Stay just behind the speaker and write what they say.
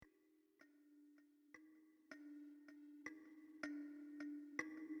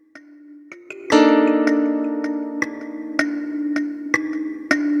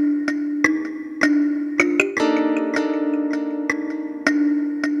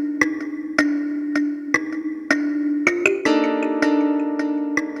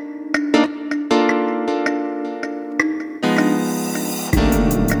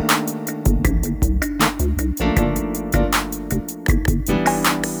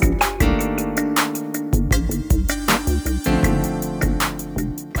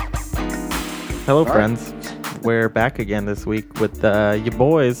Hello, friends. We're back again this week with your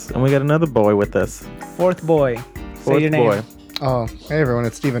boys, and we got another boy with us. Fourth boy. Say your name. Boy. Oh, hey everyone,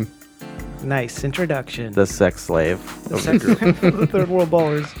 it's Steven. Nice introduction. The sex slave of the group. The third world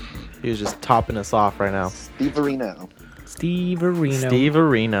ballers. He was just topping us off right now. Steve Areno. Steve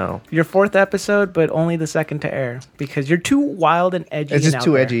Areno. Your fourth episode, but only the second to air because you're too wild and edgy. It's and just out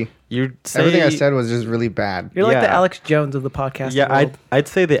too there. edgy. You'd say, Everything I said was just really bad. You're like Yeah. the Alex Jones of the podcast. Yeah, world. I'd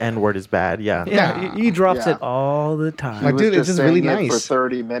say the N word is bad. Yeah. Yeah, he drops Yeah. it all the time. Like, dude, it's just really saying it nice. for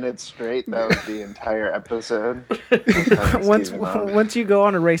 30 minutes straight. That was the entire episode. Once you go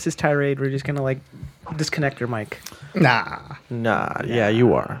on a racist tirade, we're just gonna like disconnect your mic. Nah. Nah. Yeah,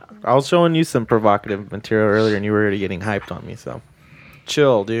 you are. I was showing you some provocative material earlier, and you were already getting hyped on me. So,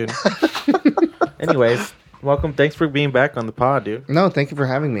 chill, dude. Anyways, welcome. Thanks for being back on the pod, dude. No, thank you for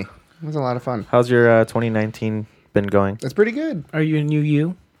having me. It was a lot of fun. How's your 2019 been going? It's pretty good. Are you a new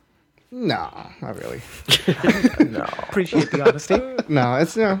you? No, not really. No. Appreciate the honesty. No,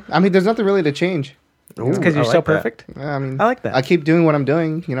 it's I mean, there's nothing really to change. It's because you're I so like that. perfect. I mean, I like that. I keep doing what I'm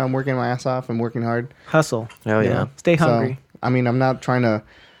doing. You know, I'm working my ass off. I'm working hard. Hustle. Hell yeah. Stay So, hungry. I mean, I'm not trying to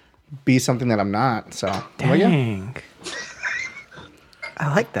be something that I'm not. So, well, yeah, Dang.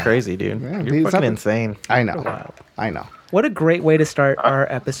 I like that. Crazy, dude. Yeah, You're dude, fucking something- insane. I know. Wild. I know. What a great way to start our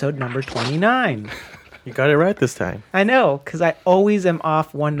episode number 29. You got it right this time. I know, because I always am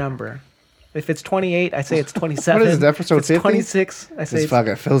off one number. If it's 28, I say it's 27. What is this, episode If it's 50? 26, I say This it's...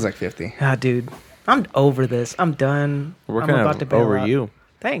 fucker feels like 50. Ah, dude. I'm over this. I'm done. We're I'm kind about to of bail over out. you.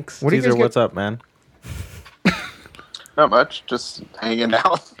 Thanks. What do you Caesar, guys get- what's up, man? Not much, just hanging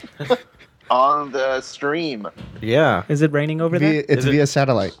out on the stream. Yeah. Is it raining over there? It's Is it- via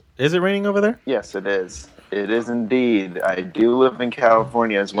satellite. Is it raining over there? Yes, it is. It is indeed. I do live in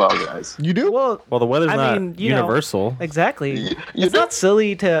California as well, guys. You do? Well, Well, the weather's I not mean, you know, universal. exactly. You It's do- not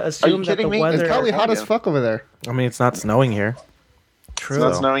silly to assume that the kidding me? weather... It's probably hot as California. fuck over there. I mean, it's not snowing here. True. It's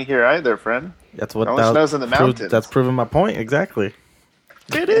not snowing here either, friend. That's what It only snows in the mountains. That's proving my point exactly.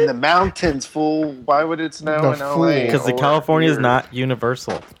 In the mountains, fool. Why would it snow The in fool. LA? Because the or California is here? not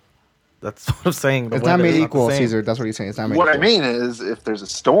universal. That's what I'm saying. The It's not weather is made the equal, same. Caesar. That's what he's saying. It's not made What equal. I mean is, if there's a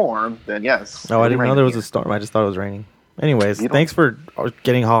storm, then yes. Oh, I didn't know there was a here. storm. I just thought it was raining. Anyways, You don't- thanks for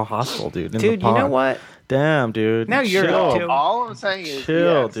getting all hostile, dude. in the Dude, you know pod. what? Damn, dude. Now you're Chill. up, too. All I'm saying is,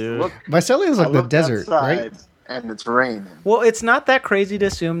 Chill, yes, dude. Look, Visalia is I like the looked desert, outside, right? And it's raining. Well, it's not that crazy to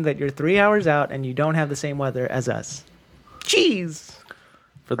assume that you're 3 hours out and you don't have the same weather as us. Jeez.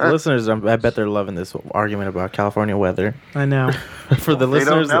 For the listeners, I bet they're loving this argument about California weather. I know. For the They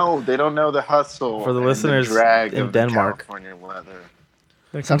don't listeners, know. They don't know the hustle. For the and listeners drag in of the Denmark. California weather.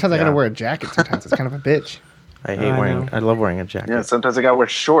 Sometimes I Yeah. gotta wear a jacket. Sometimes it's kind of a bitch. I hate I wearing. know. I love wearing a jacket. Yeah, sometimes I gotta wear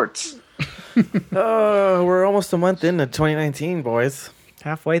shorts. Oh, we're almost a month into 2019, boys.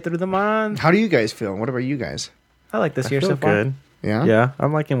 Halfway through the month. How do you guys feel? What about you guys? I like this I year feel so far. good. Yeah. Yeah,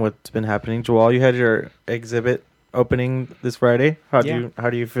 I'm liking what's been happening. Joel, you had your exhibit opening this Friday. How do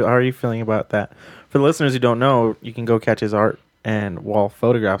Yeah. you feel? How are you feeling about that? For the listeners who don't know, you can go catch his art and wall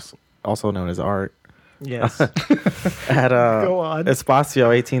photographs, also known as art, Yes. at Go on. Espacio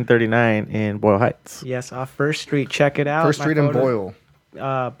 1839 in Boyle Heights. Yes, off First Street. Check it out. First My Street and photos-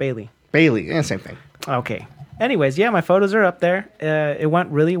 Boyle. Bailey. Bailey. Yeah, same thing. Okay. Anyways, yeah, my photos are up there. It went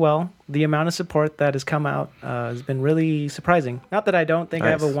really well. The amount of support that has come out has been really surprising. Not that I don't think I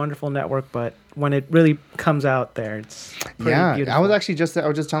have a Nice. wonderful network, but when it really comes out there, it's pretty Yeah. beautiful. I was actually just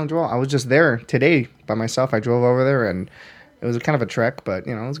telling Joel. I was just there today by myself. I drove over there and it was kind of a trek, but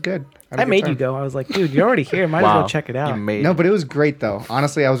you know, it was good. had a I good made time. you go. I was like, dude, you're already here. Might as well check it out. You made No, but it was great though.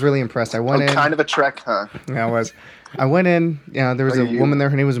 Honestly, I was really impressed. I went in. Kind of a trek, huh? Yeah, I was. I went in. You know, there was Look a at you. woman there.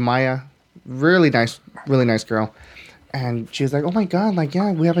 Her name was Maya. Really nice girl. And she was like, "Oh my god, like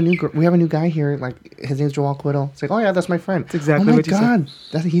yeah, we have a new guy here. Like his name's Joel Quiddle." It's like, "Oh yeah, that's my friend." That's exactly oh my what you said.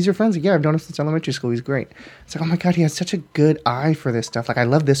 god, he's your friend. It's like, yeah, I've known him since elementary school. He's great. It's like, oh my god, he has such a good eye for this stuff. Like I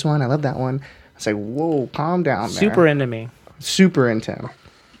love this one. I love that one. It's like, whoa, calm down, man. Super into me. Super into him.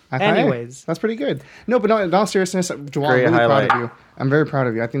 I thought, hey, Anyways. that's pretty good. No, but no, in all seriousness, Joel, I'm Great really highlight. proud of you. I'm very proud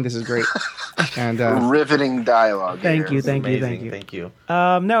of you. I think this is great. And Riveting dialogue. Thank here. you, thank you, amazing. thank you. Thank you.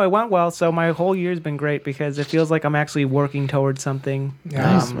 No, it went well. So my whole year's been great because it feels like I'm actually working towards something.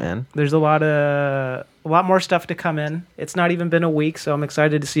 Nice, man. There's a lot more stuff to come in. It's not even been a week, so I'm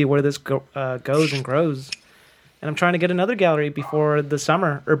excited to see where this goes and grows. And I'm trying to get another gallery before the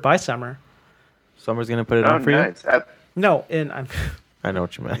summer or by summer. Summer's gonna put it Oh, on for nice. No, and I'm I know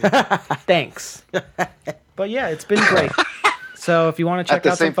what you meant. thanks. But yeah, it's been great. So if you want to At check the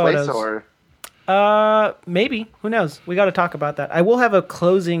out some same place, photos, or maybe, who knows? We got to talk about that. I will have a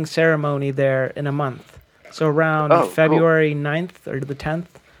closing ceremony there in a month. So around Oh, cool. February 9th or the 10th,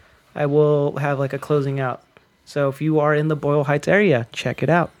 I will have like a closing out. So if you are in the Boyle Heights area, check it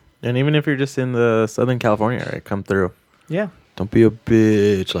out. And even if you're just in the Southern California area, come through. Yeah. Don't be a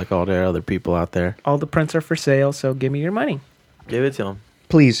bitch like all the other people out there. All the prints are for sale, so give me your money. Give it to them.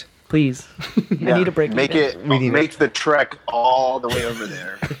 Please. Please. I need a break. Make it. Make the trek all the way over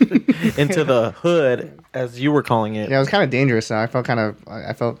there. Into the hood, as you were calling it. Yeah, it was kind of dangerous. So I felt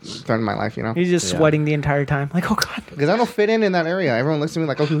threatening my life, you know? He's just sweating the entire time. Like, oh, God. Because I don't fit in that area. Everyone looks at me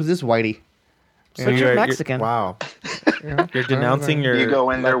like, oh, who's this whitey? So you're Mexican. Wow. You know? You're denouncing your You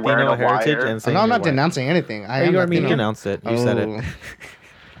go in there wearing Latino a heritage wire. and saying No, I'm you're not white. denouncing anything. I Are am you Latino. Armenian? You denounced it. You said it.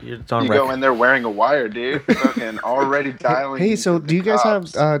 It's on You record. go in there wearing a wire, dude. Fucking already dialing. Hey, so into do you the guys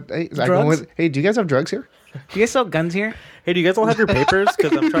cops. have Drugs? hey, do you guys have drugs here? Do you guys sell guns here? Hey, do you guys all have your papers?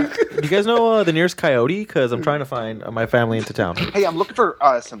 Because I'm trying. Do you guys know the nearest coyote? Because I'm trying to find my family into town. Hey, I'm looking for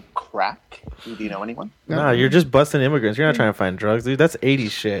some crack. Do you know anyone? Nah, you're just busting immigrants. You're not trying to find drugs, dude. That's 80s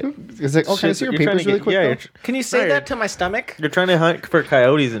shit. It's like, oh, can I see your You're trying papers to really get- quick? Yeah, though? you're, Can you say No, that to my stomach? you're trying to hunt for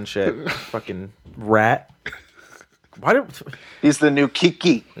coyotes and shit. Fucking rat. Why do? He's the new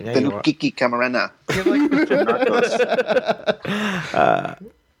Kiki. Yeah, The you new are. Kiki Camarena.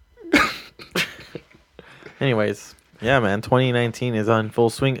 Anyways, yeah, man. 2019 is on full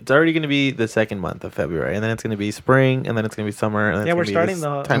swing. It's already going to be the second month of February, and then it's going to be spring, and then it's going to be summer. And then Yeah, it's we're gonna be starting this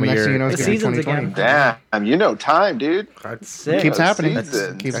the- time of Next year. thing you know, The it's gonna be seasons 2020. again. Damn, you know time, dude. Sick. Keeps happening.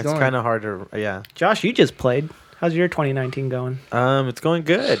 Season. Keeps It's going. kind of hard to, yeah. Josh, you just played. How's your 2019 going? It's going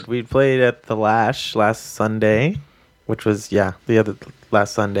good. We played at the Lash last Sunday, which was the other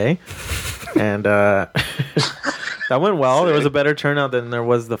last Sunday, and that went well. There was a better turnout than there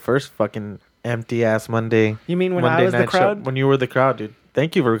was the first fucking empty ass Monday. You mean when Monday I was the night show- crowd? when you were the crowd, dude.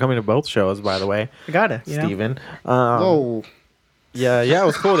 Thank you for coming to both shows, by the way, I got it. You know? Steven. Whoa. Yeah, it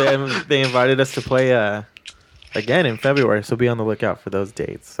was cool. They invited us to play again in February, so be on the lookout for those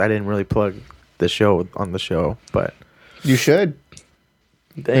dates. I didn't really plug the show on the show, but You should.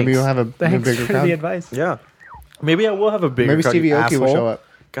 thanks. Maybe you'll have a Thanks bigger for crowd. the advice. Yeah, maybe I will have a bigger. Maybe crowd, you Stevie Aoki will asshole. show up.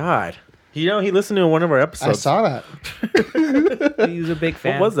 God, he listened to one of our episodes. I saw that. He's a big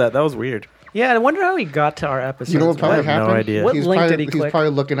fan. What was that? That was weird. Yeah, I wonder how he got to our episode. You know what probably have no happened? idea. What He's link probably, did he He's click? probably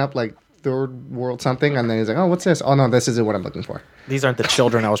looking up like third world something, and then he's like, "Oh, what's this? Oh no, this isn't what I'm looking for." These aren't the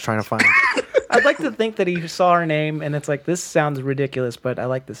children I was trying to find. I'd like to think that he saw our name and it's like, this sounds ridiculous, but I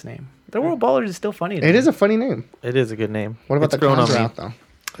like this name. The World Ballers is still funny. to It me. is a funny name. It is a good name. What about It's the grown clowns on are me. out though?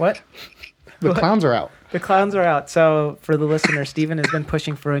 What? The clowns are out. The clowns are out. So for the listener, Steven has been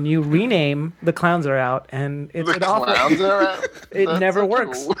pushing for a new rename. The clowns are out, and The clowns are out. It That's never such a-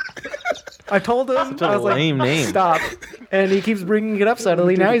 works. I told him, Such a I was like, lame name. stop, and he keeps bringing it up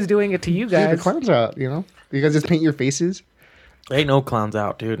subtly. Now he's doing it to you Dude, the guys. clowns are out. You know, you guys just paint your faces. Ain't no clowns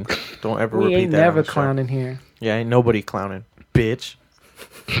out, dude. Don't ever We repeat ain't that. on never the show. clowning here. Yeah, ain't nobody clowning, bitch.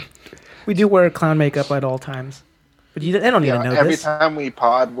 We do wear clown makeup at all times, but they don't even know every this. time we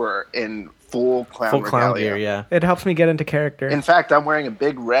pod, we're in full clown Full clown regalia. gear, yeah. It helps me get into character. In fact, I'm wearing a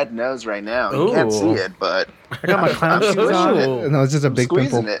big red nose right now. You can't Ooh. see it, but I got my clown I'm shoes squishing on. it. No, it's just a I'm big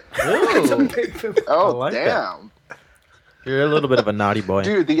squeezing pimple. it. Ooh. Oh, I like that. damn. You're a little bit of a naughty boy.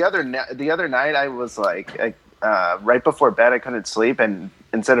 Dude, the other night I was like, right before bed, I couldn't sleep, and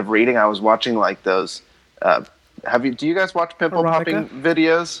instead of reading, I was watching like those. Do you guys watch pimple Erotica? popping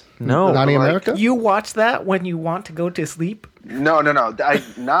videos? No. Naughty like- America. You watch that when you want to go to sleep? No.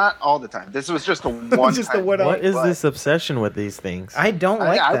 Not all the time. This was just a one. Just a time. one-off. What is But this obsession with these things? I don't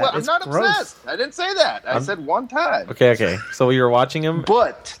like that. I'm It's not gross. obsessed. I didn't say that. I said one time. Okay. So you were watching them.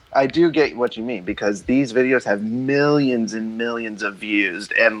 But I do get what you mean, because these videos have millions and millions of views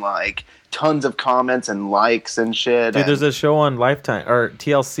and like tons of comments and likes and shit. Dude, and- there's a show on Lifetime or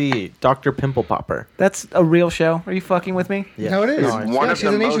TLC, Dr. Pimple Popper. That's a real show. Are you fucking with me? Yeah. No, it is. No, it's- one Yeah, of she's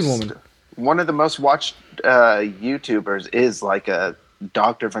the an Asian most, woman. One of the most watched YouTubers is like a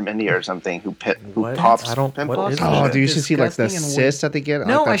doctor from India or something who What? pops I don't- what pimples. is Oh, that? dude, you should see like the Disgusting and cysts that they get.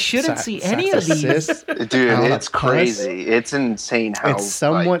 No, like that I shouldn't see any sacks of these. cysts. Dude, Oh, it's pus. crazy. It's insane how It's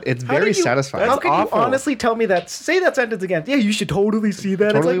somewhat. It's How very did you- satisfying. How can awful. you honestly tell me that? Say that sentence again. Yeah, you should totally see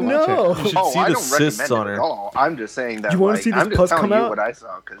that. Totally it's watch like, no. You should Oh, see I the don't recommend cysts it on at her. all. I'm just saying that. You wanna like, see this I'm just pus telling come you out? what I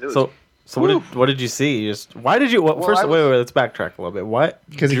saw because it was. So what did you see? Just why did you? Well, First, I wait, was- let's backtrack a little bit. What?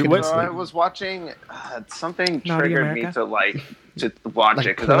 'Cause you Drew- could what- just, I was watching something Naughty triggered me America? to watch Like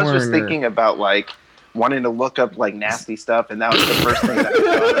it because I was just porn or- thinking about like wanting to look up like nasty stuff, and that was the first thing that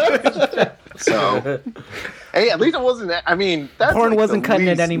I thought. So hey, at least it wasn't that. I mean, that's Porn like wasn't the cutting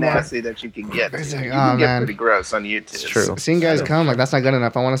it least anymore. Nasty that you can get. It's You like, can oh, get man. pretty gross on YouTube. It's true. Seeing guys come, like that's not good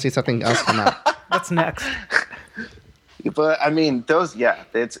enough. I want to see something else come out. What's next? But I mean, those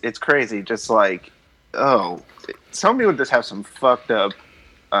it's crazy. Just like some people just have some fucked up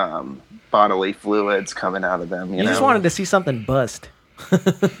bodily fluids coming out of them. You just wanted to see something bust.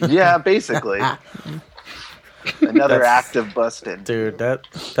 Yeah, basically. Another That's- act of busting. Dude,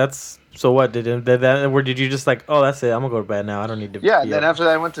 that's so. What did that? Or did you just like? Oh, that's it. I'm gonna go to bed now. I don't need to. Yeah, be then up." after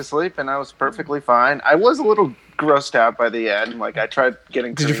that I went to sleep and I was perfectly fine. I was a little grossed out by the end. Like I tried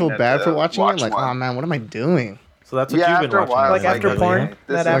getting. Did you feel Karina bad to for watching watch it? Like, one. oh man, what am I doing? So that's what Yeah, you've been after a watching. while, Like it's after like, porn, okay,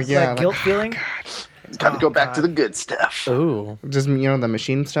 this that is- yeah, that like- guilt feeling. Gotta go back God. to the good stuff. Ooh. Just the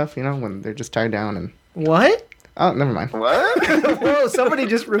machine stuff, when they're just tied down and What? oh, never mind. What? Whoa! Somebody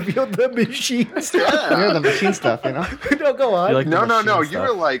just revealed the machine stuff. The machine stuff, No, go on. You like the No. machine You stuff.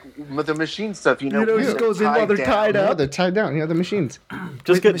 were like with the machine stuff. You know, it just when goes in while they're tied Yeah, up. they're tied down. The machines. Just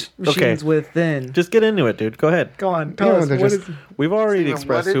With get machines okay. within. Just get into it, dude. Go ahead. Go on. Yeah, Tell us they're what just- is. We've already Steven,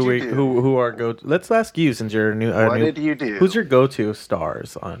 expressed what did who you do? who are go. Let's ask you since you're new. What new did you do? Who's your go-to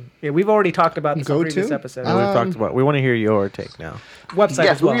stars on? Yeah, we've already talked about this on Go-to? previous episodes. We've talked about. We want to hear your take now. Website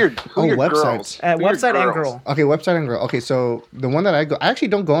Yeah, as well. who are your websites. girls? At Who are your website and girls? girl. Okay, website and girl. Okay, so the one that I actually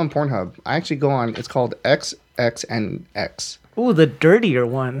don't go on Pornhub. I actually go on. It's called XXNX. Ooh, the dirtier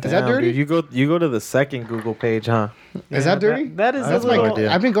one. Is that Damn, dirty? Dude, you go to the second Google page, huh? Is that dirty? That is That's a my little.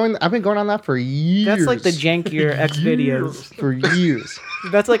 idea. I've been going on that for years. That's like the jankier X videos. for years.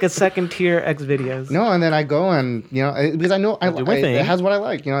 That's like a second tier X videos. No, and then I go and because I know do my thing. it has what I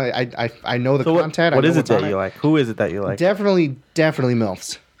like. I know the So content. what I know is it what's on that you like? Who is it that you like? Definitely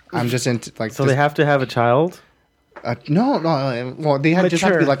MILFs. I'm just into like. So they have to have a child. No. Well, they just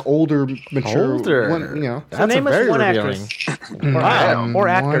have to be Mature. like older, mature. Older. One, So name us one actress. Wow. Or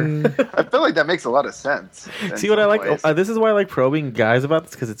actor. one- I feel like that makes a lot of sense. in See what I some like? ways. This is why I like probing guys about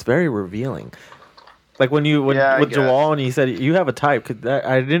this because it's very revealing. Like when Yeah, I with guess. Joel and he said you have a type. 'Cause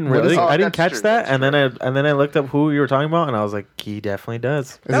I didn't What really is it? I didn't That's catch true, that, that's and then I looked up who you were talking about, and I was like, he definitely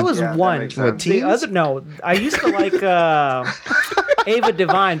does. That was Yeah, that one. makes The sense. Teens? other no, I used to like Ava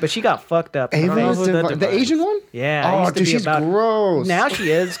Devine, but she got fucked up. know Ava, who that the defines. Asian one. Yeah. I Oh, used to dude, be she's about, gross. Now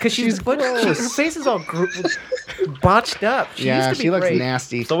she is because she's She's gross. her face is all botched up. She Yeah, used to be she looks great.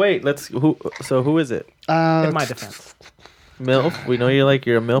 nasty. So wait, who is it? In my defense, MILF. We know you're a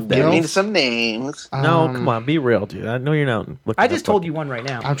MILF. Give MILF? me some names. No, come on, be real, dude. I know you're not. I just told you one right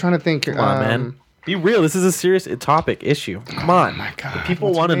now. I'm trying to think. Come on, man. Be real. This is a serious topic issue. Come on. Oh my god, People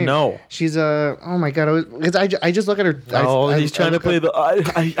what's her want to name? know. She's a. Oh my god, because I just look at her. Oh, he's trying to play the.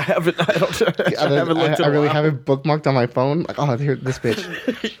 I haven't. I don't. I haven't looked at I really a while. have it bookmarked on my phone. Like, oh, here, this bitch.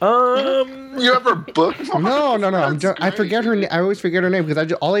 You ever book? No. I forget her. I always forget her name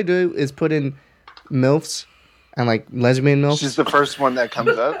because all I do is put in MILFs and like lesbian MILFs, She's the first one that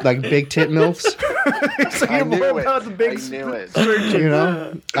comes up. like big tit MILFs. So I you're knew more it. about the big I knew it. You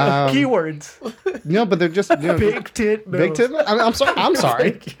know. keywords. No, but they're just Big tit. big tit. I'm sorry. I'm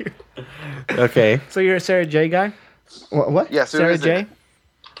sorry. Thank you. Okay. So you're a Sarah J guy? What? Yes, who Sarah is J? it?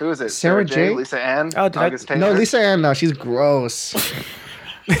 Who is it? Sarah J? Lisa Ann? Oh, did I- August Taylor? No, Lisa Ann. No, she's gross.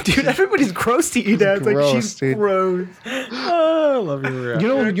 Dude, everybody's gross to you now. It's like Gross, she's dude. gross. Oh, I love you.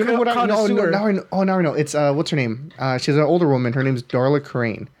 You know what? No, connoisseur. now I know. Oh, now I know. It's what's her name? She's an older woman. Her name's Darla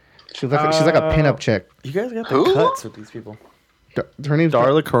Crane. She's like a pinup chick. You guys got the Who? cuts with these people. Her name's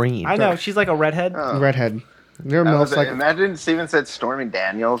Darla Kareem. I know she's like a redhead. Oh. Redhead. They're That MILFs was like. imagine Steven said Stormy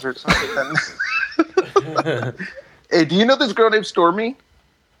Daniels or something. Hey, do you know this girl named Stormy?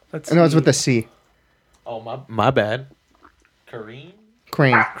 Let's No, it's see. with the C. Oh my bad. Kareem.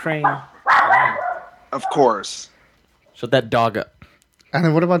 Crane. Crane. Of course. Shut that dog up. And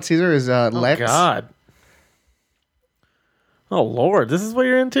then what about Caesar? Is Lex? Oh God. Oh Lord, this is what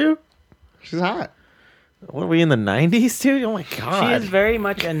you're into? She's hot. What are we in the '90s, dude? Oh my She God. is very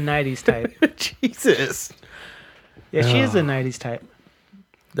much a 90s type. Jesus. Yeah, she is a 90s type.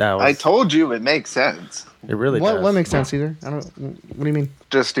 That was. I told you it makes sense. It really What does. what makes sense, Caesar? I don't. What do you mean?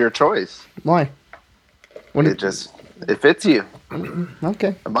 Just your choice. Why? What? It fits you.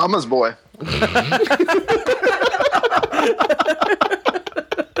 Okay. A mama's boy.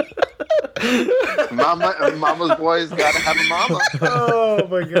 Mama's boy's got to have a mama. Oh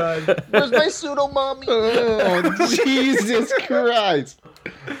my god. Where's my pseudo mommy? Oh Jesus Christ!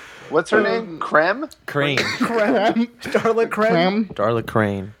 What's her name? Creme? Crane. Cram. Darla Crane. Cram. Darla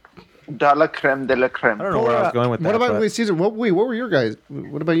Crane. De la creme de la creme. I don't know where I was going with that. What about but wait, Caesar? What were your guys?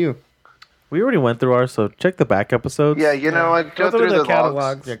 What about you? we already went through ours, so check the back episodes. Yeah, you know what? Go through the logs.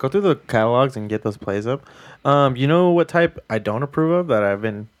 catalogs. Yeah, go through the catalogs and get those plays up. You know what type I don't approve of that I've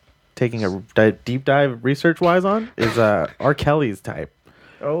been taking a deep dive research wise on is R. Kelly's type.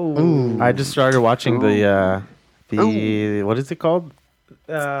 Oh. Ooh. I just started watching the what is it called?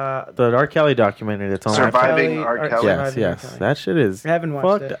 The R. Kelly documentary that's on Surviving Kelly- R. R. Kelly. Yes, Surviving yes. R. Kelly. That shit is I haven't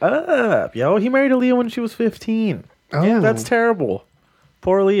watched fucked it. up. Yo, he married Aaliyah when she was 15. Yeah, Oh. that's terrible.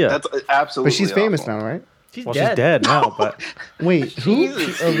 Poor Leah. That's absolutely. But she's famous awful. now, right? She's Well, dead. she's dead now, but Wait, who?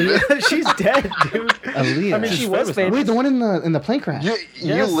 Aaliyah, she's dead, dude. Aaliyah. I mean, she was famous. Wait, the one in the plane crash. You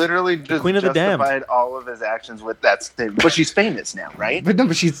Yes. literally just Queen of the Damned. justified all of his actions with that statement. But she's famous now, right? But no,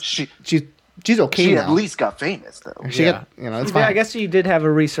 but she's She okay she now. at least got famous though. She Yeah. got, it's Yeah, fine. I guess she did have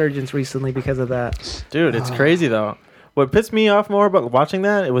a resurgence recently because of that. dude, it's crazy though. What pissed me off more about watching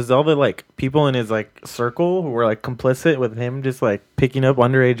that, it was all the like people in his like circle who were like complicit with him, just like picking up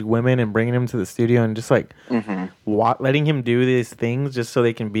underage women and bringing them to the studio and just like letting him do these things just so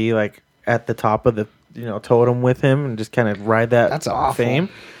they can be like at the top of the totem with him and just kind of ride that That's awful. fame.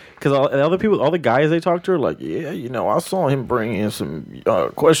 Because all the other people, all the guys they talked to are like, yeah, I saw him bring in some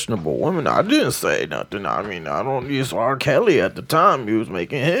questionable women. I didn't say nothing. I mean, I don't use R. Kelly at the time. He was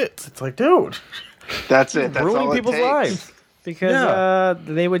making hits. It's like, dude, That's it. That's ruining all it people's takes. lives. Because Yeah.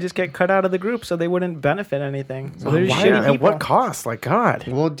 they would just get cut out of the group, so they wouldn't benefit anything. So they're just Why? shitty At people. what cost? Like, God.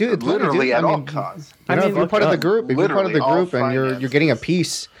 Well, dude, Literally dude, at I all mean, costs. You know, I if mean, you're part of the fuck group, if you're part of the Literally all group and you're getting a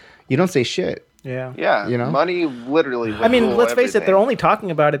piece, you don't say shit. Yeah. Yeah, You know? money literally. I mean, will let's face it, everything. they're only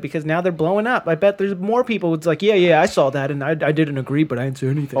talking about it because now they're blowing up. I bet there's more people who's like, yeah, I saw that and I didn't agree, but I didn't say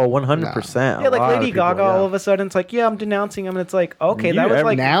anything. Oh, 100%. yeah, like Lady Gaga all of a sudden, it's like, yeah, I'm denouncing him. And it's like, okay, that You was ever-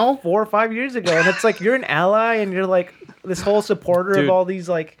 like now? 4 or 5 years ago. And it's like, you're an ally and you're like this whole supporter Dude. of all these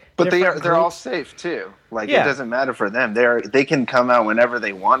like. But they're different all groups. safe too. Like Yeah. it doesn't matter for them. They can come out whenever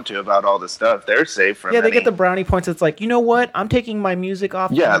they want to about all this stuff. They're safe from. Yeah, they any- get the brownie points. It's like, you know what? I'm taking my music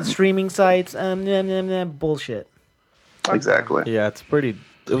off Yeah. the streaming sites. Bullshit. exactly. Yeah, it's pretty.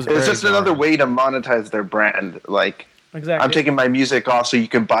 It was It's very just another jarring. way to monetize their brand. Like Exactly. I'm taking my music off so you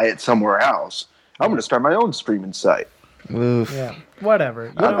can buy it somewhere else. I'm going to start my own streaming site. Oof. Yeah. Whatever.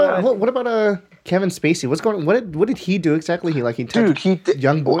 You What know about what? what about Kevin Spacey? What's going? What did he do exactly? He Dude, touched he did,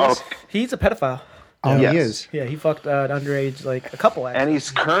 young boys. Oh, He's a pedophile. Oh, Yes. he is. Yeah, he fucked an underage, like a couple and actually.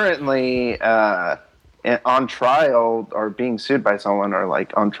 he's currently on trial or being sued by someone or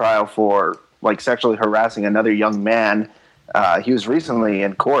like on trial for like sexually harassing another young man. He was recently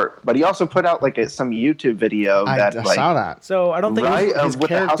in court, but he also put out like some YouTube video I that like saw that. So I don't think right it was, his with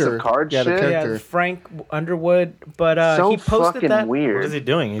the House character- of Cards yeah, the shit. character. yeah, Frank Underwood, but So he posted fucking that. weird. What is he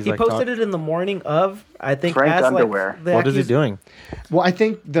doing? He's He like, posted it in the morning of, I think, Frank as Underwear. Like, the what is he doing? Well, I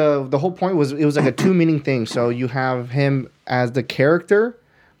think the whole point was it was like a two meaning thing. So you have him as the character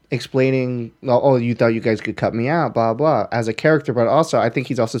explaining, oh, you thought you guys could cut me out, blah blah, as a character, but also I think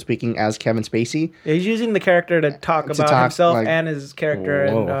he's also speaking as Kevin Spacey. Yeah, he's using the character to talk about talk, himself like- and his character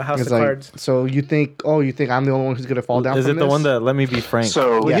in Whoa. House It's of like, Cards. so you think I'm the only one who's gonna fall down? Is from it the this? one that Let Me Be Frank?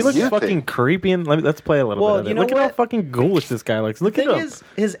 So, Well, yes. he looks You fucking think- creepy. And let's play a little Well, bit of it. you know Look at how what? fucking ghoulish this guy looks. Look The at thing him. is,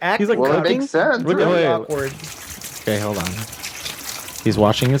 his acting He's like Well, it cooking. makes sense. Look at really wait. awkward. Okay, hold on. He's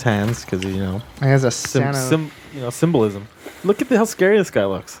washing his hands because He has a Santa. symbolism. Look at how scary this guy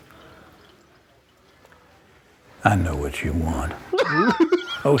looks. I know what you want.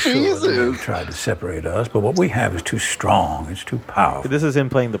 Oh, sure, Jesus. they've tried to separate us, but what we have is too strong. It's too powerful. This is him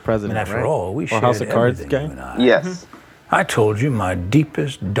playing the president, And after right? all, we or shared House of Cards everything, guy. you and I. Yes. I told you my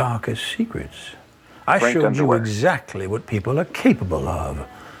deepest, darkest secrets. I Frank showed Underwood. you exactly what people are capable of.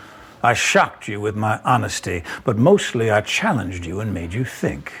 I shocked you with my honesty, but mostly I challenged you and made you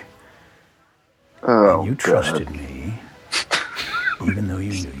think. Oh, You God. trusted me, even though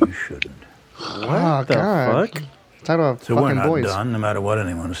you knew you shouldn't. Oh the God! fuck? Talk about So we're fucking not boys. done, no matter what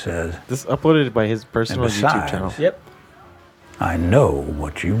anyone says. This is uploaded by his personal And YouTube besides- channel. Yep. I know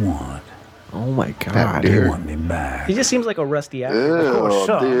what you want. Oh my That god. dude. You want me back. He just seems like a rusty actor. Ew,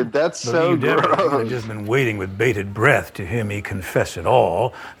 Some dude, that's so believed everything. They've gross. just been waiting with bated breath to hear me confess it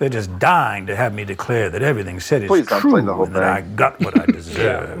all. They're just dying to have me declare that everything said is Please don't true play the whole and that I thing. got what I I'm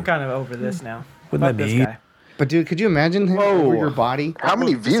deserve. kind of over this now. Wouldn't Fuck that this be- guy. But dude, could you imagine him over your body? How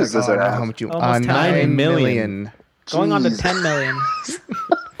many It's views does oh, it I know have? How much you? Almost 9 million. million. Going on to Jeez. 10 million.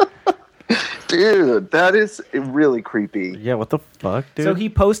 Dude, that is really creepy. Yeah, what the fuck, dude? So he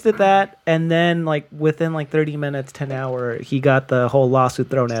posted that, and then like within like 30 minutes to an hour, he got the whole lawsuit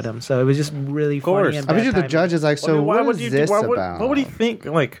thrown at him. So it was just really course. funny. And I bad bet you the timing. judge is like, I so mean, what would is you this what would, about? What would he think?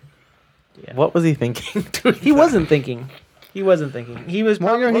 Like, Yeah. what was he thinking? Dude? He wasn't thinking. He wasn't thinking. He was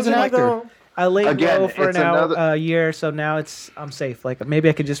Well, probably he's an like, actor. I laid Again, low for it's an hour, another- year, so now I'm safe. Like maybe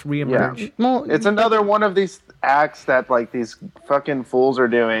I could just reemerge. Yeah. Well, It's another one of these acts that like these fucking fools are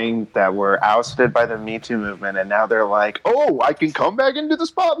doing that were ousted by the Me Too movement, and now they're like, "Oh, I can come back into the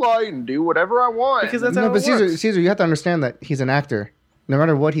spotlight and do whatever I want." Because that's no, how but it works. Caesar, you have to understand that he's an actor. No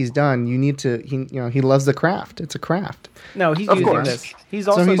matter what he's done, you need to. He loves the craft. It's a craft. No, he's Of using course. this. He's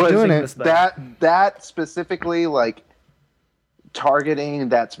also he's using doing it. this, though. that specifically like targeting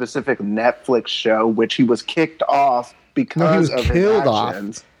that specific Netflix show, which he was kicked off because was of his killed off.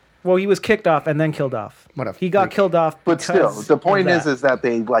 actions. Well, he was kicked off and then killed off. What a he got freak. killed off. But still, because the point of is that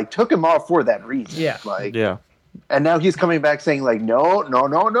they like took him off for that reason. Yeah. Like, Yeah. and now he's coming back saying like, no,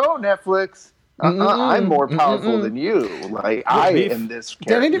 Netflix. I'm more powerful than you. Like, I beef. am this Did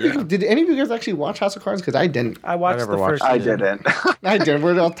character. did any of you guys actually watch House of Cards? Because I didn't. I watched never the watched first. I season. didn't. I did.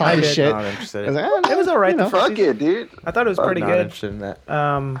 We're all talking did. shit. Not I interested. was like, oh, no, It was all right. you know. The first Fuck it, dude. I thought it was pretty Not good. interested in that.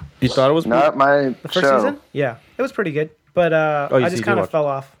 Um, You thought it was Not my the first show. season, yeah, it was pretty good. But you I see, just you kind of watched- fell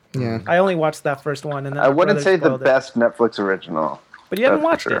off. Yeah. I only watched that first one, and then I my wouldn't brother say the spoiled it. best Netflix original. But you haven't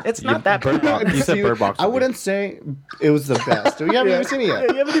That's for watched sure. it. It's not that Bird bad. Box. You said Bird Box. I wouldn't say it was the best. We haven't even seen it yet.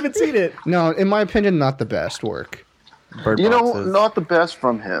 You haven't even seen it. No, in my opinion, not the best work. Bird You know, Box is- not the best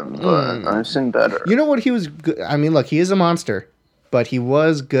from him, but I've seen better. You know what? He was good. I mean, look, he is a monster, but he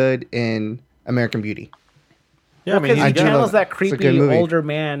was good in American Beauty. Yeah, I mean, Because he do channels love- that it's a good creepy movie. older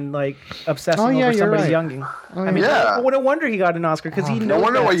man, like obsessing Oh, yeah, over you're somebody's right. younging. I mean, Yeah. no wonder he got an Oscar because he knows No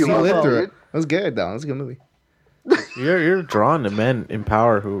wonder that why you so He love lived well. through dude. it. It was good though. It was a good movie. you're drawn to men in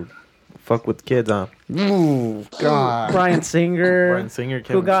power who fuck with kids, huh? Ooh, God. Brian Singer, Brian Singer, who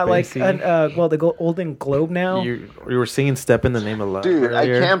Kevin got like Spacey. the Golden Globe now. You were singing "Step in the Name of Love." Dude,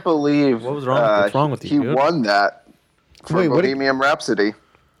 earlier. I can't believe What was wrong- what's wrong with you, He dude? won that for Wait, what did- Bohemian Rhapsody.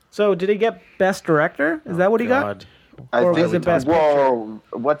 So did he get Best Director? Is that what he got? God. I Or think. was it Best Whoa,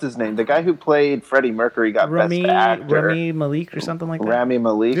 what's his name? The guy who played Freddie Mercury got Rami Best Actor. Rami Malik or something like that. Rami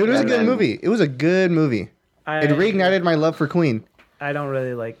Malek. Dude, it was a and good then- movie. It was a good movie. I, It reignited my love for Queen. I don't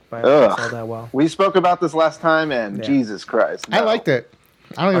really like biopics Ugh. all that well. We spoke about this last time, and Yeah. Jesus Christ, I no. liked it.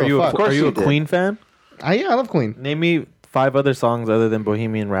 I don't Are give you a a, fuck. course are you you a did. Queen fan? Yeah, I love Queen. Name me 5 other songs other than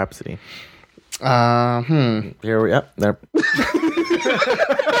Bohemian Rhapsody. Here we yep there.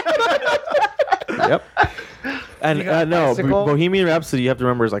 Yep. And You got no, Bicycle? Bohemian Rhapsody. You have to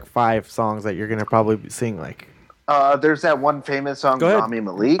remember is like 5 songs that you're gonna probably sing. Like There's that one famous song, Go ahead. Rami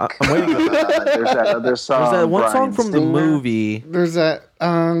Malik. I'm waiting. There's that other song. There's that one Bryan song from the Singer. movie. There's that.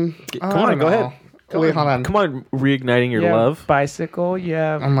 Come on, go ahead. Wait, hold on. Come on, reigniting your Yeah, love. Bicycle.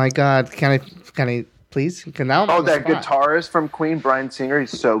 Yeah. Oh my God! Can I please? Can now? I'm Oh, on the that spot. guitarist from Queen, Brian Singer.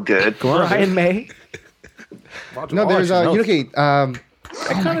 He's so good. Come on, Brian May. No, there's okay. I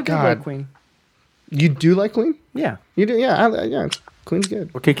kind my of do God. like Queen. You do like Queen? Yeah. You do? Yeah, yeah. Queen's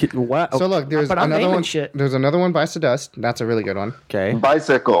good. Okay, what? So look, there's But I'm another naming one. shit. There's another one, Bites the Dust. That's a really good one. Okay.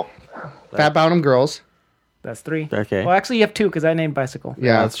 Bicycle. Fat Bottom Girls. That's 3. Okay. Well, actually, you have 2 because I named Bicycle.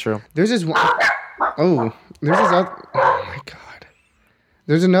 Yeah, That's true. There's this one oh there's this other. Oh my God.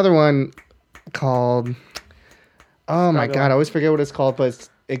 There's another one called. Oh my Chicago. God, I always forget what it's called, but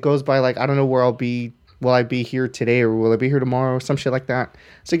it goes by like I don't know where I'll be. Will I be here today or will I be here tomorrow? Some shit like that.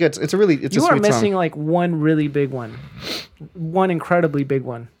 It's a good. It's a really. It's You a are sweet missing song. like one really big one. One incredibly big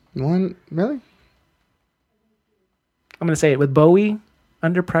one. One really? I'm going to say it with Bowie,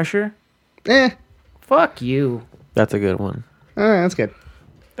 Under Pressure. Fuck you. That's a good one. That's good.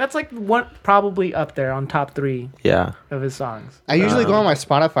 That's like one probably up there on top 3 Yeah. of his songs. I usually go on my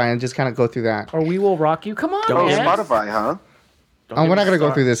Spotify and just kind of go through that. Or We Will Rock You. Come on, Oh, man. Spotify, huh? Oh, we're not gonna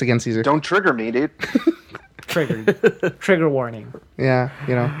go through this again, Caesar. Don't trigger me, dude. Triggered. Trigger warning. Yeah,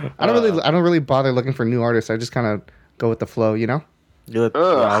 you know, I don't really bother looking for new artists. I just kind of go with the flow, you know. You let the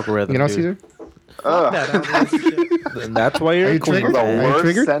Ugh. algorithm. You know, do. Caesar. And that's why you're Are a you Queen triggered? The Are you fan. worst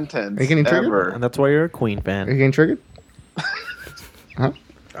triggered? sentence Are you getting triggered? ever. And that's why you're a Queen Are you fan. getting triggered?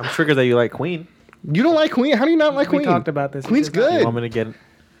 I'm triggered that you like Queen. You don't like Queen? How do you not like We Queen? talked about this. Queen's It's not- You good. want me to get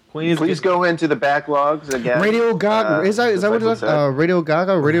Queen is Please good. go into the backlogs again. Radio Gaga. Is that just what like it's we said. Radio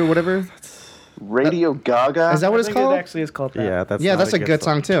Gaga? Radio whatever. Radio Gaga? Is that what I it's think called? It actually is called that. Yeah, that's Yeah, not that's a good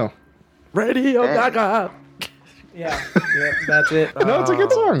song too. Radio Eh. Gaga. Yeah. Yeah, that's it. No, it's a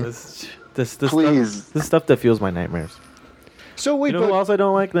good song. This Please. Stuff, this stuff that fuels my nightmares. So wait, You know who but else I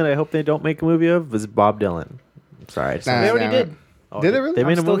don't like that I hope they don't make a movie of is Bob Dylan. I'm sorry. I just Nah. They already Damn did. it. Oh, Did they really? They I'm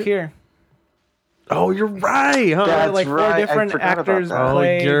made a still movie. here. Oh, you're right. Huh? That's like 4 right. I different forgot about actors that. Oh,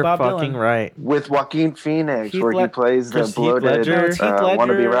 play you're Bob fucking Dylan. right. With Joaquin Phoenix, Heath where he Led- plays the Heath bloated Ledger. No, it's Heath wannabe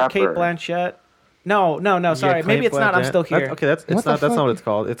Ledger, rapper. Kate Blanchett. No. Sorry, Yeah, maybe it's not. I'm Blanchett. still here. That's, okay, that's it's What the not. That's fuck? not what it's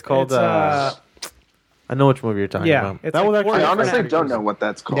called. It's called. It's, I know which movie you're talking yeah, about. it's That like was four I actually. different honestly actors. don't know what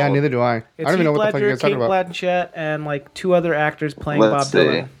that's called. yeah, neither do I. It's I don't even know Heath what the fuck you Ledger, guys talking Kate about. Blanchett, and like 2 other actors playing Let's Bob see.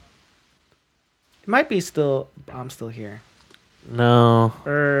 Dylan. It might be still. I'm still here. No,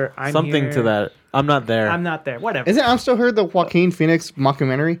 Or I'm something here. to that. I'm not there. I'm not there. Whatever. Is it? I'm still heard the Joaquin Phoenix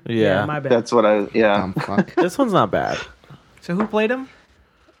mockumentary. Yeah, my bad. That's what I, yeah. Fuck. this one's not bad. So who played him?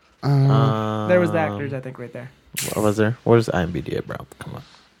 There was the actors, I think, right there. What was there? Where's IMDb, at, bro? Come on.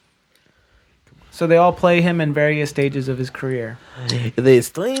 So they all play him in various stages of his career. They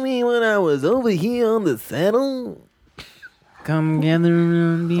slay me when I was over here on the saddle. Come gather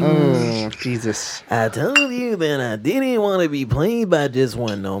around me. Oh, Jesus. I told you that I didn't want to be played by just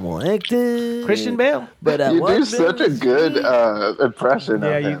one normal actor. Christian Bale. But I You do walked such down a the good street. impression Yeah,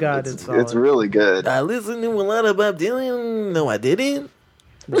 of him. you got it, It's solid. really good. I listened to a lot of Bob Dylan. No, I didn't.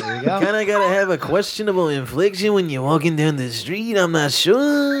 There you go. Kind of gotta have a questionable inflection when you're walking down the street. I'm not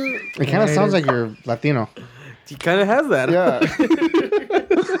sure. It kind There of it sounds is. like you're Latino. He kind of has that. Yeah.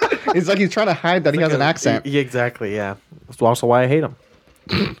 It's like he's trying to hide that he has an accent. Yeah, exactly. Yeah. That's also why I hate him.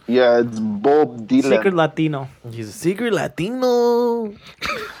 Yeah, it's Bob Dylan. Secret Latino. He's a secret Latino.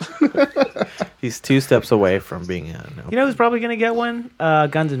 He's 2 steps away from being a no. You know who's probably gonna get one?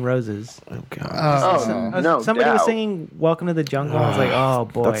 Guns N' Roses. Oh god. Oh, no Somebody was doubt. singing "Welcome to the Jungle." I was like, "Oh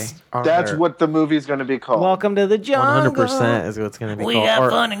boy, That's what the movie's going to be called. welcome to the jungle." 100% is what's gonna be We called. got or,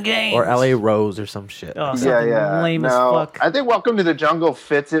 fun and games. or L.A. Rose or some shit. Oh, Yeah, something yeah. lame as No, fuck. I think Welcome to the Jungle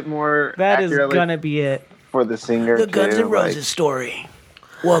fits it more That is accurately gonna be it. for the singer. The Guns too, N' Roses story.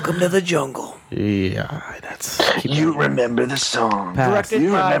 Welcome to the jungle. Yeah, that's. You remember the song. Pass. Directed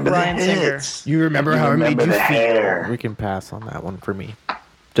You by remember Bryan the Singer. hits. You remember You how it made remember you the feel? hair. We can pass on that one for me.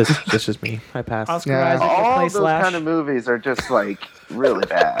 Just me. I pass. Oscar Yeah. Isaac will All play those Slash. kind of movies are just like really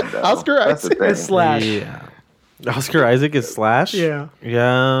bad. Though. Oscar That's the Isaac thing. is Slash. Yeah. Oscar Isaac is Slash. Yeah.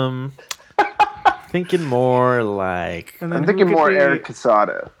 Yeah. Thinking more like. And then I'm who thinking could more be Eric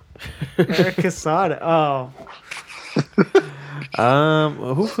Casada. Eric Casada. Oh,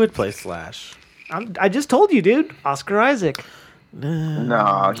 Who could play Slash? I just told you, dude. Oscar Isaac.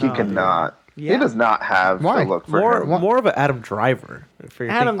 No, he cannot. Yeah. He does not have Why? the look for More, him. more of an Adam Driver. If you're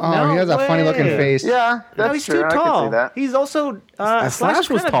Adam. thinking- Oh, no he has a funny looking way. face. Yeah, that's No, he's true. too I can tall. see that. He's also Slash Slash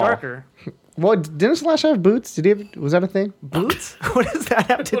was kind of tall. darker. Well, didn't Slash have boots? Did he? Was that a thing? Boots? What does that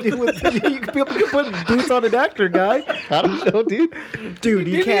have to do with? You can put boots on an actor, guy. I don't know, dude. Dude,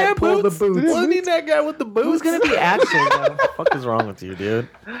 you can't pull the boots. Wasn't he that guy with the boots? Who's gonna be Axel though? What the fuck is wrong with you, dude?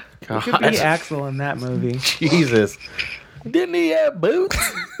 God. Could be Axel in that movie. Jesus. Didn't he have boots?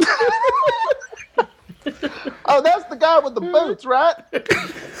 Oh, that's the guy with the boots, right?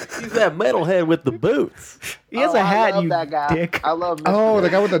 He's that metalhead with the boots. He has Oh, a hat, I love you that guy. dick. I love. Mr. Oh, the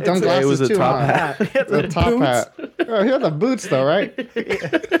guy with the dumb It glasses was a too. top huh? hat. He has The top boots. hat. Oh, he had the boots though, right?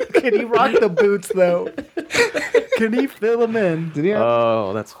 Can he rock the boots though? Can he fill them in? Did he? Have?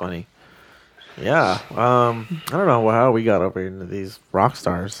 Oh, that's funny. Yeah. I don't know how we got over into these rock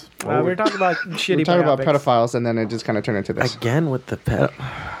stars. We were talking about shitty We're talking about biopics. pedophiles, and then it just kind of turned into this. Again with the pet.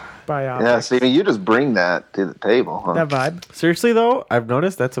 Biopics. Yeah, Steven, you just bring that to the table, huh? That vibe. Seriously though, I've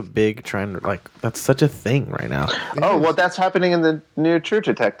noticed that's a big trend. Like that's such a thing right now. Oh, well, that's happening in the new True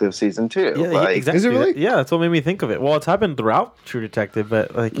Detective season too. Yeah, like, exactly. Is it really? Yeah, that's what made me think of it. Well, it's happened throughout True Detective,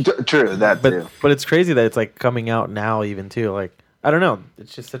 but like, True, that too. but it's crazy that it's like coming out now even too. Like I don't know,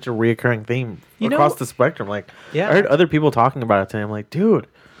 it's just such a reoccurring theme You know- across the spectrum. Like Yeah. I heard other people talking about it today. I'm like, dude,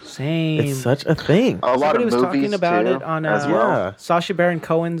 Same. it's such a thing. A lot Somebody of was movies talking about too, it on as well. Yeah. Sacha Baron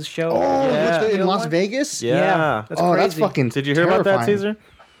Cohen's show. Oh, Yeah. in Las Vegas. Yeah. That's Oh, that's crazy. fucking. Did you hear about that, terrifying. Caesar?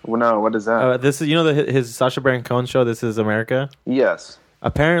 Well, no, what is that? This is his Sacha Baron Cohen show. This is America. Yes.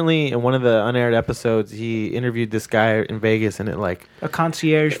 Apparently, in one of the unaired episodes, he interviewed this guy in Vegas, and it like A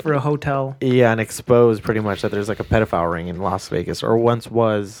concierge for a hotel. and exposed pretty much that there's like a pedophile ring in Las Vegas, or once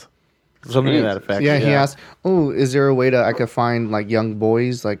was something to that Jesus. effect. Yeah, he asked, "Oh, is there a way I could find like young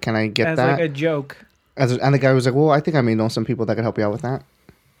boys? Like, can I get As that?" like a joke. And the guy was like, "Well, I think I may know some people that could help you out with that."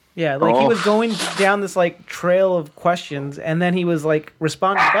 Yeah, like he Oh. was going down this like trail of questions, and then he was like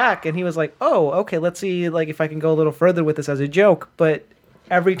responding back, and he was like, "Oh, okay, let's see like if I can go a little further with this as a joke." But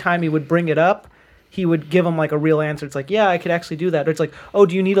every time he would bring it up, he would give him like a real answer. It's like, "Yeah, I could actually do that." Or it's like, "Oh,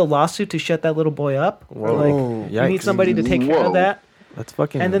 do you need a lawsuit to shut that little boy up?" Or Whoa. like, "You need Yikes. somebody to take care Whoa. of that." That's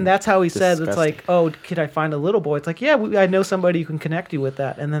fucking. And then that's how he said, "It's disgusting. like, oh, could I find a little boy?" It's like, "Yeah, I know somebody who can connect you with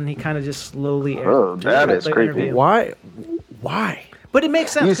that." And then he kind of just slowly. Oh, that is the creepy. interview. Why? Why? But it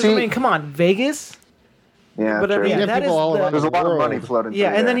makes sense You 'cause, I see- mean, come on, Vegas. Yeah, But I true. mean, Yeah, You that have people is all the- around There's a the lot of world. money floating Yeah,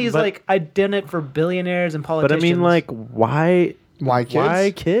 through and then there. he's But- like, "I done it for billionaires and But I politicians." mean, like, why? Why kids?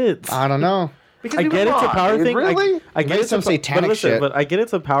 Why kids? I don't know. because I people get it's a rock. power thing. Really? I get Maybe it's some a, but satanic listen, shit. But I get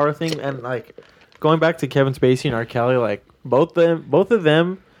it's a power thing, and like going back to Kevin Spacey and R. Kelly, like both of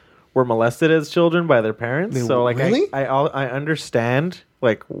them were molested as children by their parents. Wait, So like really? I understand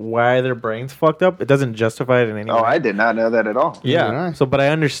like why their brains fucked up. It doesn't justify it in any Oh, way. I did not know that at all. Yeah. Neither did I. So, but I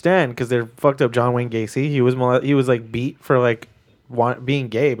understand because they're fucked up. John Wayne Gacy, he was like beat for like being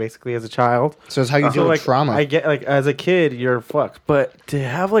gay basically as a child. So it's how you So deal like with trauma. I get like as a kid you're fucked, but to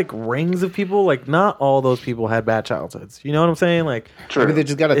have like rings of people, like not all those people had bad childhoods. You know what I'm saying? Like True. Maybe they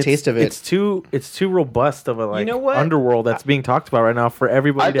just got a taste of it. It's too robust of a like know what? underworld that's being talked about right now for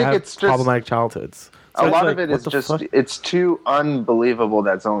everybody I to think have it's just- problematic childhoods. a it's lot like, of it what is the just fuck? it's too unbelievable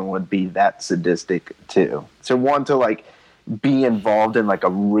that someone would be that sadistic too. To want to like be involved in like a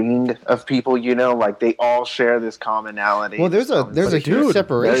ring of people, you know, like they all share this commonality. Well, there's a But huge dude,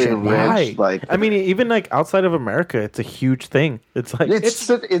 separation. very man. rich. Like- I mean, even like outside of America, it's a huge thing. It's like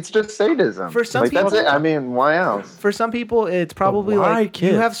it's just sadism. For some like, that's people- it. I mean, why else? For some people, it's probably why like you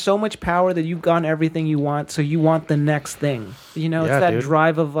kids? have so much power that you've gotten everything you want, so you want the next thing. You know, Yeah, it's that dude.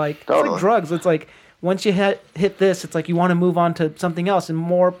 drive of like it's Totally. like drugs. It's like once you hit this, it's like you want to move on to something else and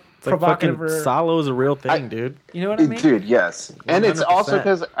more It's like fucking provocative. Or, Salo is a real thing, dude. you know what I mean? Dude, yes. And it's 100%. also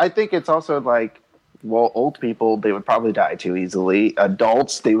because I think it's also like, well, old people, they would probably die too easily.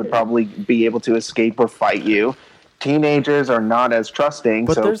 Adults, they would probably be able to escape or fight you. Teenagers are not as trusting.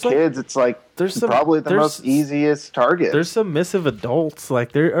 But So there's, like- kids, it's like there's some- probably the there's- most easiest target. There's submissive adults.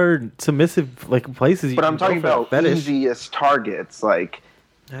 Like there are submissive like places. You But can I'm talking go for about that fetish easiest targets, like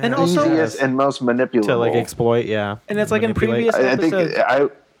And also- easiest and most manipulable. to like exploit. Yeah, And it's like in Manipulate. previous I think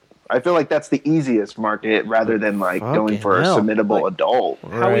episodes. I feel like that's the easiest market rather than like going Fucking for a hell. submittable Like- adult.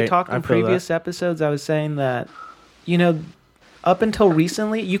 How we Right, talked I in feel that. previous episodes, I was saying that, you know, up until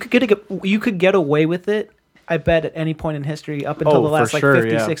recently, you could get away with it. I bet at any point in history up until Oh, the last for like sure,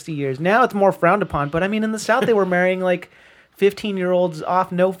 50, yeah. 60 years. Now it's more frowned upon. But I mean, in the South, they were marrying like 15-year-olds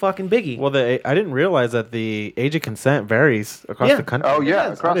off no fucking biggie. Well, I didn't realize that the age of consent varies across Yeah. the country. Oh yeah,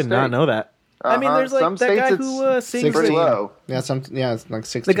 Yes. across I did not state. know that. I mean, there's like Some that guy states who it's sings pretty 16. low. Yeah, it's like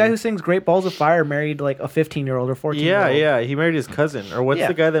 16. the guy who sings "Great Balls of Fire" married like a 15-year-old or 14. Yeah, yeah. He married his cousin, or what's Yeah.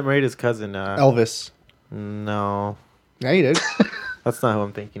 the guy that married his cousin? Elvis. No, Yeah, he did. that's not who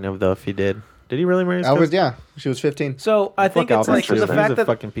I'm thinking of. Though, if he did he really marry his cousin? Elvis, yeah. She was 15. So I think Fuck it's Elvis like Presley. the He's fact a that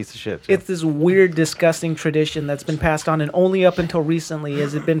fucking piece of shit. Joe. it's this weird, disgusting tradition that's been passed on, and only up until recently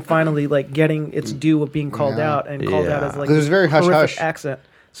has it been finally like getting its due of being called Yeah. out and called out Yeah. as like 'Cause it was very horrific hush-hush. accent.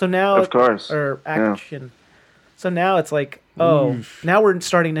 So now, Of course. or action. So now it's like, oh, now we're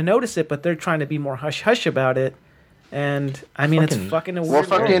starting to notice it, but they're trying to be more hush hush about it. And I mean, it's fucking a Well, weird.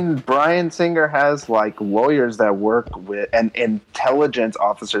 world. fucking Brian Singer has like lawyers that work with and intelligence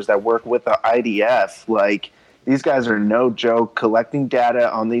officers that work with the IDF. Like these guys are no joke, collecting data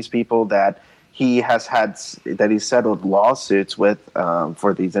on these people that he's settled lawsuits with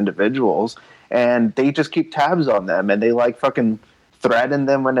for these individuals, and they just keep tabs on them, and they like fucking threaten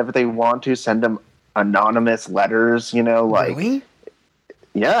them whenever they want to, send them anonymous letters. You know, like. Really?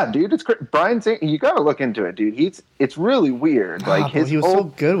 Yeah, dude, it's Brian Singer. You gotta look into it, dude. It's really weird. Like But his he was old so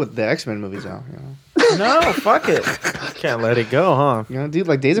good with the X-Men movies, though. You know? No, fuck it. Can't let it go, huh? You know, dude,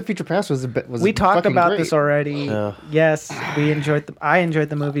 like Days of Future Past was We talked fucking about great. this already. Ugh. Yes, I enjoyed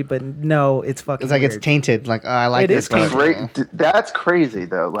the movie, but no, it's fucking. It's like it's weird. tainted. Like I like It this. is but- tainted. Great. That's crazy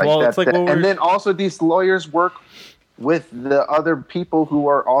though. Like Well, that, it's like what and we're- then also these lawyers work with the other people who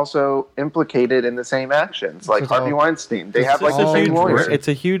are also implicated in the same actions, like It's all- Harvey Weinstein. They have like it's the all same huge, lawyers. it's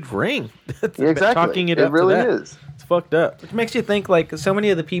a huge ring. It's Yeah, exactly. Chalking it It up really to that. is. It's fucked up. It makes you think like so many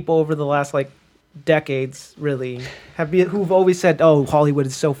of the people over the last like decades really who've always said, "Oh, Hollywood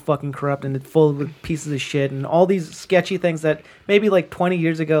is so fucking corrupt and it's full of pieces of shit," and all these sketchy things that maybe like 20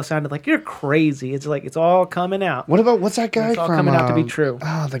 years ago sounded like you're crazy. It's like it's all coming out. What about what's that guy It's all from? coming out to be true.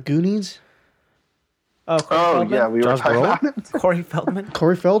 The Goonies. Oh, Corey Oh Feldman? yeah, we were Josh talking Brolin? about it. Corey Feldman.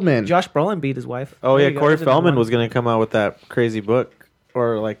 Corey Feldman. Josh Brolin beat his wife. Oh There yeah, you go. Corey There's another Feldman one. was gonna come out with that crazy book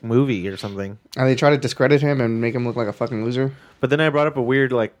or like movie or something. And they try to discredit him and make him look like a fucking loser. But then I brought up a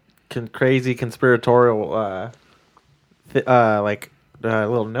weird like crazy conspiratorial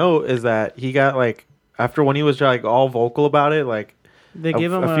little note is that he got like after when he was like all vocal about it like They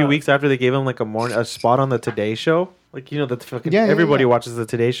gave him a few weeks after they gave him like a spot on the Today Show. Like, you know, that's fucking Yeah, yeah, everybody yeah. watches the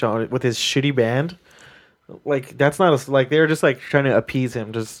Today Show with his shitty band. Like, that's not like they were just like trying to appease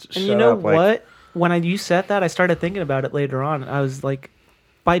him. Just And shut you know up. Like, what? When you said that, I started thinking about it later on. I was like,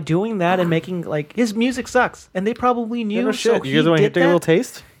 by doing that and making like his music sucks, and they probably knew. yeah, no so shit. You guys want to take a little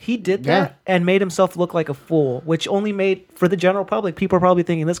taste? He did Yeah. that and made himself look like a fool, which only made for the general public. People are probably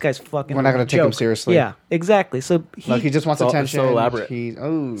thinking this guy's fucking. We're not gonna a take him joke. seriously. Yeah, exactly. So Like he just wants It's attention. so elaborate.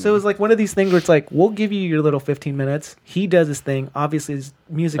 So it was like one of these things where it's like, we'll give you your little 15 minutes. He does his thing. Obviously, his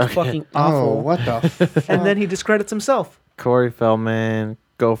music's fucking Oh, awful. what the? Fuck? And then he discredits himself. Corey Feldman,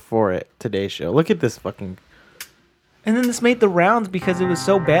 go for it. Today Show. Look at this fucking. And then this made the rounds because it was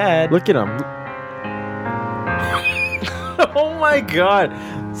so bad. Look at him. Oh my god,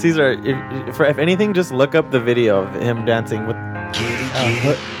 Caesar! If anything, just look up the video of him dancing with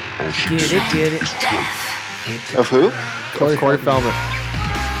Get it. Of who? Corey Feldman.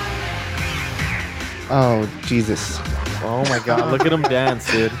 Oh Jesus! Oh my god, look at him dance,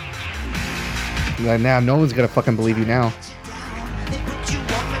 dude. Like, now no one's gonna fucking believe you now. They put you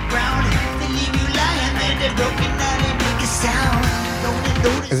on the ground, they leave you lying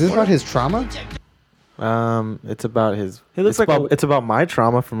Is this about his trauma? It's about his. He looks it's like about, it's about my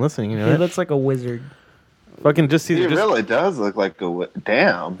trauma from listening. You know, He looks like a wizard. fucking just see. He Just, really does look like a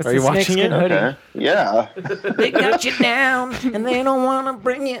damn. It's Are you the watching it? snakeskin hoodie. Okay. Yeah. They got you down, and they don't want to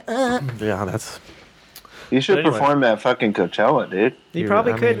bring you up. yeah, that's. You should But anyway. perform at fucking Coachella, dude. You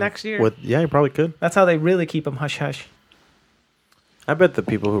probably I could mean, next year. Yeah, you probably could. That's how they really keep them hush hush. I bet the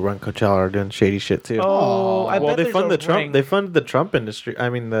people who run Coachella are doing shady shit too. Oh, I well, bet they there's fund a the Trump. ring. They funded the Trump industry. I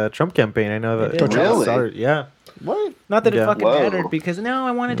mean, the Trump campaign. I know that. They did? Really? started- Yeah, What? Not that it Yeah. fucking Whoa. mattered because no,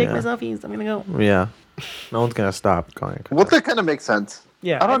 I want to take Yeah. my selfies. I'm gonna go. yeah. No one's gonna stop going. Well, that kind of makes sense.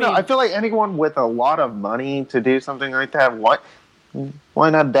 Yeah, I don't know. mean, I feel like anyone with a lot of money to do something like that, why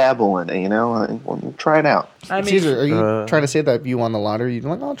not dabble in it? You know, like, try it out. I mean, Caesar, are you Uh, trying to say that if you won the lottery, you're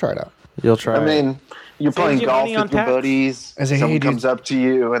like, I'll try it out. You'll try. I mean, you're playing you golf money on with your tax. buddies. I say, Someone hey, dude. comes up to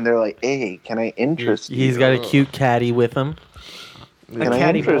you and they're like, "Hey, can I interest you?" he's got a cute caddy with him. a Can I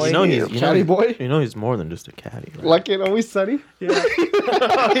caddy interest boy. You know you? he's Caddy boy? You know he's more than just a caddy. Right? Like it always sunny? Yeah.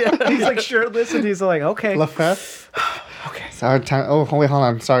 He's like shirtless and he's like, okay, La Fête? Okay. Sorry, time. Oh, wait, hold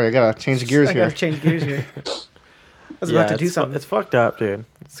on. Sorry, I gotta change gears I here. gotta change gears here. I was about to do something. It's fucked up, dude.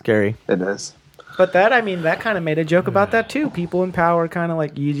 It's scary. It is. But that, I mean, that kind of made a joke about that too. People in power kind of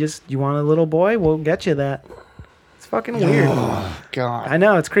like, you want a little boy? We'll get you that. It's fucking weird. Oh, God. I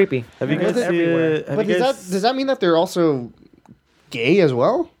know, it's creepy. Have you It's guys everywhere. have But you does guys, that mean that they're also gay as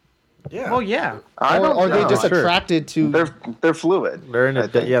well? Yeah. Well, yeah. I Or don't are they know. just Sure. attracted to... They're fluid. They're in I a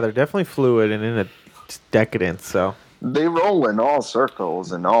think. yeah. They're definitely fluid and in a decadence. So They roll in all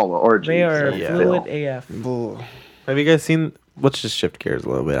circles and all orgies. They are I feel. fluid AF. Ugh. have you guys seen? Let's just shift gears a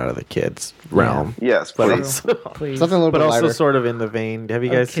little bit out of the kids realm. Yes, But please. also, Please. Something a little but bit also lighter. sort of in the vein. Have you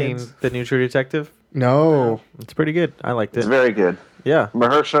Of guys seen kids. the new True Detective? No. It's pretty good. I liked It's it. very good. Yeah,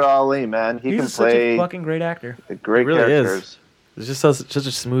 Mahershala Ali, man, he can He's such a play fucking great actor. great really is. characters. it's just such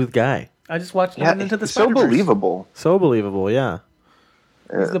a smooth guy. I just watched Yeah, Into the he's so Spider-Verse. believable. So believable. Yeah.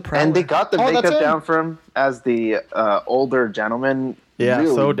 He's the And they prowler. got the Oh, that's makeup him. down for him as the older gentleman. Yeah,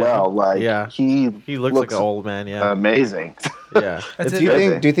 really so down. well. Like Yeah. he He looks like an old man. Yeah. amazing. yeah. That's It's it.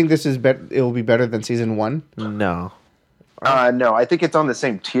 good. Do you think this is it will be better than season 1? No. No, I think it's on the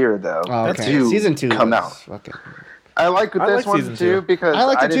same tier though. Oh, The okay. two Season 2 come was out. fucking- I like I this like one season too two. because I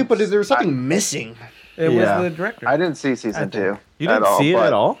liked it too, didn't- but there was something missing. It Yeah. was the director. I didn't see season think. two. You didn't see it but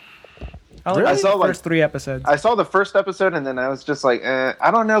at all? I only I watched saw, the like- first 3 episodes. I saw the first episode and then I was just like, I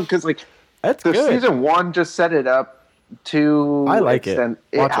don't know, because like That's the good. season 1 just set it up to I like it. extent.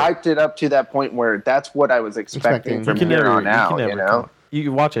 It Watch it. hyped it up to that point where that's what I was expecting Expecting. from You can here never. on out. You know, come- You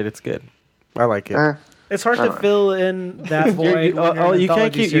can watch it. It's good. I like it. It's hard to Alright. fill in that void. when you're an you can't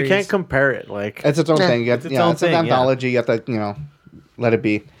anthology keep, you can't series. compare it. Like It's its own thing. You have, It's its yeah, own it's an thing, yeah. anthology. You have to, let it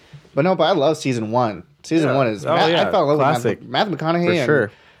be. But no, but I love season 1. Season Yeah. 1 is... Oh, I yeah. fell in love Classic. with Matthew McConaughey. for and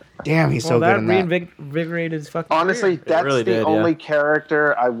sure. Damn, he's Well, so that good in that. reinvigorated his fucking honestly, career. that's really the did, only yeah.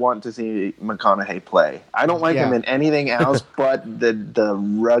 character I want to see McConaughey play. I don't like him Yeah. in anything else but the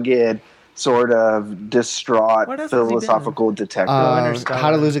rugged, sort of distraught, What else has he been in? philosophical detective. Interstellar. How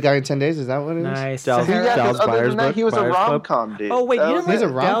to Lose a Guy in 10 Days? Is that what it is? Nice. Dallas- Sahara- yeah, 'cause Dallas other Buyers than that, Club? he was a Buyers Club? rom-com dude. Oh wait, That you was didn't He's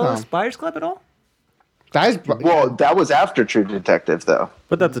a like Dallas rom-com. Buyers Club at all? Guys, Well, that was after True Detective, though.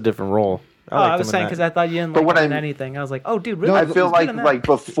 But that's a different role. I was saying because I thought you didn't But like what him in I- anything. I was like, oh, dude, really? I He's feel good in that. like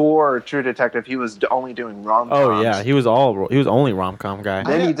before True Detective, he was only doing rom-coms. Oh yeah, he was only rom com guy.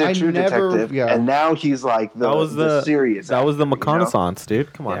 Then he did I True never- Detective, yeah. and now he's like that was the serious. That was the actor, you know? McConaissance,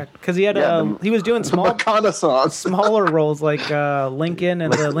 dude. Come on. Yeah, because he had Yeah, he was doing small, Reconnaissance. smaller roles like Lincoln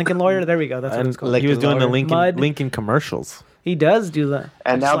and the Lincoln Lawyer. There we go. That's what it's And called. he was doing the Mud. Lincoln commercials. He does do that.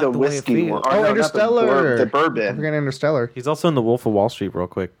 I And just now like the way it whiskey feels. one. Oh, Or no, not Interstellar. The I bourbon. forgot Interstellar. He's also in the Wolf of Wall Street, real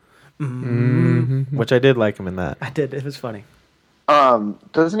quick. Which I did like him in that. I did. It was funny.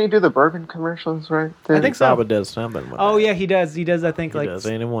 Doesn't he do the bourbon commercials, right? I think so. Saba does something. with Oh that. yeah, he does. He does. I think he like does.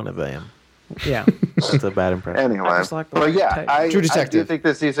 Ain't one of them. yeah. That's a bad impression. Anyway, I just like the but yeah, type. I True do Detective. think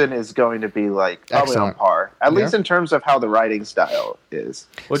this season is going to be like probably on Excellent. par, at least Yeah. in terms of how the writing style is.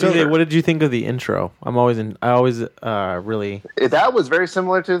 What did you think of the intro? I always really. That was very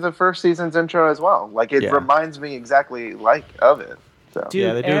similar to the first season's intro as well. Like it Yeah. reminds me exactly like of it. So. Dude,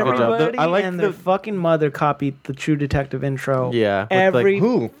 Yeah, they do a good job. everybody I like and their the- fucking mother copied the True Detective intro. Yeah, with, like, Every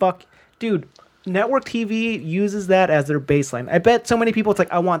who? fuck, dude. Network TV uses that as their baseline. I bet so many people. It's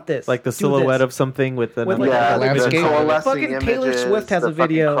like I want this. Like the Do silhouette this. of something with the With, like, Yeah, the the landscape. coalescing Fucking Taylor images, Swift has the a fucking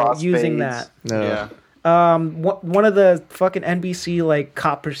video crossfades. using that. No. Yeah. One of the fucking NBC like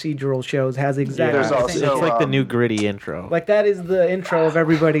cop procedural shows has exactly. There's the also- same. It's like the um, new gritty intro. Like that is the intro of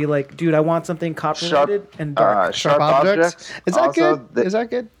everybody. Like, dude, I want something cop related and dark. Sharp objects. Is that Also, good? Is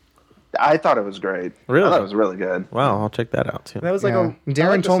that good? I thought it was great. Really? I thought it was really good. Wow, I'll check that out too. That was like Yeah. a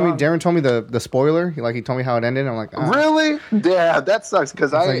Darren told me the spoiler. He told me how it ended. I'm like, ah. Really? Yeah, that sucks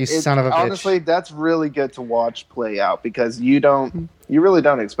because like, you son of a bitch. honestly, that's really good to watch play out because you really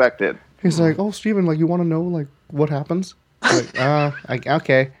don't expect it. He's like, oh, Steven, you want to know what happens?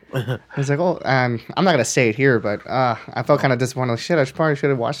 Okay. He's like, oh, I'm not gonna say it here, but I felt kind of disappointed. Shit, I probably should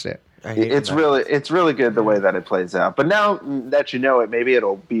have watched it. I hate It's really good the way that it plays out. But now that you know it, maybe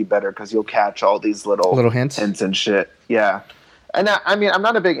it'll be better because you'll catch all these little hints and shit. Yeah. And I mean, I'm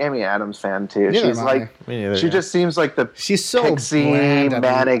not a big Amy Adams fan too. Neither She's am like, I. Me neither, she yeah. just seems like the She's so pixie bland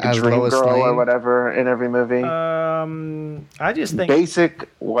manic as dream Lois girl or Lane. whatever in every movie. I just think Basic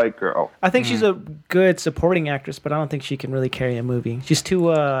white girl. I think she's a good supporting actress, but I don't think she can really carry a movie. She's too.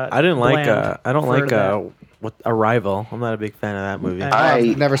 I didn't like. bland I don't for like. that. What Arrival. I'm not a big fan of that movie. I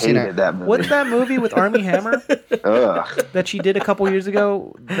never seen hated it. that movie. What's that movie with Armie Hammer Ugh. that she did a couple years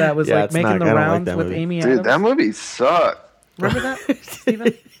ago? That was Yeah, like it's making not- the I don't like rounds that with movie. Amy Adams. Dude, that movie sucked. Remember that,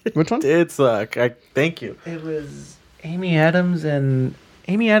 Steven? Which one? It suck. Thank you. It was Amy Adams and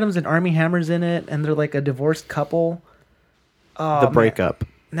Armie Hammer's in it, and they're like a divorced couple. Oh, The man. breakup.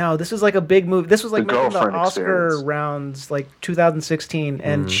 No, this was like a big movie. This was like The making the Girlfriend Oscar Experience. rounds, like 2016,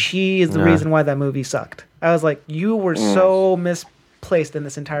 and she is the Yeah. reason why that movie sucked. I was like, you were so misplaced in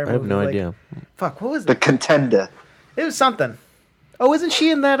this entire movie. I have no Like, idea. Fuck, what was The it? Contender. It was something. Oh, isn't she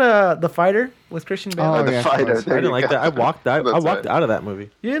in that The Fighter with Christian Bale? Oh, The yeah, Fighter. of course. There I didn't you like go. that. I walked That's out of that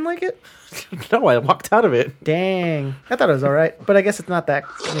movie. You didn't like it? No, I walked out of it. Dang, I thought it was all right, but I guess it's not that.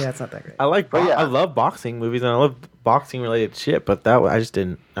 Yeah, it's not that great. I like. But yeah. I love boxing movies and I love boxing related shit. But that I just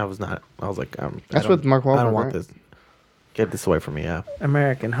didn't. I was like, That's I with don't- Mark I Wahlberg, don't want right? this. Get this away from me. Yeah.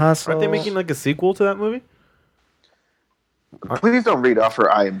 American Hustle. Aren't they making like a sequel to that movie? Please don't read off her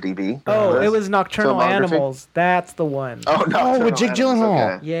IMDb. Oh, list. it was Nocturnal Filmography. Animals. That's the one. Oh no! with Jake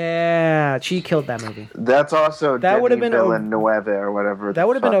Gyllenhaal. Yeah, she killed that movie. That's also That would've Denis been a- Villeneuve or whatever. That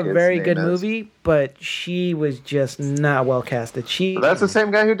would have been a the fuck his very name good is. movie, but she was just not well casted. That's the same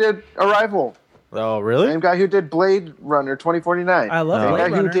guy who did Arrival. Oh, really? Same guy who did Blade Runner 2049. I love Oh. Same Blade guy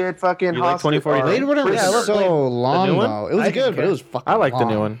who Runner. did fucking You like Hostel- 2049? Blade Runner was Yeah, I love so Blade. long The new one? though. It was I didn't good, but care. it was fucking I like the long.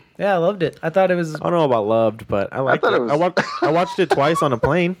 new one. Yeah, I loved it. I thought it was I don't know about loved, but I liked thought it. it was- I watched it twice on a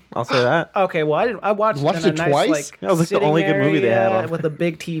plane. I'll say that. okay. Well, I didn't. I watched, Watched in a it nice, twice? Like, That was, like, the sitting only good movie they had area on. with a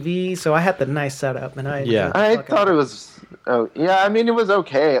big TV, so I had the nice setup, and I Yeah. I fucking- thought it was. Oh yeah, I mean it was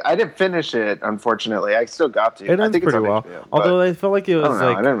okay. I didn't finish it, unfortunately. I still got to. It I ends think it's pretty on well. HBO, Although but I felt like it was I don't know,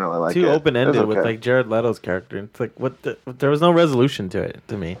 like I didn't really like too it. open ended It was with okay. like Jared Leto's character. It's like there was no resolution to it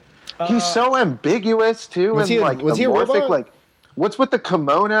to me. he's so ambiguous too, Was and he- like was he a amorphic. robot? Like, what's with the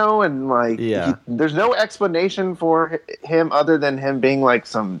kimono and like? Yeah. There's no explanation for him other than him being like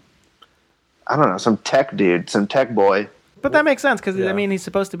some, I don't know, some tech dude, some tech boy. But that makes sense because Yeah. I mean he's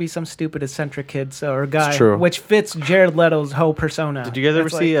supposed to be some stupid eccentric kid or guy, true. which fits Jared Leto's whole persona. Did you guys ever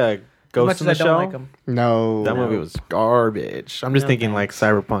It's see like, as Ghost much in as the I don't Shell? like him? No, That movie was garbage. I'm just No thinking thanks.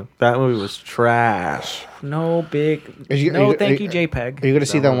 like Cyberpunk. That movie was trash. No big. Is you- no, are you- thank are you, you- JPEG. Are you gonna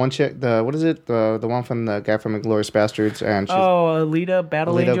see That that one. one chick? What is it? The one from the guy from Inglourious Bastards, and she's Oh, Alita,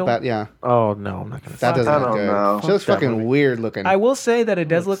 Battle Angel. yeah, Oh no, I'm not gonna. that doesn't I look don't good. know. She looks Fuck that fucking movie. weird looking. I will say that it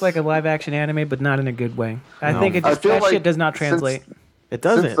does look like a live action anime, but not in a good way. I No. think it I just feel that like shit does not since- translate. It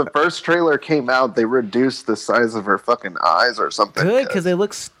Since doesn't. the first trailer came out, they reduced the size of her fucking eyes or something. Good because they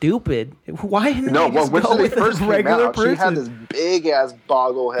look stupid. Why didn't No, they well, just when go they with first a came regular out, person? she had this big ass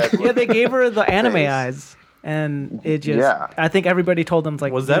boggle head. Yeah, they gave her the anime Face. eyes, and it just. Yeah. I think everybody told them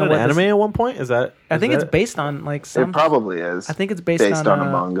like. Was you that know an what, this- anime at one point? Is that? I think it's that- based on like some. It probably is. I think it's based on on a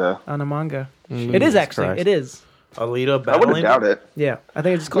manga. On a manga. it is Jesus actually. Christ. It is. Alita I Battle wouldn't Angel? doubt it. Yeah, I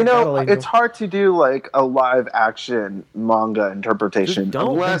think it's just You called Battle know, Angel. it's hard to do like a live action manga interpretation Just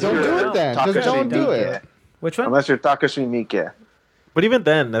don't. unless Don't you're do it then. Just Takashi don't do Miike. it. Which one? Unless you're Takashi Miike. But even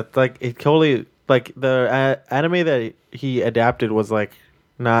then, that's like it totally like the anime that he adapted was like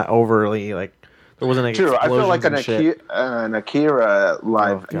not overly like there wasn't like True, I feel like explosions and shit. an Akira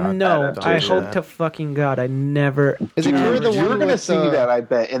live. Oh, God. No, Don't I do hope that. to fucking God I never. Is it Akira the You're one gonna with see that, I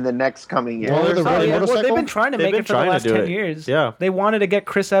bet, in the next coming year. Well, the Oh, red yeah, well, they've motorcycle? been trying to They've make been it for the trying to last do 10 it. years. Yeah. They wanted to get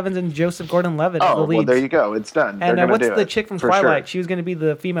Chris Evans and Joseph Gordon-Levitt as the Oh, leads. well, there you go. It's done. They're and gonna what's do the it, chick from for Twilight? sure. She was going to be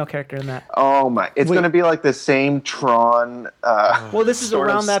the female character in that. Oh my! It's Wait. gonna be like the same Tron. Well, this is sort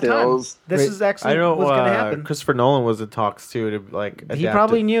of around that time. stills. This Wait, is actually I know what's going to happen. Christopher Nolan was in talks too to like. He adapt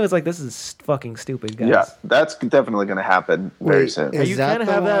probably it. knew. It's like, this is fucking stupid, guys. Yeah, that's definitely gonna happen very Wait, soon. is You that can't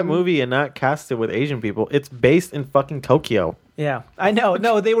the have that one- movie and not cast it with Asian people. It's based in fucking Tokyo. Yeah, I know.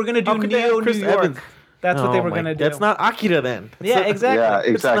 No, they were going to do How could they have Neo New Chris York. Evans? That's what they Oh were my- gonna do. That's not Akira then. Yeah, exactly.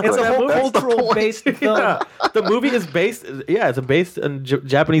 Yeah, exactly. It's a whole That's the cultural point. based film. Yeah. The movie is based. Yeah, it's based on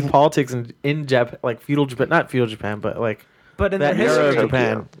Japanese politics and in like feudal Japan, not feudal Japan, but like But in that their era of history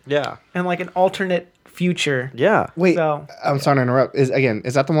Japan. Yeah, and like an alternate future. yeah, Wait, So- I'm sorry to interrupt. Is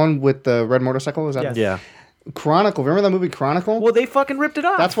that the one with the red motorcycle? Is that Yes. yeah. Chronicle? Remember that movie Chronicle? Well, they fucking ripped it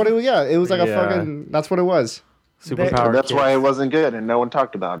off. That's what it was. Yeah, it was like a Yeah. fucking. That's what it was. Superpower. That's kids. why it wasn't good, and no one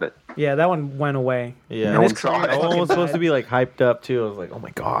talked about it. Yeah, that one went away. Yeah, And No it's one saw it. that one fucking was supposed to died. be like hyped up too. I was like, oh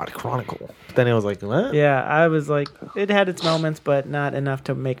my god, Chronicle. But then it was like, what? Yeah, I was like, it had its moments, but not enough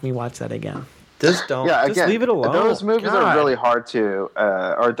to make me watch that again. Just don't. Yeah, just again, leave it alone. those movies God. are really hard to,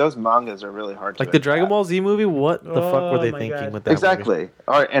 or those mangas are really hard to. like the Dragon adapt. Ball Z movie. What the fuck were Oh they my thinking God. with that? movie? Exactly.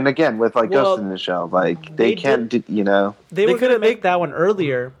 All right, and again with like Well, Ghost in the Shell, like they they can't, you know. They They were gonna could've make make- that one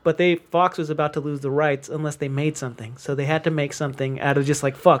earlier, but Fox was about to lose the rights unless they made something. So they had to make something out of just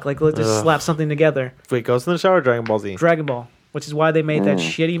like fuck, like let's just Ugh. slap something together. Wait, Ghost in the Shell or Dragon Ball Z? Dragon Ball, which is why they made that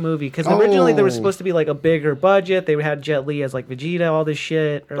shitty movie. Because originally there was Oh. supposed to be like a bigger budget. They had Jet Li as like Vegeta, all this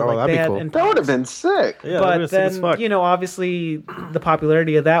shit. Or Oh, like that'd they be had cool. in That would have talks. been sick. Yeah, But that as then, fuck. you know, obviously the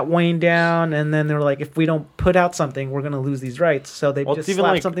popularity of that waned down, and then they were like, if we don't put out something, we're gonna lose these rights. So they Well, just it's even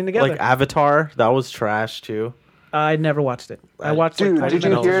slapped like something together. like Avatar. That was trash too. I never watched it. I watched like Dude, 20 did you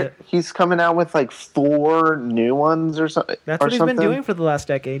minutes of hear it. he's coming out with like 4 new ones or something? That's what he's been doing for the last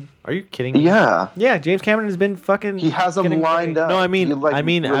decade. Are you kidding me? Yeah, Yeah, James Cameron has been fucking. he has them getting lined ready. up. No, I He, mean, like,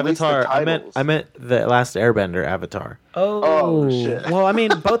 released the Avatar. titles. I meant the Last Airbender Avatar. Oh, Oh, shit. Well, I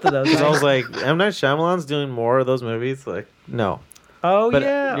mean, both of those. Because I right? was like, M Night Shyamalan's doing more of those movies. Like, no. oh But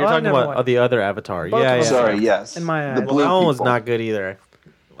yeah, you're I've talking never about watched- the other Avatar. Both Yeah, of yeah. them. Sorry, yes. In my the eyes. Well, blue that one was people. not good either.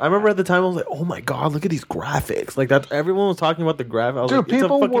 I remember at the time I was like, "Oh my god, look at these graphics!" Like that, everyone was talking about the graphics. I was Dude, like, "It's a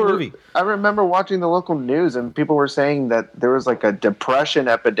people fucking were. movie." I remember watching the local news, and people were saying that there was like a depression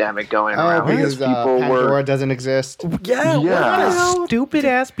epidemic going Oh, around because because people Pandora were. doesn't exist. Yeah, what Yeah. the What hell? a stupid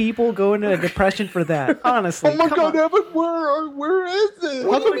ass people go into a depression for that. Honestly, Oh my come god, on. Evan, where is it?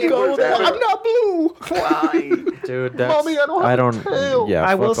 How come you go there? I'm not blue. Dude, that's, Mommy, I don't have a tail. Yeah,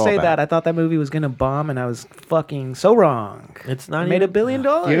 I will fuck all say that I thought that movie was gonna bomb, and I was fucking so wrong. It's not It made even, $1 billion.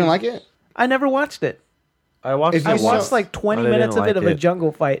 You didn't like it? I never watched it. I watched. If I you it saw- watched like 20 but I minutes didn't of it like of a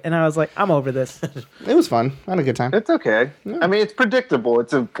jungle fight, and I was like, I'm over this. It was fun. I had a good time. It's okay. I mean, it's predictable.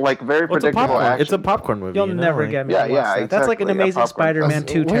 It's a like very Well, it's a predictable popcorn. action. It's a popcorn movie. You'll you know, never like- get me. Yeah, to watch yeah, that. That's like an exactly. A Amazing popcorn Spider-Man fest.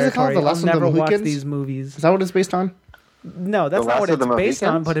 2 What is it called? territory. The Last I'll of the never watch Mohicans? these movies. Is that what it's based on? No, that's The not Last what of it's the based on,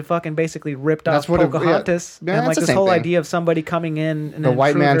 Mohicans? but it fucking basically ripped That's off what it- yeah. Pocahontas Yeah, and like it's the this same whole thing. idea of somebody coming in and The an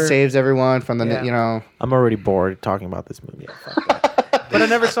white man intruder. saves everyone from the, Yeah. you know. I'm already bored talking about this movie. But I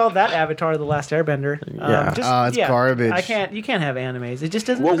never saw that Avatar: The Last Airbender. Yeah. It's garbage. I can't. You can't have animes. It just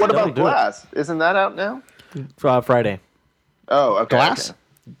doesn't. Well, what Don't about do it. Glass? Isn't that out now? Friday. Oh, okay. Glass? okay.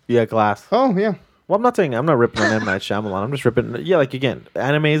 Yeah, Glass. Oh, yeah. Well, I'm not saying I'm not ripping on M Night Shyamalan. I'm just ripping. Yeah, like again,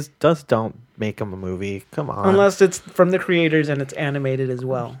 animes just don't make them a movie. Come on. Unless it's from the creators and it's animated as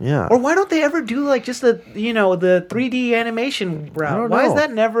well. Yeah. Or why don't they ever do like just the the 3D animation route? don't Why is know.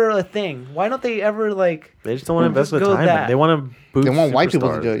 that never a thing? Why don't they ever like? They just don't want to invest Just the go time. that. In. They want to boost. They want white people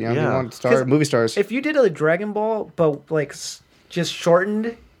to superstars. do it. You know? Yeah. They want 'Cause movie stars. If you did a Dragon Ball, but like just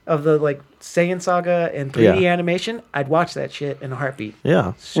shortened of the like Saiyan Saga and 3D Yeah. animation, I'd watch that shit in a heartbeat.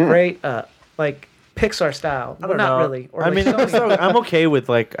 Yeah. Straight up, like Pixar style. I Well, don't not know. really. Or I like mean, Sony. so I'm okay with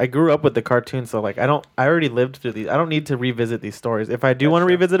like I grew up with the cartoons, so like I already lived through these. I don't need to revisit these stories. If I do want to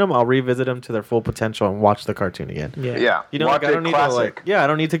revisit them, I'll revisit them to their full potential and watch the cartoon again. yeah. Yeah. You know, Watch like I it don't need classic. to like. Yeah, I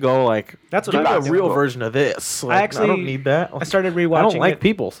don't need to go like. That's what give I me was a real doing. version of this. Like, I actually- don't need that. I started rewatching. I don't like it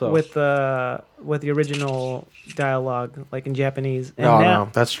people, so with the original dialogue, like in Japanese. And No, now, no,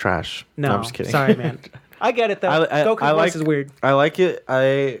 that's trash. no, I'm just kidding. Sorry, man. I get it though. Goku's voice is weird. I like it.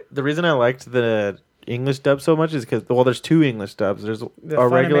 The reason I liked the English dub so much is because there's two English dubs. There's The a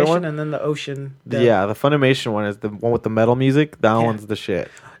regular Funimation one. and then the Ocean. dub. Yeah, the Funimation one is the one with the metal music. That one's the shit.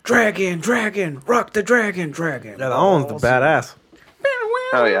 Dragon, rock the dragon. Yeah, that one's the badass.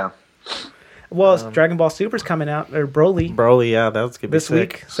 Oh yeah. Well, Dragon Ball Super's coming out, or Broly, Broly, yeah, that's gonna be this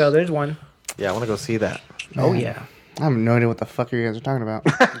sick. week. So there's one. Yeah, I want to go see that. Oh yeah, I have no idea what the fuck you guys are talking about.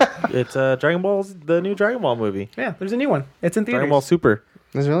 It's Dragon Ball's the new Dragon Ball movie. yeah. There's a new one. It's in theaters. Dragon Ball Super.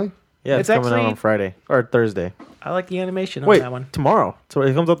 Is it really? Yeah, It's it's, coming out actually- on Friday or Thursday. I like the animation on Wait, that one. tomorrow. So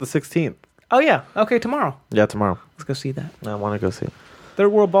it comes out the 16th. Oh yeah. Okay, tomorrow. Yeah, tomorrow. Let's go see that. I want to go see. Third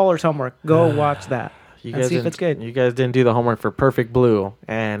World Ballers homework. Go watch that. You And guys see if didn't- it's good. You guys didn't do the homework for Perfect Blue,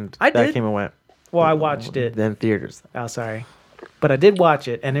 and I that did. came and went. Well, I watched it. Then theaters. Oh, sorry. But I did watch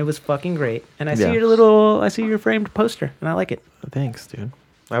it, and it was fucking great. And I see Yeah. I see your framed poster, and I like it. Thanks, dude.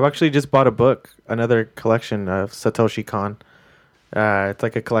 I've actually just bought a book, another collection of Satoshi Kon. It's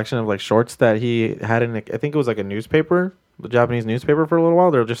like a collection of like shorts that he had in. I think it was like a newspaper, the Japanese newspaper for a little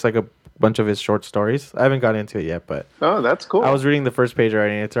while. They're just like a bunch of his short stories. I haven't got into it yet, but Oh, that's cool. I was reading the first page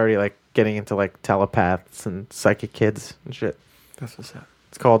already, and it's already like getting into like telepaths and psychic kids and shit. That's what's up.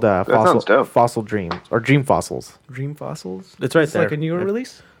 It's called sounds dope. Fossil Dreams or Dream Fossils. Dream Fossils. It's right It's there. like a newer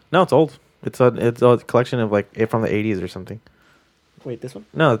release. No, it's old. It's a collection of like from the 80s or something. Wait, this one?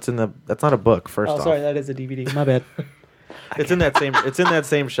 No, it's in the. That's not a book. First Oh, off, sorry, that is a DVD. My bad. it's in that same. It's in that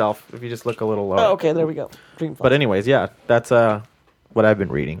same shelf. If you just look a little lower. Oh, okay, there we go. Dream Fossils. But anyways, yeah, that's what I've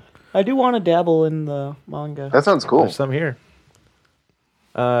been reading. I do want to dabble in the manga. That sounds cool. There's some here.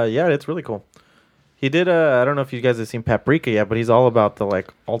 Yeah, it's really cool. He did. I don't know if you guys have seen Paprika yet, but he's all about the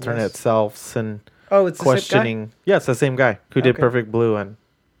like alternate Yes. selves and Oh, it's the same guy? questioning. Yeah, it's the same guy who did Okay. Perfect Blue and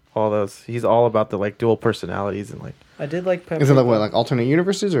all those. He's all about the like dual personalities and like I did like Pepper. Is it like what, like alternate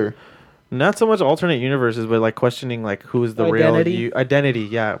universes or? not so much alternate universes, but like questioning like who's the Identity? real you. Identity,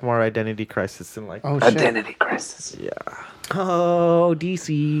 yeah, more identity crisis and like Oh shit! Identity crisis. yeah, Oh,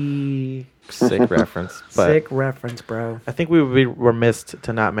 DC. sick reference. But Sick reference, bro. I think we would be remiss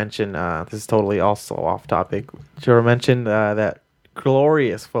to not mention. This is totally also off topic. To mention that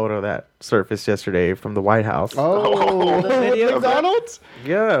glorious photo that surfaced yesterday from the White House. Oh, The video McDonald's.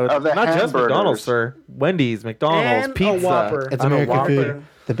 Yeah, Of the not just hamburgers. McDonald's, sir. Wendy's, McDonald's, And a pizza. Whopper. It's On a American Whopper. food.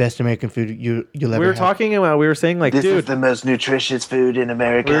 The best American food you'll ever We were have. talking about. We were saying like, This dude. is the most nutritious food in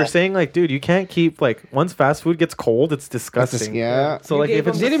America. We were saying like, dude, you can't keep like once fast food gets cold, it's That's disgusting. just- yeah. So You like gave if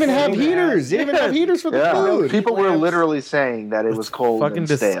it's them They didn't even have Yeah. heaters. They didn't even have heaters for the yeah, food. people were Lamps. literally saying that it was cold fucking and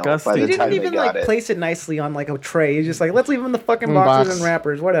stale disgusting. by You the time didn't they even got like it. place it nicely on like a tray. It's just like let's leave them in the fucking Box. boxes and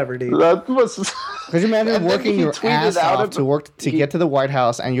wrappers, whatever, dude. That was. Could you imagine And then working he your tweeted ass out off of- to work to he- get to the White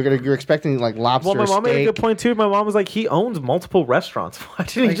House, and you're expecting like lobster, well, my mom made a steak. good point too. My mom was like, he owns multiple restaurants. Why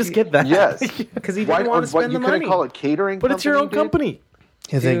didn't he Like, just get that? Yes. Because he Why, didn't want to spend you the couldn't money. call it catering. But it's your own company, dude? company.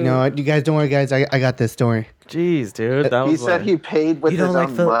 He's like, Dude. no, you guys don't worry, guys. I got this. Don't worry. Jeez, dude. That He was said like, he paid with You his don't like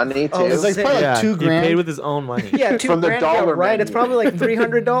own the- money too. Oh, It's like Sick. probably yeah, like $2 he grand. paid with his own money. Yeah, $2 From the grand, dollar yeah, right? menu. It's probably like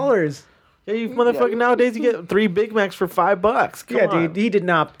 $300. Yeah, you motherfucking nowadays you get 3 Big Macs for $5. Come Yeah, on. dude, he did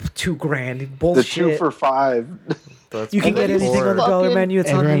not $2,000. the Bullshit. 2 for $5. That's You can get fucking anything on the poor. dollar menu. It's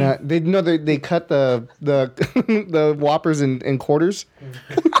on me. They cut the the Whoppers in quarters.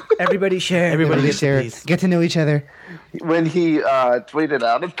 Everybody share. Everybody They gets a share. piece. Get to know each other. When he tweeted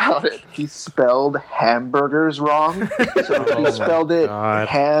out about it, he spelled hamburgers wrong. So Oh he my spelled it God.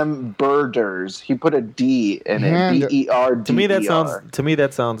 hamburgers. He put a D in Hand- it. BERDER. To me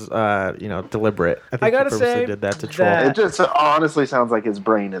that sounds deliberate. I think I gotta he purposely say did that to troll. that- It just honestly sounds like his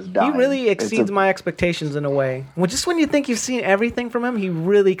brain is He dying. really It's exceeds a- my expectations in a way. Well, just when you think you've seen everything from him, he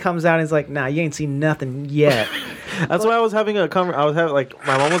really comes out and is like, "Nah, you ain't seen nothing yet." That's why I was having I was having like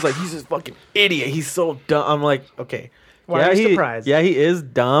my mom was like, he's this fucking idiot. He's so dumb. I'm like, okay. Why are you surprised? Yeah, he is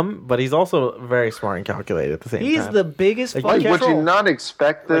dumb, but he's also very smart and calculated at the same He's time. the biggest Like, fucking you Would can't- you troll. not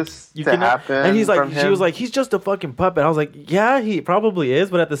expect this You to cannot- happen? and he's like, from she him? was like, he's just a fucking puppet. I was like, yeah, he probably is,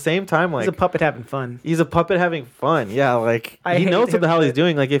 but at the same time, like, He's a puppet having fun. he's a puppet having fun. Yeah, like I he hate knows what him the hell for he's it.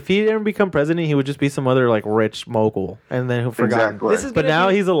 doing. Like if he didn't become president, he would just be some other like rich mogul, and then who forgot. Exactly. This is But gonna now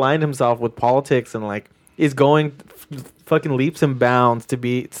be- he's aligned himself with politics and like is going fucking leaps and bounds to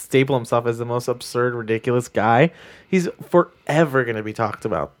be staple himself as the most absurd, ridiculous guy. He's forever gonna be talked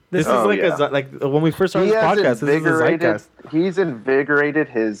about. This is Oh, like yeah. like when we first started he this has podcast. This is a invigorated. zeitgeist. He's invigorated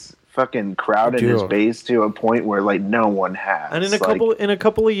his fucking crowd and his Dude. base to a point where like no one has. And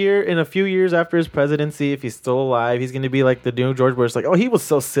in a few years after his presidency, if he's still alive, he's gonna be like the new George Bush. Like, oh, he was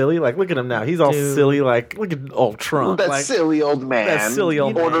so silly. Like, look at him now. He's all Dude. silly. Like, look at old Trump. that like, silly old man, that silly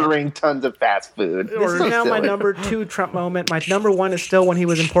old man. ordering tons of fast food. This is now my number 2 Trump moment. My number 1 is still when he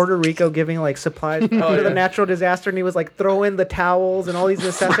was in Puerto Rico giving like supplies to the natural disaster, and he was like throwing the towels and all these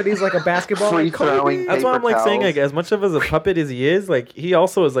necessities like a basketball. Free Like, Kobe. throwing. That's why I'm like paper saying, towels. like, as much of as a puppet as he is, like, he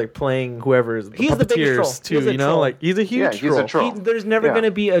also is like playing whoever's He's the biggest troll. puppeteers too. He's a You know, troll. like he's a huge Yeah, he's a troll. There's never Yeah. going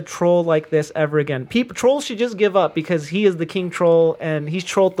to be a troll like this ever again. Trolls should just give up because he is the king troll and he's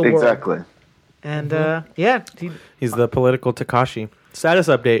trolled the world. Exactly. And Mm-hmm. he, He's the political Takashi. Status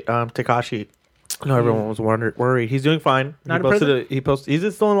update. Takashi. No, everyone was worried. He's doing fine. Not in prison?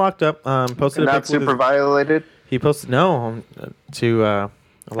 He's still locked up. Posted a Not pic with super his, violated. He posted to a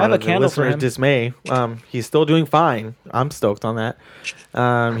I lot have a of the candle for listeners' him. dismay. He's still doing fine. I'm stoked on that.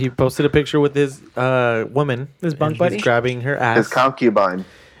 He posted a picture with his woman. His bunk and buddy? He's grabbing her ass. His concubine.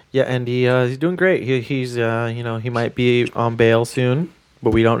 Yeah, and he's doing great. He's he might be on bail soon,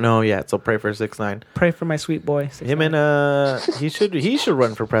 but we don't know yet. So pray for 6ix9ine. pray for my sweet boy. Him and he should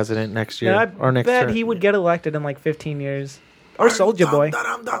run for president next year And I or next bet term. he would get elected in like 15 years. Or Soldier Boy.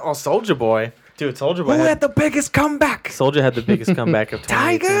 Oh, Soldier Boy. Dude, Soldier Boy Who had the biggest comeback? Soldier had the biggest comeback of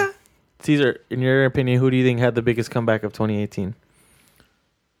 2018. Tiger? Caesar, in your opinion, who do you think had the biggest comeback of 2018?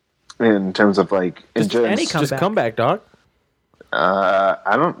 In terms of like, Just any Just Comeback. comeback, dog.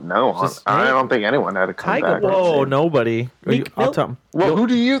 I don't know. Just I name- don't think anyone had a Tiger comeback. Woods. Whoa, nobody. Meek I'll Mill? tell. Well, who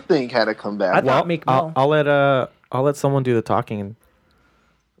do you think had a comeback? I thought Meek Mill. I'll let someone do the talking.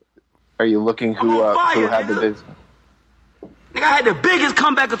 Are you looking who on fire, had the nigga. biggest? Nigga, I had the biggest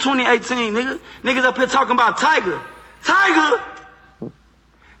comeback of 2018, nigga. Niggas up here talking about Tiger. Tiger?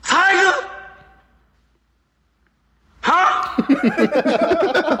 Tiger? Huh?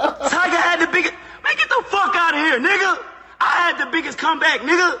 Tiger had the biggest... Man, get the fuck out of here, nigga. I had the biggest comeback,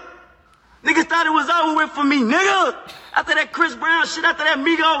 nigga. Niggas thought it was over with for me, nigga. After that Chris Brown shit, after that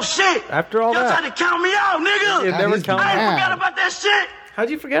Migos shit. After all Y'all that. tried to count me out, nigga. It never he's counted. I ain't mad. forgot about that shit. How'd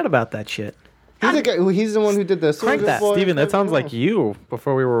you forget about that shit? He's the one who did the Crank that. Steven, that sounds like you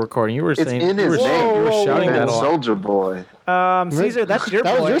before we were recording. You were It's saying in you his were, name. you were shouting And that a lot. Soldier Boy. Caesar, that's your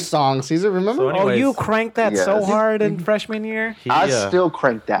That boy. was your song, Caesar. Remember? So Oh, anyways, you cranked that so Yes. hard in freshman year? He, I still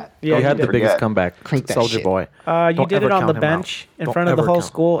crank that. Yeah, he had the did. biggest Forget. comeback. Crank that Soldier shit. Boy. You Don't did ever it on count the him out. bench in Don't front of the ever whole count.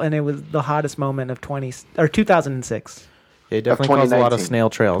 school, and it was the hottest moment of 2006. Yeah, he definitely caused a lot of 2019. snail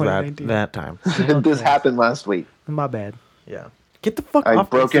trails that 2019. that time. This happened last week. My bad. Yeah. Get the fuck I off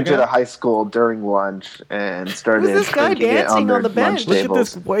broke into Instagram. the high school during lunch and started Who's this guy drinking it dancing their on the bench? lunch Look at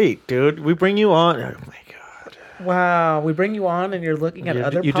tables. this. Wait, dude. We bring you on. Oh my god. Wow, we bring you on, and you're looking at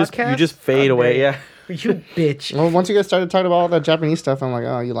other you podcasts. you just fade away. Yeah. You bitch. Well, once you guys started talking about all that Japanese stuff, I'm like,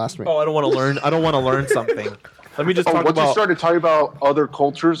 oh, you lost me. Oh, I don't want to learn. I don't want to learn something. Let me just talk Once you about. started talking about other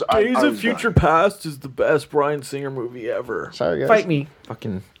cultures, I was done. Past is the best Bryan Singer movie ever. Sorry, guys. Fight me.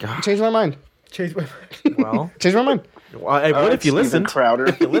 Fucking god. Change my mind. Chase my. Well, Change my mind. I would if you Steven listened. Crowder.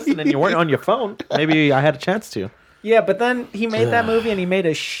 If you listened and you weren't on your phone, maybe I had a chance to. Yeah, but then he made that movie, and he made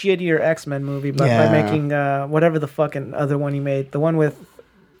a shittier X-Men movie by Yeah. making whatever the fucking other one he made. The one with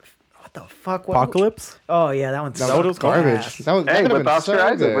what the fuck? What, Apocalypse. Oh yeah, that one's That what it was called? Garbage. That was, that Hey, could've with been Oscar so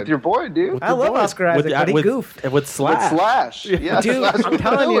Isaac, good. with your boy, dude. I love Oscar Isaac, but he goofed. With With Slash. Slash. Yeah, Dude, Slash I'm was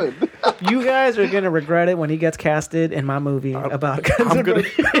telling you, villain. you guys are gonna regret it when he gets casted in my movie about Guns I'm N' gonna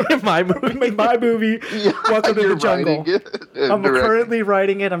Roses. my movie. my movie. Welcome to You're the jungle. writing it and I'm directing. currently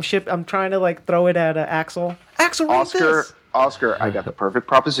writing it. I'm trying to like throw it at Axel. Axel, read this. Oscar, I got the perfect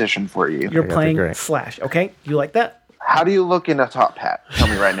proposition for you. You're that'd be playing great. Slash. Okay, you like that? How do you look in a top hat? Tell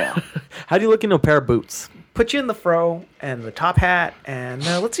me right now. How do you look into a pair of boots? Put you in the fro and the top hat, and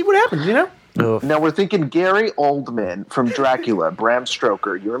let's see what happens. You know, Now we're thinking Gary Oldman from Dracula, Bram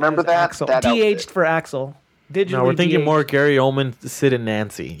Stoker. You remember that? Axel. That De-aged outfit. for Axel. Digitally No, we're thinking de-aged. more Gary Oldman, Sid and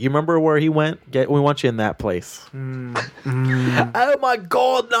Nancy. You remember where he went? We want you in that place. Oh my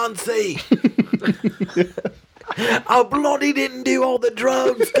God, Nancy! I bloody didn't do all the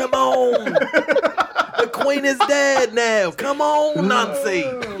drugs. Come on, the Queen is dead now. Come on, Nancy.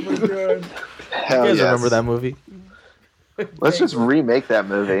 Hell You guys yes. remember that movie? Let's just remake that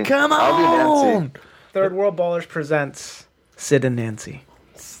movie. Come I'll be on. Nancy. Third World Ballers presents Sid and Nancy.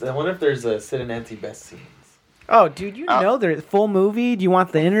 I wonder if there's a Sid and Nancy best scene. Oh, dude, you know the full movie. Do you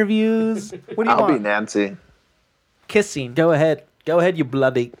want the interviews? What do you I'll be want? Nancy. Kiss scene. Go ahead, you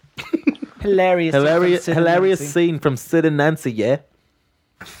bloody Hilarious. hilarious Sid and hilarious Nancy. scene from Sid and Nancy. Yeah.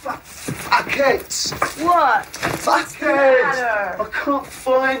 Fuck it! What? Fuck it! matter? I can't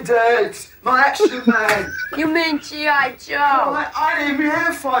find it! My action man! You mean G.I. Joe? I didn't even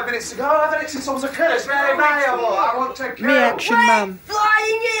here 5 minutes ago. I've had it since I was a kid. It's very valuable. I want to kill. Me action man.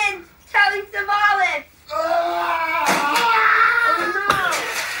 Flying in! Telling Savalis!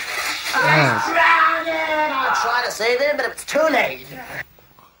 I tried to save him, but it's too late.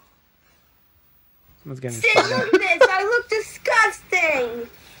 Someone's getting Sid, shot look at. at this! I look disgusting!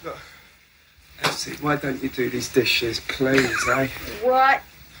 Elsie, why don't you do these dishes, please, eh? What?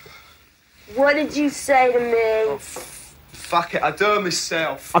 What did you say to me? Fuck it, I do it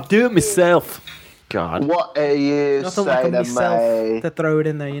myself. I'll do it myself. God. What are you Nothing like a saying to myself me? to throw it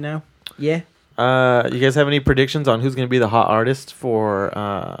in there, you know? Yeah. You guys have any predictions on who's going to be the hot artist for?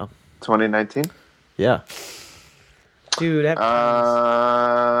 2019? Yeah. Dude, that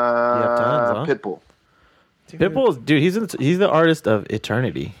have tons, huh? Pitbull. Pitbull, dude, he's the artist of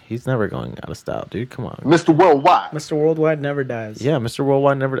eternity. He's never going out of style, dude. Come on. Mr. Worldwide. Mr. Worldwide never dies. Yeah, Mr.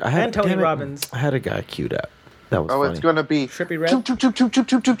 Worldwide never. And Tony damn it, Robbins. I had a guy queued up. That was Oh, funny. it's going to be Trippie Red. Choop, choop, choop, choop, choop,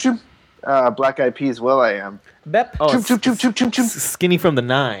 choop, choop, choop. Black Eyed Peas, Will I Am. Bep. Oh, Choop, choop, choop, choop, choop, choop. Skinny from the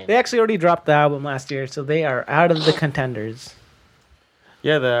Nine. They actually already dropped the album last year, so they are out of the contenders.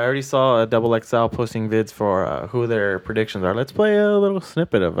 Yeah, I already saw a Double XL posting vids for who their predictions are. Let's play a little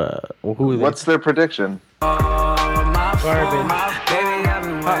snippet of who. They, What's their prediction? Garbage.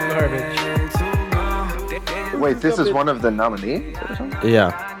 Hot garbage. Wait, this is one of the nominees or something?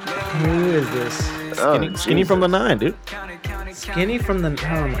 Yeah. Who is this? Skinny from the 9, dude. Skinny from the.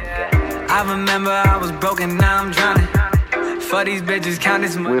 Oh my god. I remember I was broken, now I'm drowning. For these bitches, count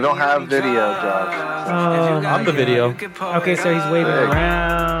this money. We don't have video, Josh. I'm the video. Okay, so he's waving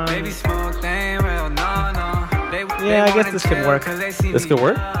around. Yeah, I guess this could work. This could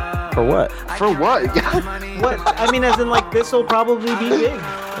work? For what? For what? What? I mean, as in, like, this will probably be big.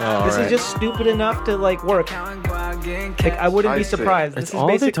 This right. is just stupid enough to, like, work. Like, I wouldn't be surprised. This It's is all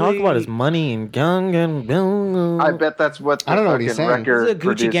they talk basically- about is money and gung and. I bet that's what the I don't know what he's fucking saying. record This is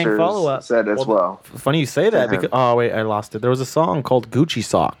a Gucci Gang producers follow-up. said as well. Funny you say that Yeah. because wait, I lost it. There was a song called Gucci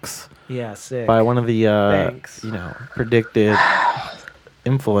Socks Yeah, sick. by one of the Thanks. predicted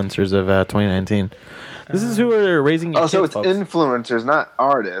influencers of 2019. This is who are raising your Oh, so kids, it's folks. influencers, not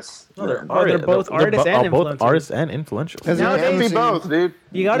artists. No, they're they're both artists and both influencers. artists and influential. Does Nowadays- Can't be MC both, dude.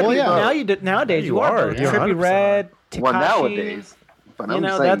 You gotta Well, be yeah. nowadays you You are are, both. you're Trippie 100%. Red, Tekashi. Well, nowadays. But You I'm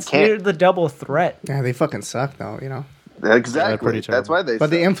know, saying that's you're can't. the double threat. Yeah, they fucking suck though, you know. Exactly. pretty That's why they. But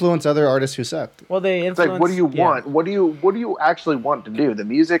they suck. influence other artists who sucked. Well, they It's influence. like, what do you yeah, want? What do you actually want to do? The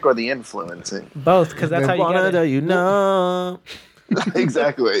music or the influencing? Both, because that's how you Wanna get do it. you know?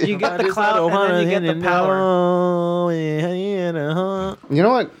 Exactly. You get the clout and then you get the power. You know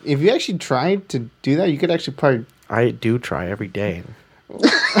what? If you actually tried to do that, you could actually probably. I do try every day.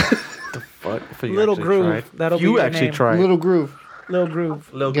 The fuck? If you Little actually Groove, tried. that'll be you your actually name. try. Little Groove. Little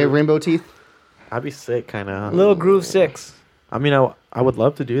Groove. Get rainbow teeth. I'd be sick, kind of. Little Groove 6. I mean, I would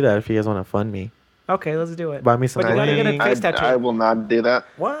love to do that if you guys want to fund me. Okay, let's do it. Buy me some. But you gotta get a wings. face tattoo. I will not do that.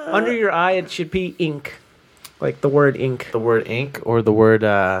 What? Under your eye, it should be ink. Like the word ink. the word ink or the word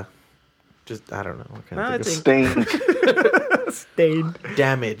just I don't know. What No, kind it's of ink. Stink. Stained.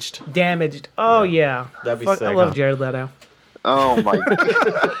 damaged. Damaged. Oh, yeah. That'd be Fuck, sick, I love huh? Jared Leto. Oh my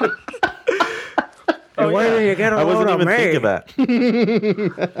god. Oh, where do you get a I wasn't load of even me? thinking of that.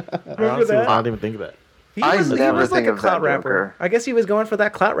 I honestly that? was not even think of that. He I was, he never was like think a of clout that rapper. Joker. I guess he was going for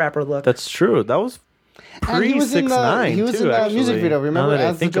that clout rapper look. That's true. That was And he pre was in the- 6ix9ine. he was too, in the actually. music video, remember, Now that I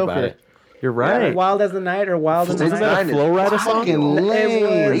as the think about Joker. it. You're right. Wild as the Night or Wild in the Wasn't Night. that a Flow Rider song? Fucking It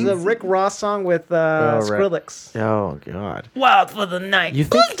lame. was a Rick Ross song with right. Skrillex. Oh god. Wild for the Night. You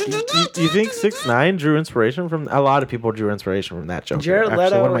think you think 6ix9ine drew inspiration from a lot of people drew inspiration from that Joker. Jared Actually,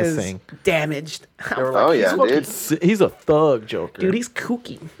 Leto what am I is saying? damaged. Oh yeah, dude. He's a thug Joker. Dude, he's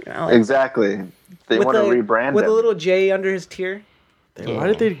kooky. I like- Exactly. They with want to a- rebrand with him. a little J under his tear. Why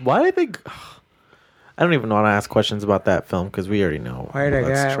did they I don't even want to ask questions about that film because we already know. Where did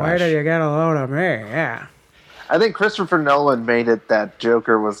That's trash. you get a load of me? Yeah. I think Christopher Nolan made it that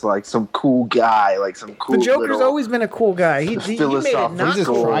Joker was like some cool guy, like some cool. The Joker's little always been a cool guy. He made it philosophical. not He's just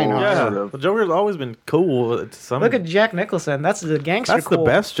cool. trying hard. Yeah, sort of- the Joker's always been cool. To some, Look at Jack Nicholson. That's the gangster that's cool. the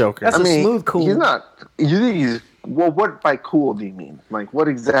best Joker. That's I a mean, smooth cool. He's not. You think he's well? What by cool do you mean? Like what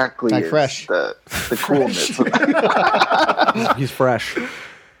exactly? Like is fresh. The coolness. He's fresh.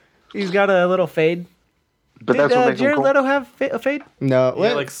 He's got a little fade. But Did that's what makes him Jared cool. Leto have a fade? No, He what?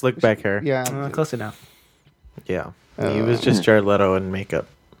 had, like slick back hair. yeah. Close enough. Yeah. He was just Jared Leto in makeup.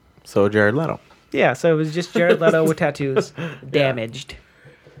 So Jared Leto. Yeah, so it was just Jared Leto with tattoos. Damaged.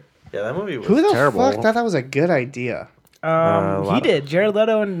 Yeah, that movie was Who the terrible. fuck thought that was a good idea? a He lot of- did. Jared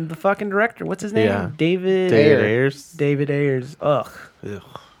Leto and the fucking director. What's his name? Yeah. David David Ayers. David Ayers. Ugh.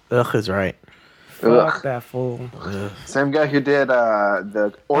 Ugh is right. Fuck Ugh. that fool. Same guy who did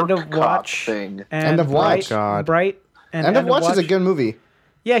the Orc End of Cop Watch. thing. And End of Bright, Watch. God. Bright. And End of Watch is a good movie.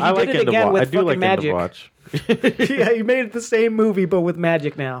 Yeah, he I did like it End of again Watch. with I do fucking like magic. End of Watch. Yeah, he made it the same movie but with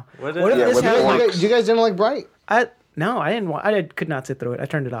magic now. What What if Yeah, this with had orcs. like You guys didn't like Bright? no, I didn't want. I could not sit through it. I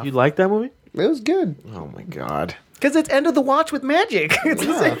turned it off You like that movie? It was good. Oh my god. because it's End of the Watch with magic. It's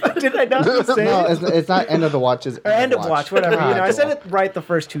the same. Did I not just say No, it? it's not End of the Watch. It's Or End of Watch, whatever. You know, I God. said it right the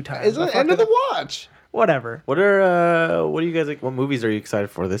first two times. It's I the fucked End of it the up. Watch. Whatever. What do you guys like? What movies are you excited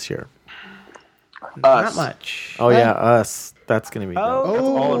for this year? Not much. Oh yeah, Us. That's gonna be. Oh, dope. That's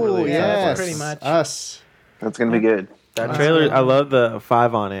all I'm really excited yes. for. Pretty much. Us. That's gonna be good. That trailer, I love the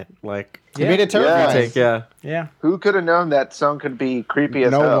 5 on it. Like, You made it terrifying. Yeah. take, yeah. Yeah. Who could have known that song could be creepy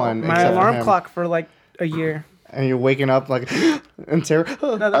as No hell? one. My Except for alarm him. clock for like a year. And you're waking up like in terror.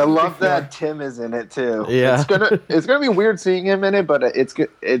 I love that Tim is in it too. Yeah. it's gonna be weird seeing him in it, but it's good.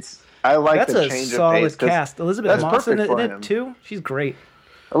 I like That's the a change of solid pace. 'cause cast. Elizabeth that's Moss in perfect for it him. too. She's great.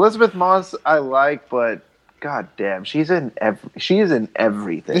 Elizabeth Moss, I like, but god damn, she is in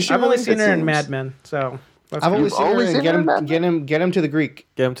everything. Is she I've only really? seen her in seems- Mad Men, so that's I've good. only You've seen her only in seen her in Mad Men? get him to the Greek.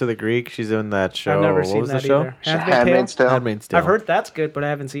 Get him to the Greek. She's in that show. I've never What seen was that the show? either. Handmaid's Tale. Handmaid's Tale. I've heard that's good, but I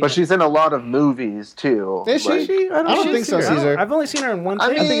haven't seen But it. she's in a lot of movies too. Is she? Like, I don't think so, I don't- Caesar. I've only seen her in one I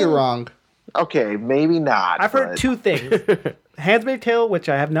thing. I think you're wrong. Okay, maybe not. I've heard but- 2 things: *Handmaid's Tale*, which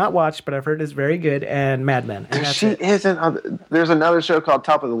I have not watched, but I've heard is very good, and *Mad Men*. And that's She it. isn't. There's another show called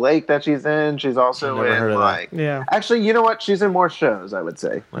Top of the Lake that she's in. She's also I've never heard in of that. like. Yeah. Actually, you know what? She's in more shows. I would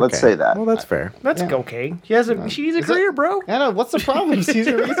say. Let's Okay. say that. Well, that's fair. That's okay. She's a career, bro. Anna, what's the problem?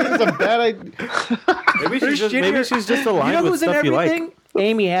 Season is a bad idea. Maybe she's just aligned You know with who's in stuff you like. everything?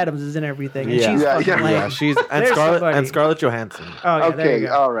 Amy Adams is in everything, and Yeah. she's Yeah, fucking yeah. lame. Yeah, she's and There's Scarlett somebody. and Scarlett Johansson. Oh, yeah, there you Okay,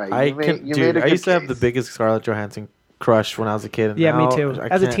 go. all right. I You made a I good used to have the case. biggest Scarlett Johansson crush when I was a kid. And Yeah, me now too. I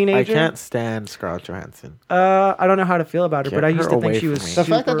As a can't- teenager? I can't stand Scarlett Johansson. I don't know how to feel about her, Get but I used her to think away she was. from me. The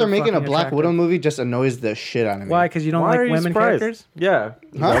fact that super they're making a fucking Black attractive. Widow movie just annoys the shit out of me. Why? Because you don't Why like are you women surprised? characters? Yeah.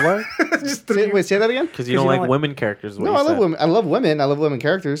 Is that why? Wait, say that again? Because you don't like women characters. is what No, you I love said. women. I love women. I love women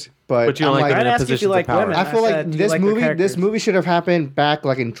characters. But you don't I'm like them I'd in ask if you positions like of power. women. I feel I like said, do you this like their movie. This characters? movie should have happened back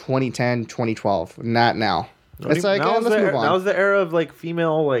like in 2010, 2012, not now. It's like now's let's the, move on. Now's the era of like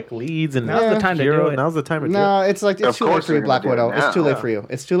female like leads and Now's the time to do hero. it. Now's the time to do No, it's like it's Of too late course for you, they're Black gonna do Widow. it It's too now. late for you.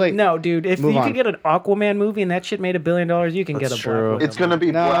 It's too late. No, dude. If Move you on. could get an Aquaman movie and that shit made $1 billion, you can That's get a true. Black Widow. It's going to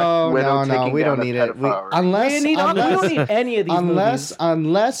be No, Black Widow no, taking we down don't a need it. pedophile. Unless, we don't need any of these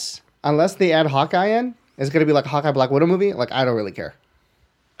movies. unless they add Hawkeye in, it's gonna be like a Hawkeye Black Widow movie. Like I don't really care.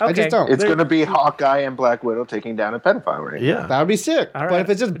 I just don't. It's going to be Hawkeye and Black Widow taking down a pedophile ring. Yeah. That would be sick. All right. But if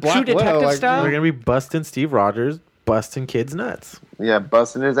it's just Black True Widow, Detective like style? They're gonna be busting Steve Rogers, busting kids nuts. Yeah,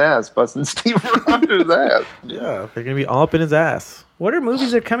 busting his ass, busting Steve Rogers' ass. Yeah, they're gonna be all up in his ass. What are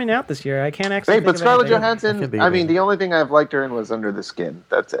movies that are coming out this year? I can't actually. Hey, think but of Scarlett anything. Johansson, Can't think I of mean, anything. the only thing I've liked her in was Under the Skin.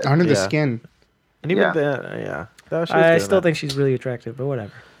 That's it. under the Yeah. skin. And even Yeah. that, yeah. I still think she's really attractive, but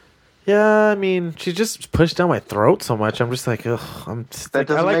whatever. Yeah, I mean, she just pushed down my throat so much. I'm just like, ugh. I'm just That like,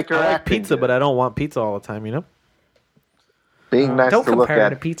 doesn't make her I like acting pizza, good. but I don't want pizza all the time. You know. Being nice don't to look compare her at.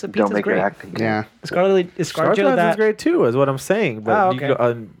 to pizza. Don't Pizza's make great. her acting good. Yeah. Is Scarlett Scarlett Johansson Johansson's that great too, is what I'm saying. But Oh, you okay. go,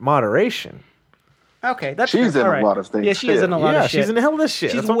 in moderation. Okay, that's She's fair. in All a right. lot of things, Yeah, she is too. in a lot Yeah, of shit. she's in hell of this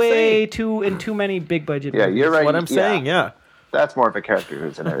shit. She's That's what I'm way saying. too many big budget. Yeah, movies. you're right. That's what I'm saying. Yeah. That's more of a character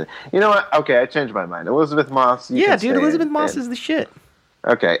who's in everything. You know what? Okay, I changed my mind. Elizabeth Moss. you Yeah, can dude, stay Elizabeth in- Moss in- is the shit.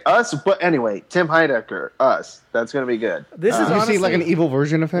 Okay, Us. But anyway, Tim Heidecker. Us. That's gonna be good. This is You honestly see like an evil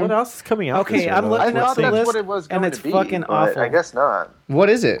version of him. What else is coming out? Okay, this year, I'm though? looking I at thought the that's list, what it was and going it's to be, fucking but awful. I guess not. What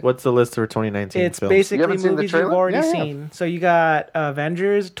is it? What's the list for 2019? It's films? You basically haven't seen the movies you've trailer? already Yeah, yeah. seen. So you got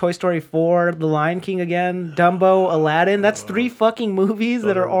Avengers, Toy Story 4, The Lion King again, Dumbo, Aladdin. That's 3 fucking movies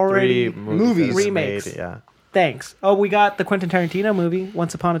that are already. Three movies. that are Remakes. made, yeah. Thanks. Oh, we got the Quentin Tarantino movie,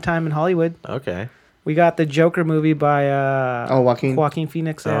 Once Upon a Time in Hollywood. Okay. We got the Joker movie by Joaquin.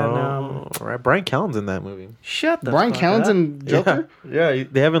 Phoenix and Oh, right. Brian Callen's in that movie. shut the Brian fuck Callen's up. in Joker. Yeah.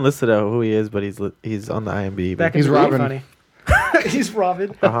 They haven't listed out who he is, but he's on the IMDb. That could He's be really Robin. funny. He's Robin.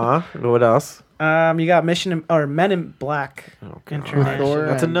 What else? You got Men in Black International. Thor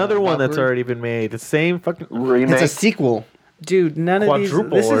That's and, another one that's Valkyrie. already been made. The same fucking Remake. It's a sequel. Dude, none of these.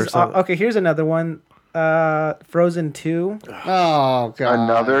 Quadruple This or is something. okay. Here's another one. Frozen 2. Oh god.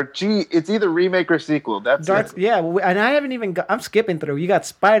 Another. Gee, it's either remake or sequel. That's Dark. it. Yeah, and I haven't even. I'm skipping through. You got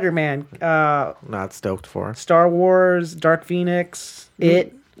Spider-Man, not stoked for. Star Wars, Dark Phoenix,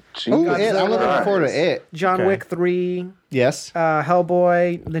 It, Oh, Jesus it. I'm looking Christ. forward to it. John Okay. Wick 3, Yes.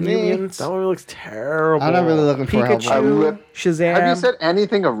 Hellboy, The New Me. Mutants, That movie looks terrible. I'm not really looking for help. Pikachu, Shazam. Have you said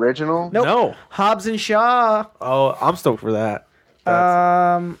anything original? Nope. No. Hobbs and Shaw, Oh, I'm stoked for that.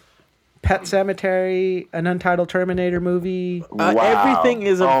 Pet Cemetery, an untitled Terminator movie. Wow. Everything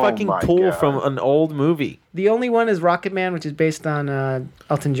is a Oh fucking my pull God. from an old movie. The only one is Rocket Man, which is based on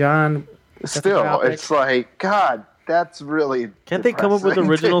Elton John. Still, Topic. it's like God. That's really. Can't they come up with depressing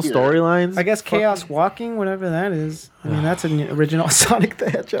original to hear. storylines? I guess Chaos Walking, whatever that is. I mean, that's an original Sonic the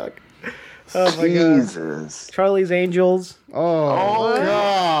Hedgehog. Oh my god. Jesus. Charlie's Angels, Oh,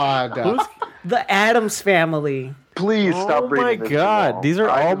 god. The Addams Family. Please stop Oh reading my this god. wall. These are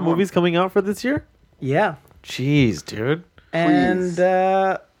I all know. movies coming out for this year? Yeah. Jeez, dude. And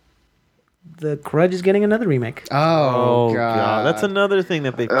The Grudge is getting another remake. Oh, god. That's another thing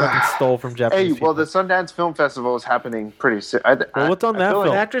that they fucking stole from Japanese Hey, well, people. the Sundance Film Festival is happening pretty soon. Well, what's on that feel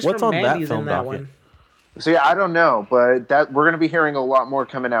film? The actress What's from on that Mandy's film in that docket? one. So yeah, I don't know, but that we're going to be hearing a lot more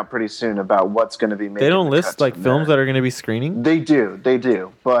coming out pretty soon about what's going to be made. They don't list like films that. that are going to be screening? They do,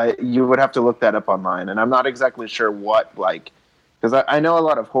 but you would have to look that up online, and I'm not exactly sure what because I know a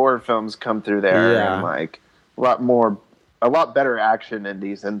lot of horror films come through there, Yeah. and like a lot better action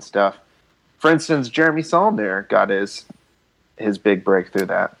indies and stuff. For instance, Jeremy Saulnier got his big breakthrough.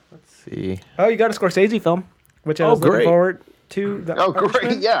 That Let's see. Oh, you got a Scorsese film, which I Oh, was looking great. forward to. The great,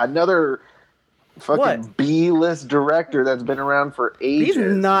 Irishman. yeah, another fucking What? B-list director that's been around for ages. He's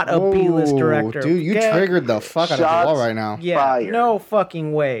not a B-list Whoa, director. dude. You okay? triggered the fuck out of the wall right now. Yeah, Fire. no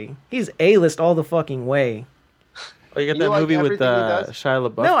fucking way. He's A-list all the fucking way. Oh, you got You that like movie with everything he does? Shia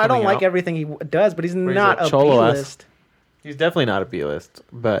LaBeouf. No, I don't coming like out. everything he does, but he's Where he's not a a cholo-esque. B-list. He's definitely not a B-list,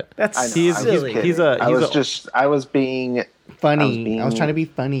 but That's I know, he's I was silly. kidding. he's a I was a- just I was being Funny. I was trying to be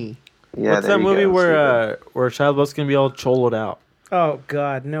funny. yeah. What's there that you movie go, where Shia LaBeouf's gonna be all choloed out? Oh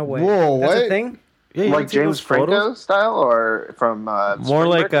God, no way. Whoa, That's a what? thing. Yeah, you like haven't seen James those photos? Franco style or from More Spring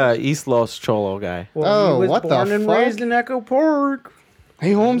like Breakers? East Los cholo guy. Well, Oh, he was what the born and fuck? raised in Echo Park.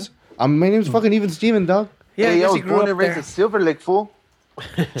 Hey, Holmes. My name's fucking Even Steven, dog. Yeah, I Hey, I guess was he grew born up and raised there. in Silver Lake, fool.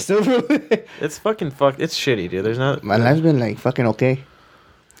 Still, It's fucking It's shitty, dude. There's not. my life's been like fucking okay.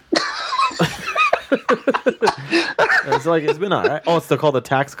 It's been alright. Oh, it's called The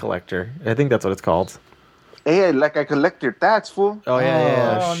Tax Collector. I think that's what it's called. Hey, like I collect your tax, fool. Oh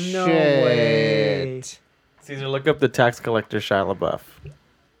yeah. Oh no way. Caesar, look up The Tax Collector, Shia LaBeouf.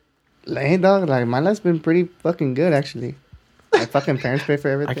 Hey, dog. Like my life's been pretty fucking good, actually. My fucking parents pay for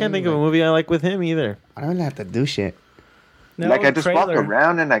everything. I can't think of a like, movie I like with him either. I don't have to do shit. No, like I just walk trailer.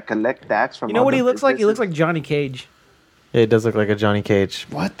 around and I collect tax from. You know what other he looks like? He looks businesses. like Johnny Cage. Yeah, it does look like a Johnny Cage.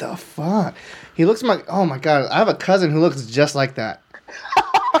 What the fuck? He looks like. Oh my god! I have a cousin who looks just like that.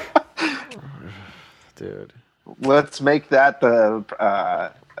 Dude. Let's make that the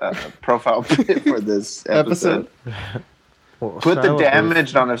profile pic for this episode. Well, Put the Shia LaBeouf-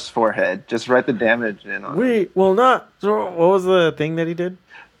 damage on his forehead. Just write the damage in on it. We will not. What was the thing that he did?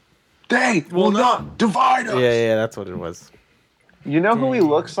 They will not divide us. Yeah, that's what it was. You know who he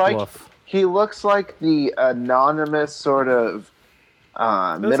looks like? Woof. He looks like the anonymous sort of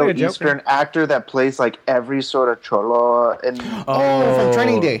Middle like a Joker. Eastern actor that plays like every sort of cholo. And Oh, from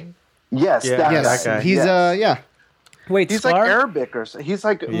Training Day. yes, Yeah, that Yes, that guy. he's Yes. yeah. Wait, He's Scar? like Arabic or he's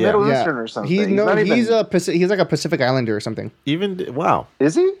like Middle Yeah. Eastern or something. He's no, not he's even, he's like a Pacific Islander or something. Wow.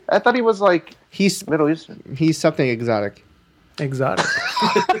 is he? I thought he was like He's Middle Eastern. he's something exotic. Exotic.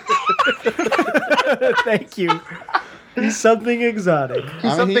 Thank you. He's something exotic. He's I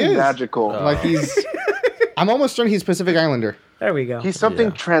mean, something he is. magical. Like he's. I'm almost certain he's Pacific Islander. There we go. He's something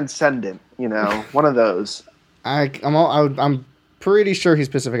Yeah. transcendent. You know, one of those. I'm pretty sure he's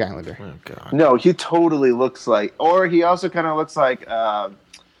Pacific Islander. Oh god. No, he totally looks like, or he also kind of looks like,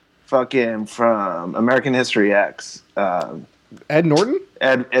 fucking from American History X, Ed Norton?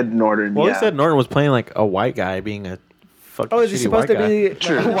 Ed Norton. Well, yeah. he said Norton was playing like a white guy, being a fucking. Oh, is he shitty supposed white to be?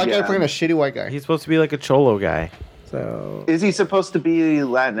 True. A white guy Yeah. playing a shitty white guy. He's supposed to be like a cholo guy. So Is he supposed to be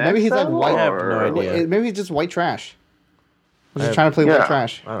Latinx? Maybe he's like though, white. I have or- no idea. Maybe he's just white trash. He's I just trying to play yeah. white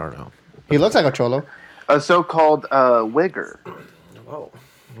trash. I don't know. He looks like a cholo. A so-called wigger.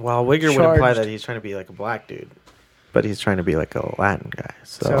 Well, Wigger would imply Charged. that he's trying to be like a black dude, but he's trying to be like a Latin guy.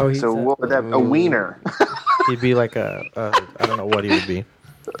 So So, he's So what would that? A wiener. he'd be like a I don't know what he would be.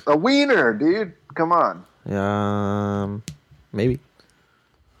 A wiener, dude. Come on. Maybe.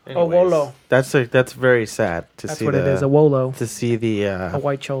 A Wolo. That's very sad to That's see. what it is. A Wolo. To see A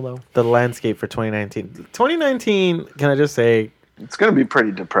white cholo. the landscape for 2019. 2019. Can I just say? It's gonna be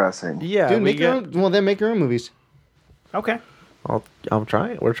pretty depressing. Yeah, Dude, we make your get. own, well, then make your own movies. Okay. I'm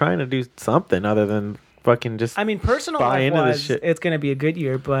trying. We're trying to do something other than fucking just. I mean, personal Buy life into this wise, shit. it's going to be a good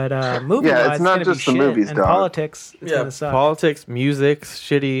year, but movie wise, Yeah, it's not going to be just the shit. movies, and dog. politics, it's yeah, going to suck. politics, music's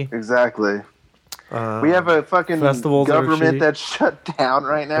shitty. Exactly. We have a fucking festivals are government shitty. that's shut down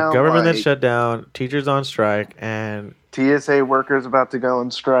right now. Government like, that's shut down. Teachers on strike, and TSA workers about to go on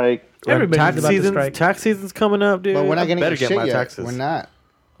strike. Everybody's tax about to season. strike. Tax season's coming up, dude. But we're I not getting better it get shit my yet. taxes. We're not.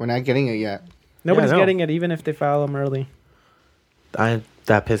 We're not getting it yet. Nobody's I know. getting it, even if they file them early. That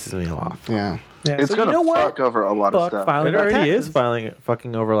pisses me off. Yeah. Yeah, It's so gonna you know fuck what? over a lot of Fuck stuff. filing It our already taxes. is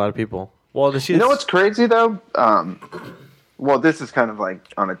fucking over a lot of people. Well, You know what's crazy though? Well, this is kind of like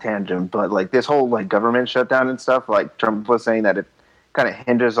on a tangent, but like this whole like government shutdown and stuff. Like Trump was saying that it kind of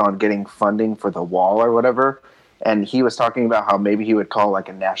hinders on getting funding for the wall or whatever. And he was talking about how maybe he would call like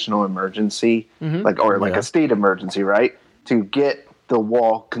a national emergency, like or like Yeah. a state emergency, right, to get the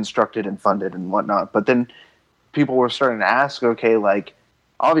wall constructed and funded and whatnot. But then people were starting to ask, okay, like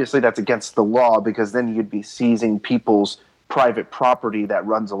obviously that's against the law because then you'd be seizing people's private property that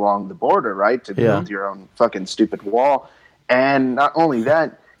runs along the border, right, to build your own fucking stupid wall. And not only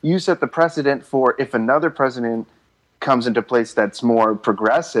that, you set the precedent for if another president comes into place that's more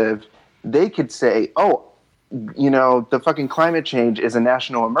progressive, they could say, oh, you know, the fucking climate change is a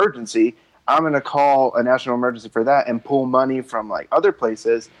national emergency. I'm going to call a national emergency for that and pull money from like other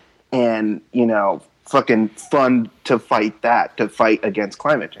places and, you know, fucking fund to fight against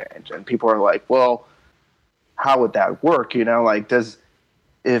climate change. And people are like, well, how would that work? You know, like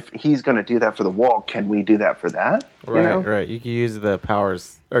if he's going to do that for the wall, can we do that for that? Right. You can use the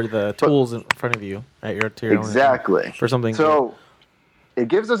powers or the tools in front of you at your tier. Exactly. For something. So it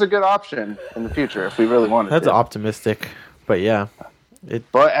gives us a good option in the future if we really wanted to. That's optimistic, but yeah.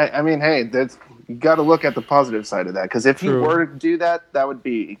 But I mean, hey, you got to look at the positive side of that, because if he were to do that, that would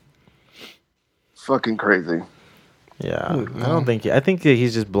be fucking crazy. Yeah, I don't think. I think that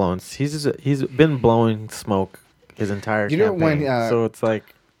he's just blowing. He's been blowing smoke his entire campaign. When so it's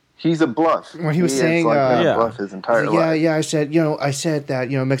like he's a bluff. When he was saying, bluff his entire life. Yeah, I said that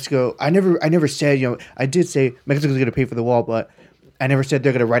Mexico. I never said I did say Mexico's going to pay for the wall, but I never said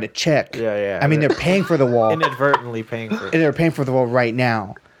they're going to write a check. Yeah. I mean, they're paying for the wall. Inadvertently paying for it. And they're paying for the wall right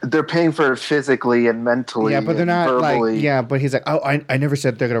now. They're paying for it physically and mentally. Yeah, but they're not verbally. like. Yeah, but he's like, I never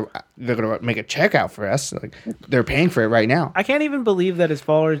said they're gonna make a check out for us. Like, they're paying for it right now. I can't even believe that his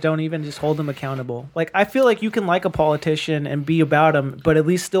followers don't even just hold him accountable. Like, I feel like you can like a politician and be about him, but at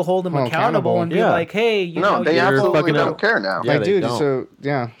least still hold him accountable and be like, hey, they absolutely don't care now. Yeah, like, dude, so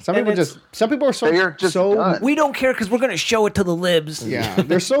some people are so done. We don't care because we're gonna show it to the libs. Yeah,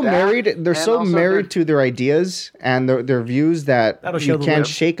 they're so married. They're so married to their ideas and their views that you can't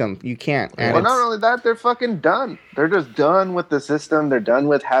shake them. You can't. And well, not only that, they're fucking done. They're just done with the system. They're done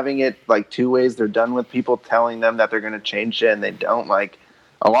with having it like two ways. They're done with people telling them that they're going to change it, and they don't. Like,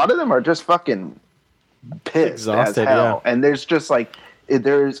 a lot of them are just fucking pissed as hell. And there's just like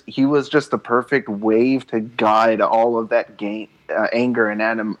he was just the perfect wave to guide all of that anger and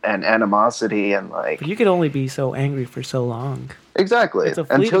animosity, and like. But you could only be so angry for so long. Exactly.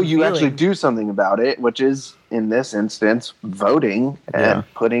 Until you actually do something about it, which is, in this instance, voting and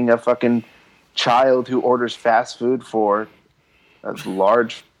putting a fucking child who orders fast food for a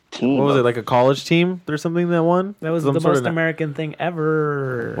large team. What was it, like a college team or something that won? That was the most American thing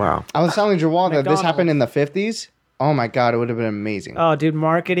ever. Wow. I was telling Jawal that this happened in the 50s. Oh my God, it would have been amazing. Oh, dude,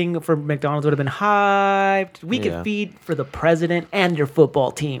 marketing for McDonald's would have been hyped. We could feed for the president and your football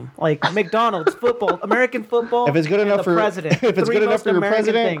team. Like, McDonald's, football, American football, if it's good enough for president. If it's good enough for your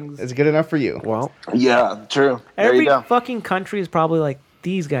president, it's good enough for you. Well, yeah, true. Every fucking country is probably like,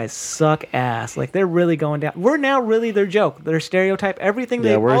 these guys suck ass. Like, they're really going down. We're now really their joke, their stereotype. Everything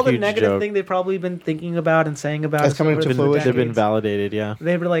all the negative thing they've probably been thinking about and saying about. That's coming to fruition. They've been validated. Yeah,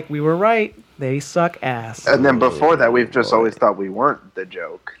 they were like, we were right. They suck ass. And then before that, we've just always thought we weren't the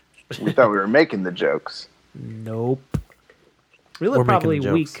joke. We thought we were making the jokes. Nope. We look probably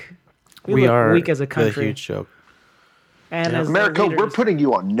weak. We are weak as a country. The huge joke. And as America, we're putting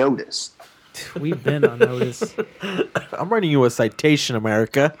you on notice. We've been on notice. I'm writing you a citation,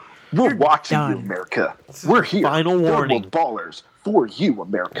 America. We're watching you, America. We're here. Final warning. Ballers for you,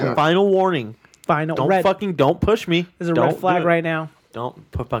 America. Final warning. Don't push me. There's a red flag right now. Don't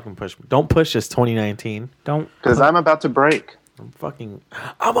fucking push me. Don't push this 2019. Don't. Because I'm about to break.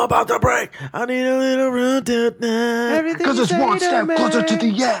 I'm about to break. I need a little room tonight. Because it's one step closer to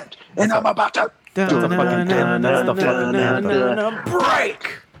the end. And I'm about to do the fucking anthem. That's the fucking anthem.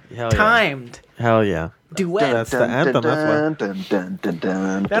 Break. Hell yeah. Timed. Hell yeah. Duet. That's the anthem.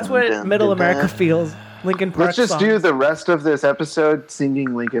 That's what Middle America feels. Linkin Park. Let's just do the rest of this episode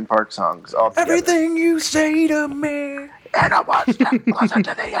singing Linkin Park songs all together. Everything you say to me. And I'm one step closer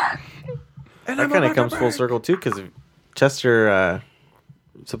to the end. That kind of comes full circle too, because Chester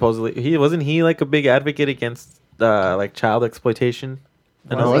supposedly wasn't he like a big advocate against like child exploitation?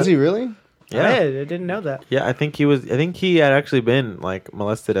 Was he really? Yeah, I didn't know that. Yeah, I think he was. I think he had actually been like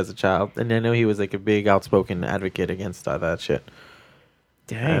molested as a child, and I know he was like a big outspoken advocate against that shit.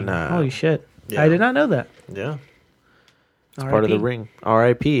 Dang! Holy shit! Yeah. I did not know that. Yeah, it's part of the Ring.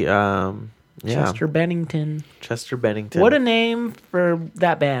 R.I.P. Chester Bennington. Chester Bennington. What a name for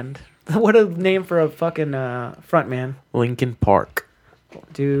that band. What a name for a fucking frontman. Linkin Park.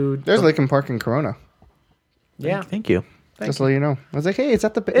 Dude. There's Linkin Park in Corona. Yeah. Thank you. Just to let you know. I was like, hey, is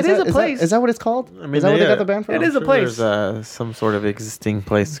that the... It is a place. Is that what it's called? I mean, is that where they got the band from? It is a place. There's some sort of existing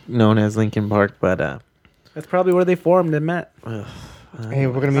place known as Linkin Park, but... that's probably where they formed and met. Hey,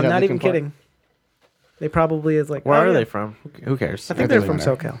 we're going to meet I'm at not Linkin even Park. kidding. They probably is like... Where are they from? Who cares? I think they're from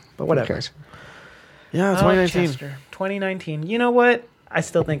SoCal, but whatever. Who cares? Yeah, 2019. Chester, 2019. You know what? I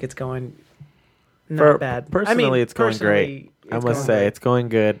still think it's going not bad. Personally, it's going great. I must say, it's going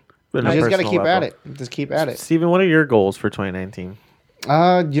good. You just got to keep at it. Just keep at it. Steven, what are your goals for 2019?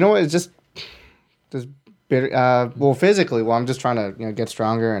 You know what? It's just well, physically. Well, I'm just trying to get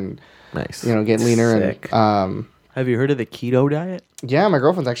stronger and nice. Get leaner. Sick. And have you heard of the keto diet? Yeah, my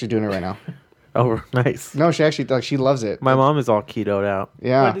girlfriend's actually doing it right now. Oh, nice. No, she actually she loves it. My mom is all ketoed out.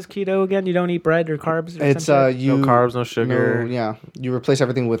 Yeah. What is keto again? You don't eat bread or carbs? Or it's something? no carbs, no sugar. You replace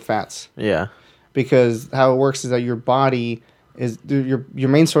everything with fats. Yeah. Because how it works is that your body is your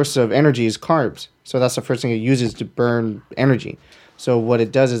main source of energy is carbs. So that's the first thing it uses to burn energy. So what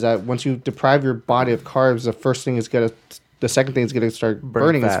it does is that once you deprive your body of carbs, the second thing it's gonna start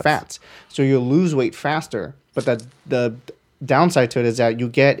burning is fats. So you'll lose weight faster. But the downside to it is that you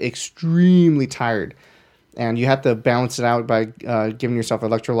get extremely tired, and you have to balance it out by giving yourself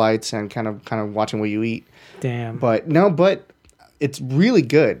electrolytes and kind of watching what you eat. Damn. But it's really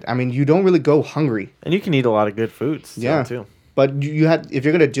good. I mean, you don't really go hungry. And you can eat a lot of good foods. Yeah, too. But if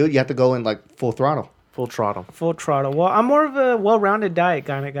you're gonna do it, you have to go in like full throttle. Full throttle. Full throttle. Well, I'm more of a well-rounded diet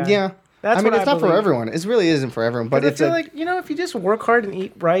kind of guy. Yeah. That's I mean, what it's not for believe. everyone. It really isn't for everyone. But I feel like, if you just work hard and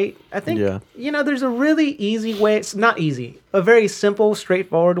eat right, I think, there's a really easy way. It's not easy. A very simple,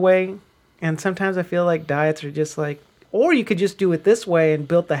 straightforward way. And sometimes I feel like diets are just like, or you could just do it this way and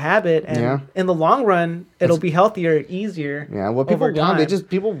build the habit. And in the long run, it'll be healthier, easier. Yeah, what people want,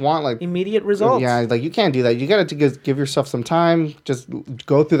 people want like immediate results. Yeah, like you can't do that. You got to give yourself some time. Just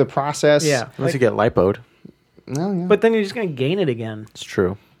go through the process. Yeah. Unless you get lipoed. No, yeah. But then you're just going to gain it again. It's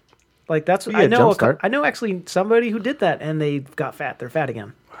true. Like that's what I know. I know actually somebody who did that and they got fat. They're fat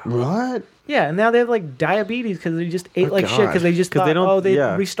again. What? Yeah, and now they have like diabetes because they just ate shit because they just thought, they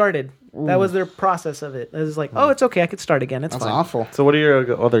restarted. Ooh. That was their process of it. It was like, it's okay, I could start again. It's That's fine. awful. So what are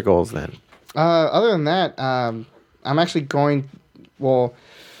your other goals then? Other than that, I'm actually going. Well,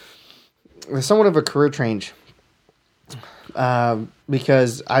 it's somewhat of a career change.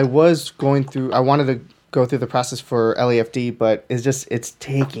 Because I was going through. I wanted to go through the process for LAFD, but it's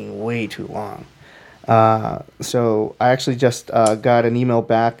taking way too long. So I actually just got an email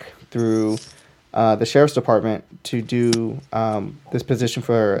back through the sheriff's department to do this position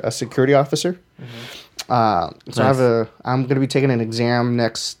for a security officer. Mm-hmm. So I'm going to be taking an exam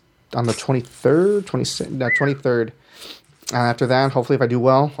on the 23rd. After that, hopefully if I do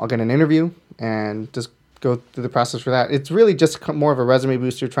well, I'll get an interview and just go through the process for that. It's really just more of a resume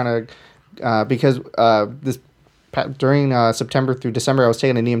booster trying to because during September through December, I was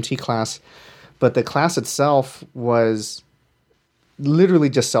taking an EMT class, but the class itself was literally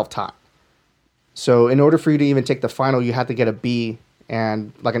just self-taught. So in order for you to even take the final, you had to get a B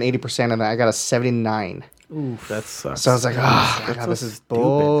and like an 80%, and I got a 79. Oof, that sucks. So I was like, God, this is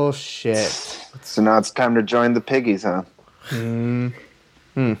bullshit. So now it's time to join the piggies, huh? Now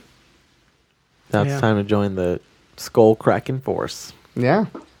it's time to join the skull cracking force. Yeah.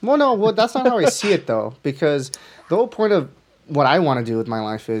 Well, that's not how I see it, though, because the whole point of what I want to do with my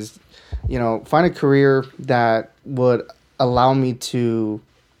life is, find a career that would allow me to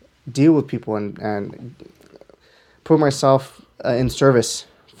deal with people and put myself in service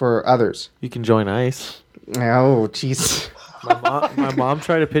for others. You can join ICE. Oh, jeez. My mom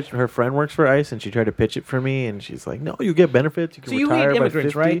tried to pitch. Her friend works for ICE, and she tried to pitch it for me, and she's like, "No, you get benefits. You can retire by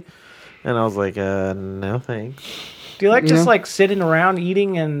 50." Right? And I was like, "No, thanks." Do you like just like sitting around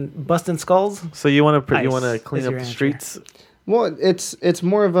eating and busting skulls? So you want to clean up the streets? Well, it's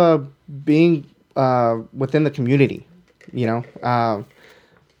more of a being within the community. The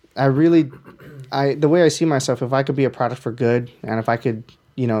way I see myself, if I could be a product for good, and if I could,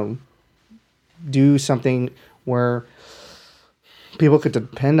 do something where people could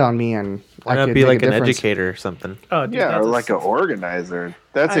depend on me, and why not be like an educator or something? Oh, dude, or like an organizer.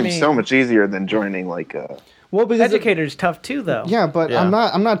 That seems so much easier than joining like a. Well, because educator's tough too, though. Yeah, but I'm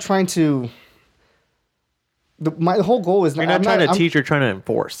not trying to. My whole goal is you're not trying to teach. You're trying to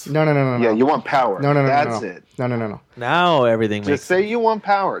enforce. No. Yeah, you want power. No. That's it. No. Now everything. Just say you want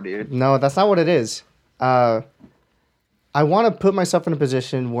power, dude. No, that's not what it is. I want to put myself in a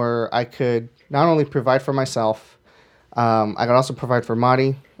position where I could not only provide for myself, I could also provide for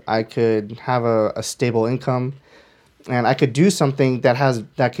Madi. I could have a stable income, and I could do something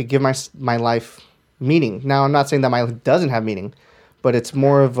that could give my life meaning. Now, I'm not saying that my life doesn't have meaning, but it's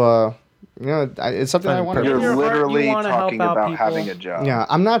more of a, it's something I want to do. You're literally talking about having a job. Yeah,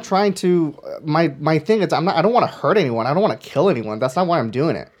 I'm not trying to, my thing is, I don't want to hurt anyone. I don't want to kill anyone. That's not why I'm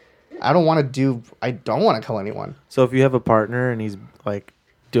doing it. I don't want to kill anyone. So if you have a partner and he's like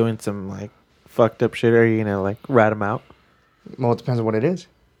doing some like fucked up shit, are you gonna like rat him out? Well, it depends on what it is.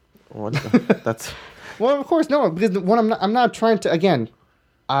 That's well, of course, no, because I'm not trying to, again,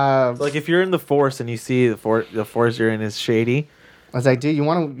 like if you're in the force and you see the force you're in is shady. I was like, dude, you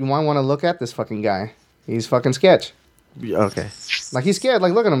want to look at this fucking guy. He's fucking sketch. Okay. Like he's scared.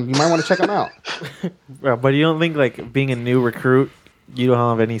 Like look at him. You might want to check him out. But you don't think like being a new recruit, you don't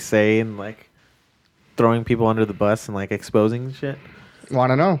have any say in like throwing people under the bus and like exposing shit?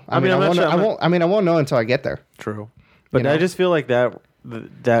 Want to know? I won't know until I get there. True. But I just feel like that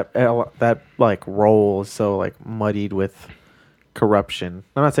like role is so like muddied with corruption.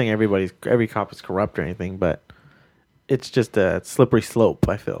 I'm not saying every cop is corrupt or anything, but it's just a slippery slope,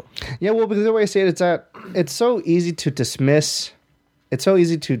 I feel. Yeah, well, because the way I say it, it's that it's so easy to dismiss. It's so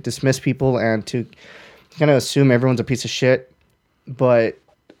easy to dismiss people and to kind of assume everyone's a piece of shit. But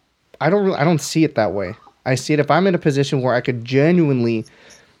I don't see it that way. I see it if I'm in a position where I could genuinely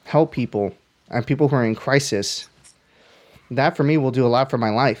help people and people who are in crisis. That for me will do a lot for my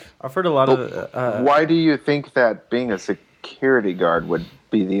life. I've heard a lot of. Why do you think that being a security guard would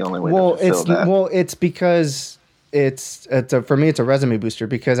be the only way to fulfill that? Well, it's because for me it's a resume booster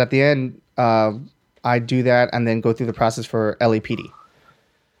because at the end I do that and then go through the process for LAPD.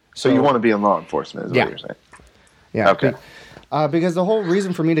 So you want to be in law enforcement, is what you're saying? Yeah. Okay. Because the whole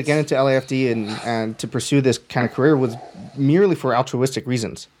reason for me to get into LAFD and to pursue this kind of career was merely for altruistic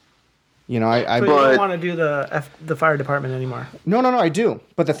reasons. You know, So you don't want to do the fire department anymore? No, I do.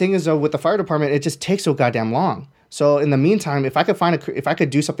 But the thing is, though, with the fire department, it just takes so goddamn long. So in the meantime, if I could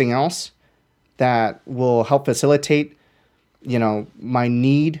do something else that will help facilitate, you know, my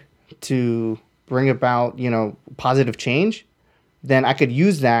need to bring about, you know, positive change, then I could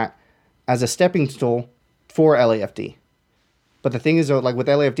use that as a stepping stone for LAFD. But the thing is, though, like with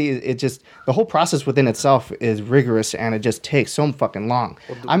LAFD, it just the whole process within itself is rigorous, and it just takes so fucking long.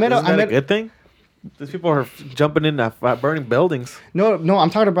 Well, isn't that a good thing? These people are jumping into burning buildings. No, I'm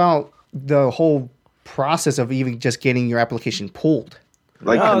talking about the whole process of even just getting your application pulled.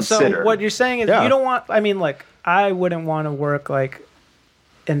 So what you're saying is you don't want. I mean, like I wouldn't want to work like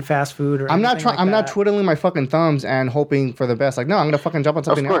in fast food or. I'm not trying. I'm not twiddling my fucking thumbs and hoping for the best. Like, no, I'm gonna fucking jump on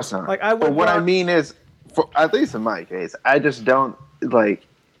something else. Of course not. Like I would. But what I mean is, at least in my case, I just don't like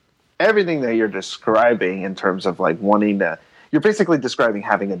everything that you're describing in terms of like wanting to. You're basically describing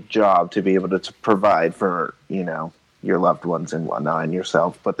having a job to be able to provide for, you know, your loved ones and whatnot and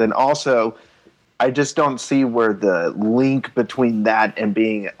yourself. But then also, I just don't see where the link between that and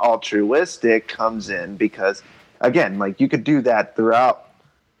being altruistic comes in because, again, like you could do that throughout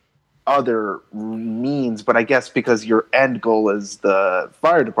other means, but I guess because your end goal is the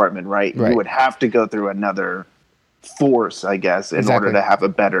fire department, right? You would have to go through another force, I guess, in order to have a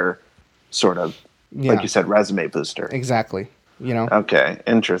better sort of, like you said, resume booster. Exactly. You know? Okay,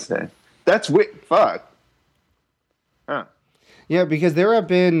 interesting. That's fuck. Huh. Yeah, because there have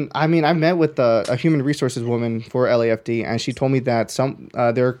been, I mean, I met with a human resources woman for LAFD, and she told me that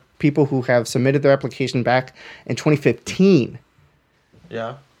there are people who have submitted their application back in 2015.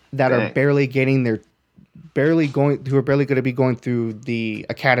 Yeah. That are barely going to be going through the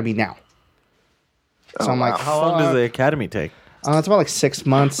academy now. So I'm like, how long does the academy take? It's about like 6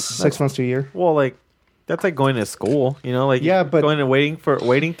 months, 6 months to a year. Well, like that's like going to school, you know, like but going and waiting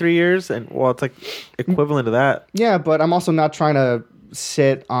 3 years, and well, it's like equivalent to that. Yeah, but I'm also not trying to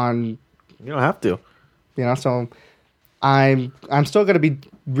sit on. You don't have to, you know. So I'm still going to be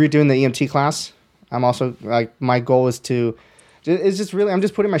redoing the EMT class. I'm also like my goal is to. It's just really I'm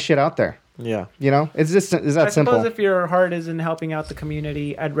just putting my shit out there. Yeah. You know, it's that simple. I suppose if your heart is in helping out the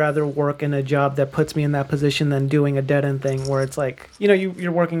community, I'd rather work in a job that puts me in that position than doing a dead end thing where it's like, you know,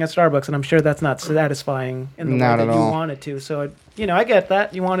 you're working at Starbucks, and I'm sure that's not satisfying in the way that you want it to. So, you know, I get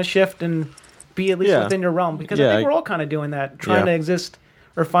that. You want to shift and be at least within your realm because I think we're all kind of doing that, trying to exist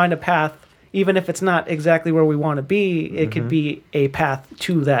or find a path, even if it's not exactly where we want to be. It could be a path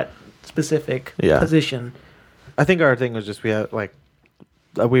to that specific position. I think our thing was just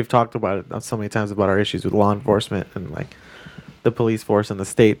we've talked about it so many times about our issues with law enforcement and like the police force and the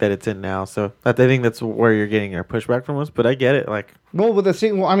state that it's in now. So I think that's where you're getting your pushback from us. But I get it. Like, well, with the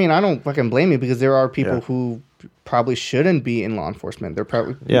thing, I mean, I don't fucking blame you because there are people who probably shouldn't be in law enforcement. They're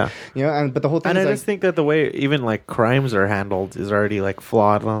probably you know. But the whole thing, and is I just think that the way even like crimes are handled is already like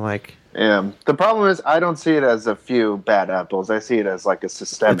flawed. I'm like, yeah. The problem is I don't see it as a few bad apples. I see it as like a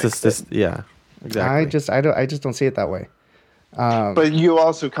systemic. Yeah, exactly. I just don't see it that way. But you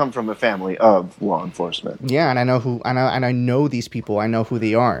also come from a family of law enforcement. Yeah, and I know these people. I know who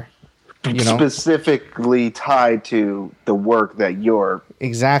they are. You know, specifically tied to the work that you're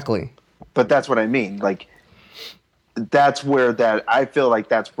exactly. But that's what I mean. Like, that's where that I feel like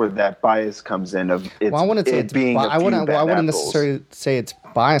that's where that bias comes in. Of it's, well, I wouldn't say it's being. I wouldn't necessarily say it's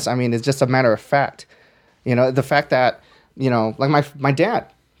bias. I mean, it's just a matter of fact. You know, the fact that like my dad,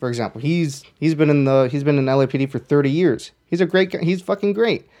 for example, he's been in LAPD for 30 years. He's a great guy. He's fucking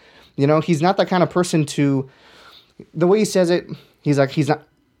great. You know, he's not that kind of person to. The way he says it, he's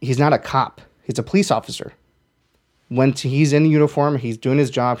not a cop. He's a police officer. When he's in uniform, he's doing his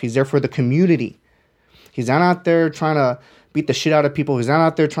job. He's there for the community. He's not out there trying to beat the shit out of people. He's not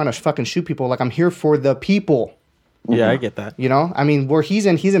out there trying to fucking shoot people. Like, I'm here for the people. Yeah, I get that. You know, I mean, where he's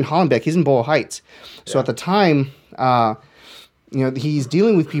in Hollenbeck, he's in Boyle Heights. So at the time, he's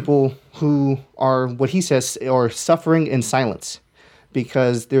dealing with people who are, what he says, are suffering in silence,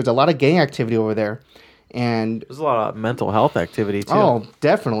 because there's a lot of gang activity over there, and there's a lot of mental health activity too. Oh,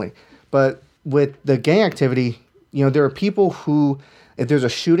 definitely. But with the gang activity, there are people who, if there's a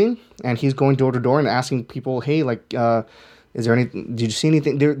shooting and he's going door to door and asking people, hey, like, is there anything? Did you see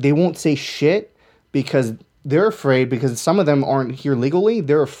anything? They won't say shit because they're afraid, because some of them aren't here legally.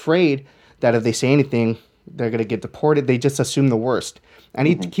 They're afraid that if they say anything, they're gonna get deported. They just assume the worst, and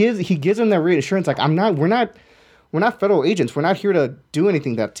he gives them that reassurance. Like, we're not federal agents. We're not here to do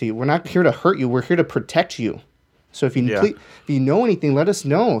anything that to you. We're not here to hurt you. We're here to protect you. So if you know anything, let us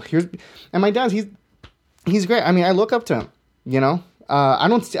know. And my dad, he's great. I mean, I look up to him.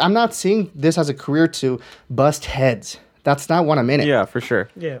 I'm not seeing this as a career to bust heads. That's not what I'm in it. Yeah, for sure.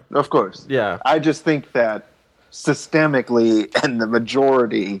 Yeah, of course. Yeah, I just think that systemically, and the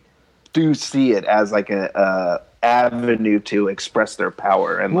majority do see it as like a avenue to express their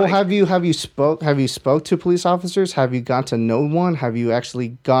power. And well, have you spoke to police officers? Have you gone to know one? Have you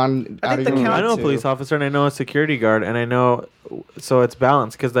actually gone out of your way? I know a police officer, and I know a security guard, and I know, so it's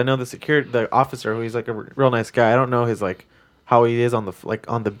balanced, because I know the officer, who he's like a real nice guy. I don't know his like how he is on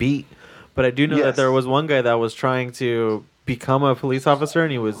the beat, but I do know that there was one guy that was trying to become a police officer,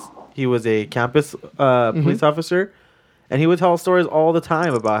 and he was a campus police officer. And he would tell stories all the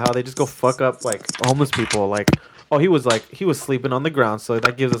time about how they just go fuck up like homeless people. Like, oh, he was sleeping on the ground, so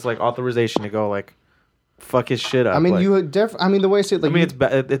that gives us like authorization to go like fuck his shit up. I mean, like, the way I say it,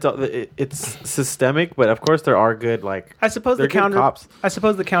 like, it's systemic, but of course there are good like. I suppose the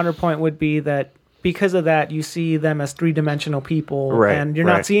counterpoint would be that because of that, you see them as three-dimensional people, right, and you're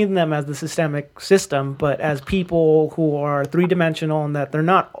not seeing them as the systemic system, but as people who are three-dimensional, and that they're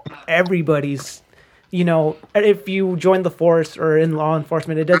not everybody's. If you join the force or in law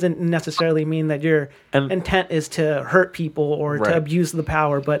enforcement, it doesn't necessarily mean that your intent is to hurt people or to abuse the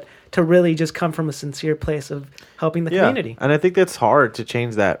power, but to really just come from a sincere place of helping the community. And I think that's hard to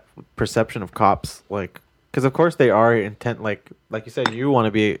change that perception of cops, like, because of course they are intent, like you said, you want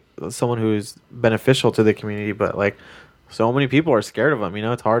to be someone who's beneficial to the community, but like, so many people are scared of them.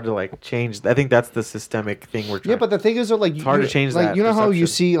 It's hard to like change. I think that's the systemic thing we're trying. Yeah, but the thing is, like, it's hard to change like, that. You know perception. how you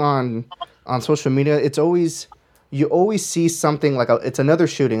see on social media, you always see something like it's another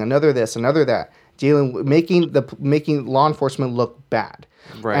shooting, another this, another that, making law enforcement look bad.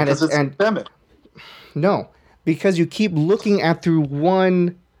 Right. And it's systemic. No, because you keep looking at through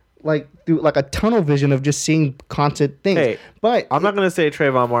a tunnel vision of just seeing constant things. Hey, but I'm not going to say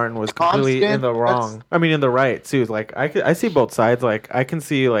Trayvon Martin was completely in the wrong. I mean, in the right too. Like I see both sides. Like I can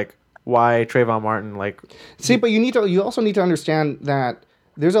see like why Trayvon Martin like. See, but you also need to understand that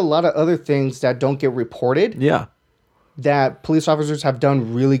there's a lot of other things that don't get reported. Yeah. That police officers have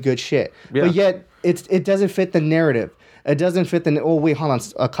done really good shit, but yet it doesn't fit the narrative. It doesn't fit the. Oh wait, hold on.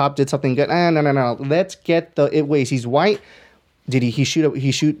 A cop did something good. No. Let's get he's white. Did he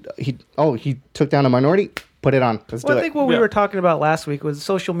shoot? He took down a minority. Put it on. Let's do it. I think what we were talking about last week was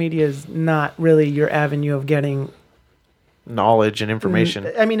social media is not really your avenue of getting knowledge and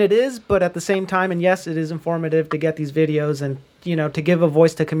information. I mean, it is, but at the same time, and yes, it is informative to get these videos and to give a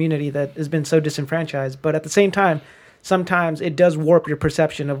voice to community that has been so disenfranchised. But at the same time, sometimes it does warp your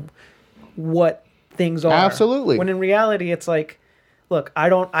perception of what things are. Absolutely. When in reality, it's like, look, I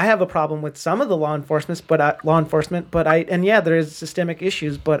have a problem with some of the law enforcement, but there is systemic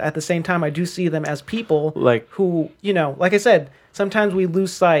issues, but at the same time, I do see them as people who, like I said, sometimes we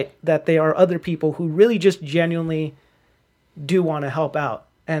lose sight that they are other people who really just genuinely do want to help out.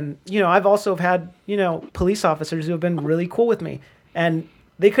 And, I've also had, police officers who have been really cool with me, and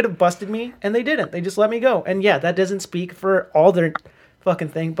they could have busted me and they didn't. They just let me go. And yeah, that doesn't speak for all their fucking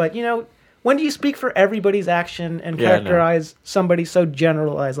thing, but when do you speak for everybody's action and characterize somebody so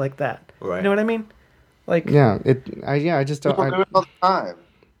generalized like that? Right. You know what I mean? Like, I just don't. People do it all the time.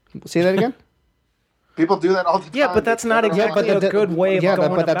 Say that again. People do that all the time. Yeah, but that's not exactly a good way of going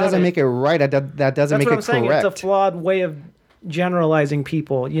about it. But that doesn't make it right. That doesn't make it correct. That's what I'm saying. It's a flawed way of generalizing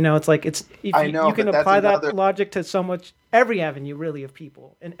people. It's like you can apply that logic to every avenue really of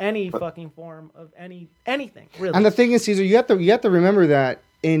people in any fucking form of anything really. And the thing is, Caesar, you have to remember that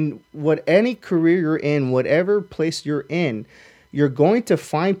in any career you're in, whatever place you're in, you're going to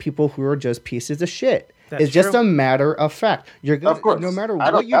find people who are just pieces of shit. That's it's just a matter of fact. You're gonna, of course. No matter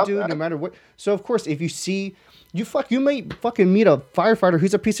what you do, no matter what. So of course, if you see you may fucking meet a firefighter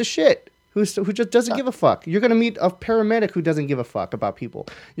who's a piece of shit. Who just doesn't give a fuck. You're gonna meet a paramedic who doesn't give a fuck about people.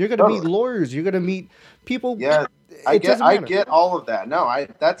 You're gonna meet lawyers. You're gonna meet people. Yeah, I get all of that. No,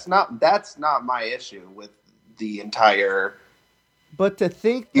 that's not my issue with the entire But to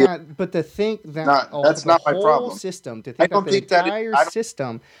think that, that's not my whole problem. system, to I think don't that think the that entire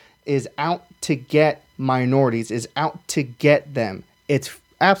system is out to get minorities, is out to get them. It's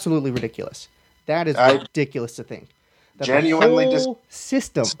absolutely ridiculous. That is ridiculous to think. That genuinely the whole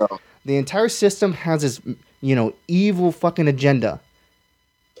system, the entire system has this, evil fucking agenda.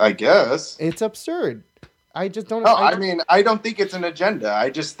 I guess. It's absurd. I just don't. No, I don't think it's an agenda.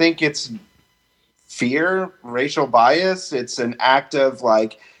 I just think it's fear, racial bias. It's an act of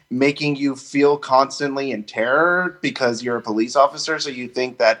like making you feel constantly in terror because you're a police officer. So you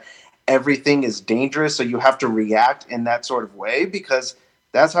think that everything is dangerous. So you have to react in that sort of way because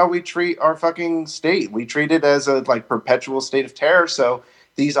that's how we treat our fucking state. We treat it as a like perpetual state of terror. So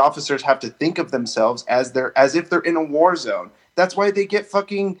these officers have to think of themselves as if they're in a war zone. That's why they get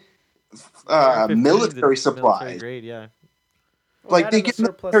fucking military supplies. Military grade, yeah. Like they get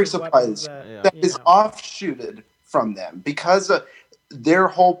military supplies that is offshooted from them because their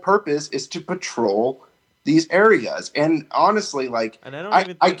whole purpose is to patrol these areas. And honestly, like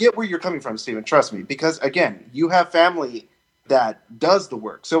I get where you're coming from, Steven. Trust me, because again, you have family that does the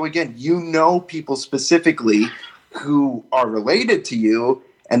work. So again, people specifically who are related to you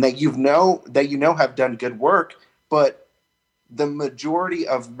and that you know have done good work, but the majority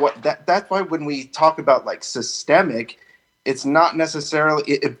of that's why when we talk about like systemic, it's not necessarily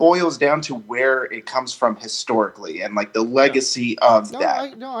it boils down to where it comes from historically and like the legacy of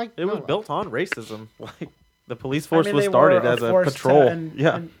that. It was built on racism. Like the police force was started as a patrol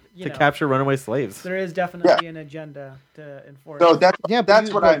to capture runaway slaves. There is definitely an agenda to enforce. So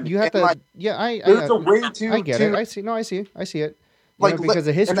that's what I'm. You have to. Like, there's a way to. I get it. I see. No, I see it. Like because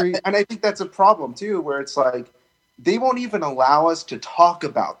of history, and I think that's a problem too, where it's like they won't even allow us to talk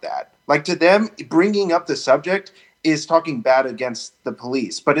about that. Like to them, bringing up the subject is talking bad against the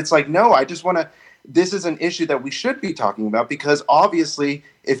police. But it's like, no, I just want to. This is an issue that we should be talking about because obviously,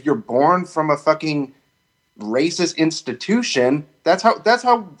 if you're born from a fucking racist institution, that's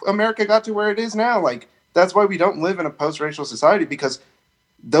how America got to where it is now. Like that's why we don't live in a post-racial society because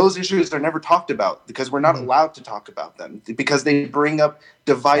those issues are never talked about because we're not allowed to talk about them because they bring up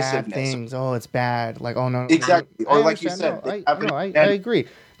divisiveness. Bad things. Oh, it's bad. Like, oh no. Exactly. Or like you said, I agree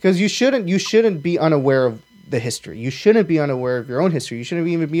because you shouldn't be unaware of the history. You shouldn't be unaware of your own history. You shouldn't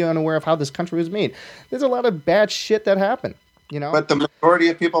even be unaware of how this country was made. There's a lot of bad shit that happened. But the majority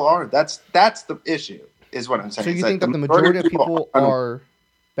of people are. That's the issue. Is what I'm saying. So you think that the majority of people are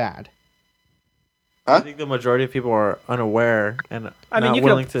bad? I think the majority of people are unaware and not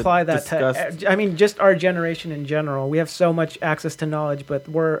willing to apply that discuss. Just our generation in general. We have so much access to knowledge, but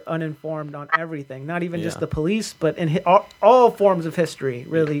we're uninformed on everything. Not even just the police, but in all forms of history.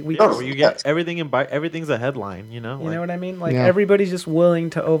 Really, you get everything everything's a headline. You know what I mean? Like everybody's just willing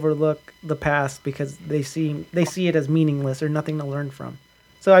to overlook the past because they see it as meaningless or nothing to learn from.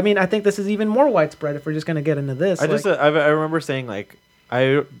 So I mean, I think this is even more widespread if we're just going to get into this. I remember saying like.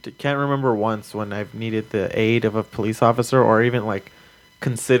 I can't remember once when I've needed the aid of a police officer or even like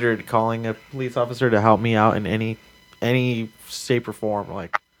considered calling a police officer to help me out in any shape or form.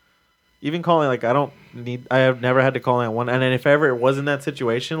 Like even calling, like I have never had to call 911. And then if ever it was in that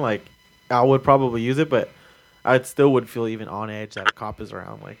situation, like I would probably use it, but I still would feel even on edge that a cop is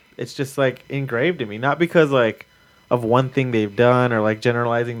around. Like it's just like engraved in me, not because like of one thing they've done or like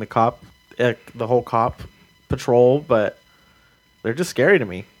generalizing the whole cop patrol, but they're just scary to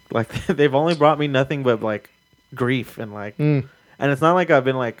me. Like they've only brought me nothing but like grief and like, and it's not like I've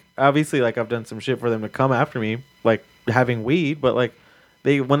been like, obviously like I've done some shit for them to come after me, like having weed, but like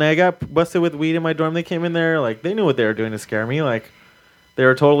when I got busted with weed in my dorm, they came in there, like they knew what they were doing to scare me. Like they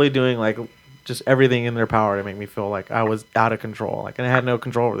were totally doing like just everything in their power to make me feel like I was out of control. Like, and I had no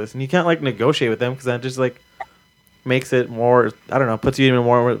control over this. And you can't like negotiate with them because that just like makes it more, I don't know, puts you even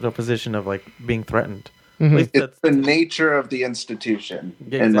more in a position of like being threatened. Mm-hmm. It's the nature of the institution.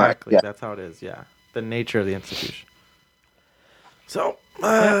 Exactly. That's how it is. Yeah. The nature of the institution. So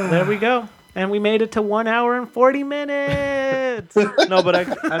there we go. And we made it to 1 hour and 40 minutes. No, but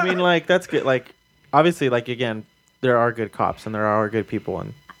I mean, like, that's good. Like, obviously, like, again, there are good cops and there are good people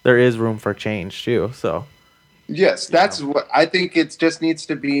and there is room for change too. So, yes, that's what I think. It just needs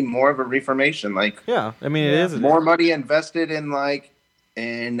to be more of a reformation. Like, yeah, I mean, it is more money invested in like,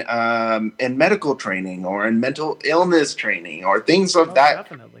 in medical training or in mental illness training or things of that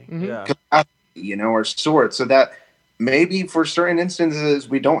definitely. Capacity, or sort, so that maybe for certain instances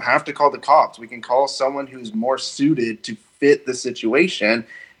we don't have to call the cops. We can call someone who's more suited to fit the situation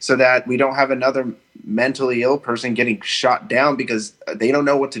so that we don't have another mentally ill person getting shot down because they don't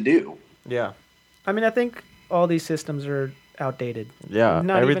know what to do. Yeah. I mean, I think all these systems are outdated. Yeah,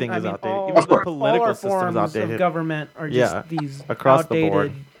 Not everything even- I is mean, outdated. all- Even the all political our system's forms outdated. of government are just Yeah, these across the outdated.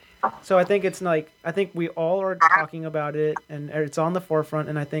 board. So I think it's like I think we all are talking about it, and it's on the forefront.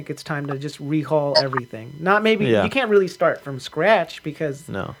 And I think it's time to just rehaul everything. Not maybe Yeah. you can't really start from scratch because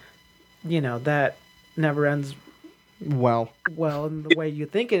No. that never ends Well, in the way you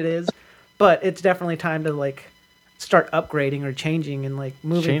think it is. But it's definitely time to like start upgrading or changing and like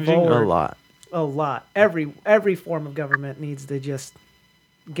moving Changing forward. a lot. A lot. Every form of government needs to just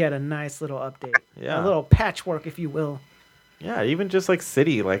get a nice little update. Yeah. A little patchwork, if you will. Yeah, even just like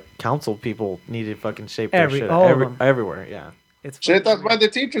city, like council people need to fucking shape their shit All of them. everywhere. Yeah. It's Shit, that's why the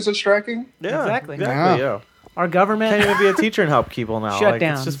teachers are striking. Yeah, Exactly. Yeah. Our government Can't even be a teacher and help people now. Like,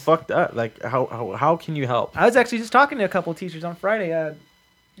 it's Shutdowns. just fucked up. Like how can you help? I was actually just talking to a couple of teachers on Friday.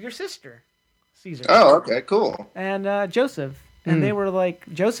 Your sister, Caesar. Oh, okay, cool. And Joseph. And they were like,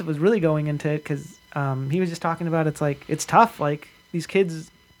 Joseph was really going into it because he was just talking about it's tough. Like these kids,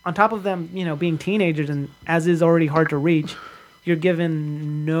 on top of them, being teenagers and as is already hard to reach, you're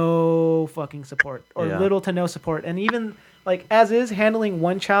given no fucking support or Yeah. little to no support. And even like as is, handling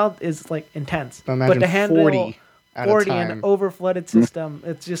one child is like intense. Imagine but to handle 40 at a 40 in time. an over-flooded system,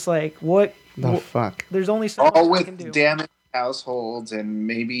 it's just like, what? The fuck? There's only so much All we can with do. damaged households and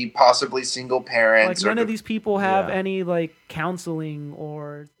maybe possibly single Like parents. none or of these people have Yeah. any like counseling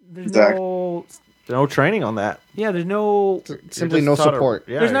or there's Exactly. no No training on that. there's no Simply You're no just taught support.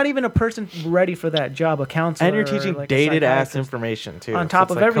 Yeah. there's not even a person ready for that job, a counselor. and you're or, teaching like, a dated ass psychiatrist information too. on So top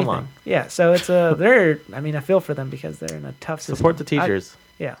it's of like, everything. Come on. Yeah, so it's they're I feel for them because they're in a tough system. Support the teachers.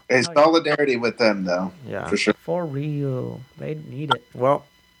 Yeah. Hey, Oh, yeah. solidarity with them, though. Yeah. For sure. For real. They need it. Well,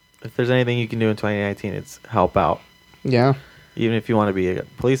 if there's anything you can do in 2019, it's help out. Yeah. Even if you want to be a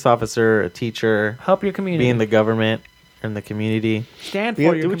police officer, a teacher, Help your community. be in the government, in the community. Stand for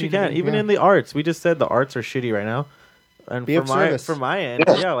Yeah, your Do what you community. can. Even yeah. in the arts, we just said the arts are shitty right now. And Be of service. from my end,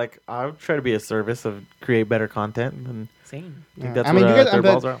 yeah, like I would try to be a service of create better content, and Same. I think Yeah. that's I mean, what you guys, their I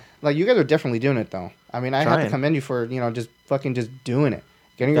bet, balls are. like you guys are definitely doing it though. I mean, I have to Trying. commend you for just fucking just doing it,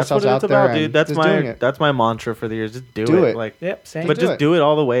 getting That's yourselves what out it's there, about, dude. and That's just doing my it. that's my mantra for the years. Just do Do it. it. Like, Yep, same. but do just it. do it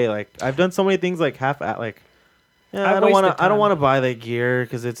all the way. Like I've done so many things like half at like. Yeah, I've I don't want wasted to. I don't time. want to buy the gear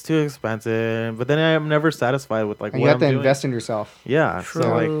because it's too expensive. But then I'm never satisfied with like And what you have I'm to doing. invest in yourself. Yeah. So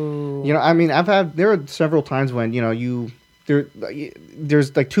like, True. I mean, there are several times when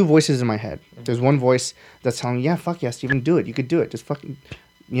there's like two voices in my head. There's one voice that's telling me, yeah, fuck yeah, Steven, do it. You could do it. Just fucking,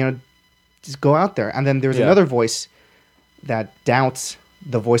 just go out there. And then there's Yeah. another voice that doubts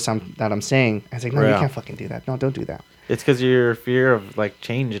the voice that I'm saying. I was like, no, you Yeah. can't fucking do that. No, don't do that. it's because your fear of like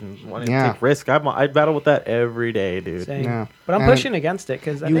change and wanting Yeah. to take risk. I battle with that every day, dude. Same. Yeah. But I'm And pushing against it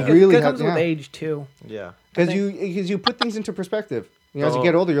because I you think really it have- comes with yeah. age too. Yeah. Because you put things into perspective. As you Oh.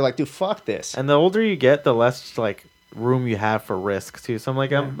 get older, you're like, dude, fuck this. And the older you get, the less like room you have for risk too. So I'm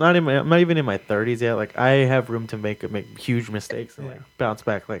like, I'm not even in my 30s yet. Like I have room to make huge mistakes and like bounce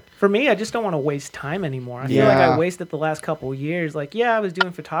back. Like For me, I just don't want to waste time anymore. I feel like Yeah. I wasted the last couple of years. Like, yeah, I was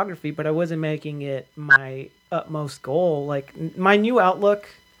doing photography, but I wasn't making it my utmost goal. Like, my new outlook,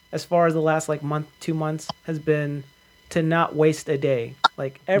 as far as the last like month, 2 months, has been to not waste a day.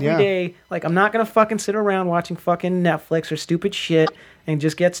 Like every day, Yeah. like I'm not gonna fucking sit around watching fucking Netflix or stupid shit and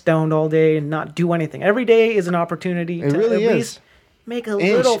just get stoned all day and not do anything. Every day is an opportunity It to really at is. least make a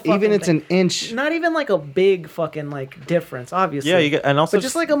Inch, little fucking even it's thing. an inch. Not even like a big fucking like difference, obviously. yeah, you get and also But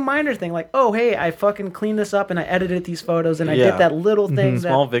just like a minor thing, like, oh, hey, I fucking cleaned this up and I edited these photos and I Yeah. did that little thing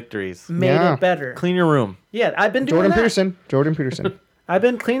small that victories. made Yeah. it better. Clean your room. Yeah, I've been doing Jordan that. Peterson. I've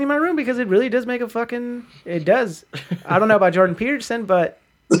been cleaning my room because it really does make a fucking. It does. I don't know about Jordan Peterson, but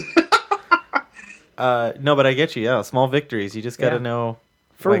No, but I get you. Yeah, small victories. You just got to Yeah. know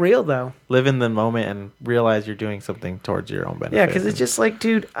for like, real though. live in the moment and realize you're doing something towards your own benefit. Yeah, because it's just like,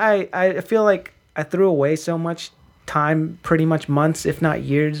 dude, I feel like I threw away so much time, pretty much months, if not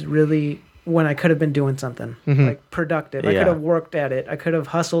years, really, when I could have been doing something like productive. I Yeah. could have worked at it. I could have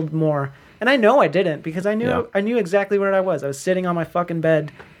hustled more, and I know I didn't because I knew exactly where I was. I was sitting on my fucking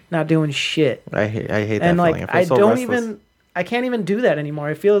bed, not doing shit, I hate that and like feeling. I I feel so don't restless. even. I can't even do that anymore.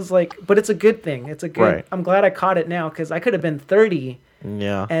 It feels like, but it's a good thing. It's a good. Right. I'm glad I caught it now because I could have been 30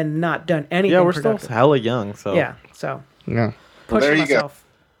 Yeah. and not done anything. Yeah, we're productive. still hella young, so Yeah. So Yeah. pushing there you go. myself.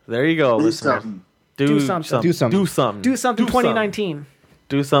 there you go, Do listeners. something. Do something. Do something. Do something. Do something 2019.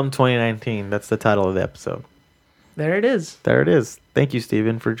 Do something 2019. That's the title of the episode. There it is. There it is. Thank you,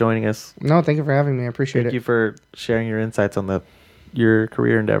 Steven, for joining us. No, thank you for having me. I appreciate Thank it. you for sharing your insights on your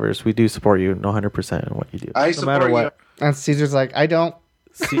career endeavors. We do support you 100% in what you do. I no support matter what. And Caesar's like, I don't.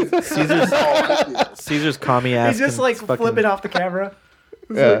 Caesar's commie ass. He's just can like fucking- flipping off the camera.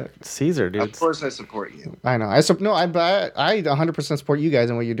 Yeah. Caesar, dude. Of course, I support you. I know. I 100% support you guys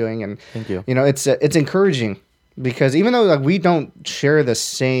and what you're doing, and Thank you. You know, it's encouraging because even though like we don't share the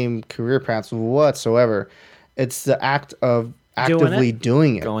same career paths whatsoever, it's the act of actively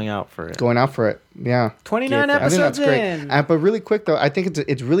doing it, Going out for it. going out for it. Yeah, 29 Get that. I think episodes that's great. in. But really quick though, I think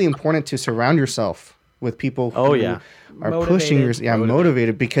it's really important to surround yourself with people who Oh, yeah. are pushing your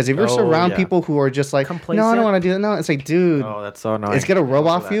motivated because if you're Oh, surround yeah. people who are just like no, I Complacent. don't want to do that. No, it's like, dude, Oh, that's so annoying. it's gonna rub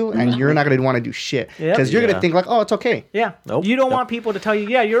off that. you, and you're not gonna want to do shit Yep. because you're Yeah. gonna think like, oh, it's okay. Yeah. Nope. You don't Nope. want people to tell you,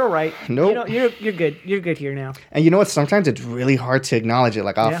 yeah, you're all right. Nope. You know, you're good. You're good here now. And you know what? Sometimes it's really hard to acknowledge it.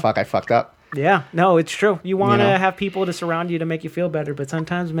 Like, oh Yeah. fuck, I fucked up. Yeah. No, it's true. You want to know? have people to surround you to make you feel better, but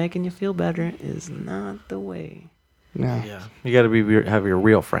sometimes making you feel better is not the way. Yeah. Yeah. You got to have your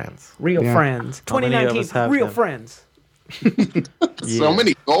real friends. Real Yeah. friends. How many of 2019. us have Real them? friends. So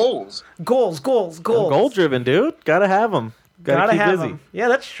many goals. Goals. Goal driven, dude. Gotta have them. Gotta keep have busy. them. Yeah,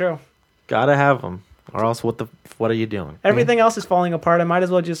 that's true. Gotta have them. Or else, what are you doing? Everything else is falling apart. I might as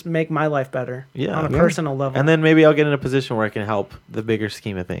well just make my life better. Yeah. On a Yeah. personal level. And then maybe I'll get in a position where I can help the bigger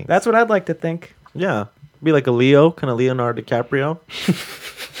scheme of things. That's what I'd like to think. Yeah. Be like a Leo, kind of Leonardo DiCaprio.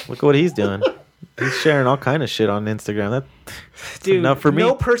 Look at what he's doing. He's sharing all kind of shit on Instagram. That's Dude, enough for me.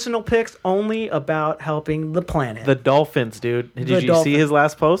 no personal pics, only about helping the planet. The Dolphins, dude. Did The you see Dolphins. his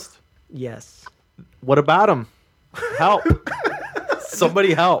last post? Yes. What about him? Help.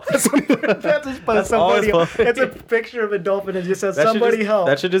 Somebody help. That's just by That's all somebody. it's for. It's a picture of a dolphin and it just says That should somebody just- help.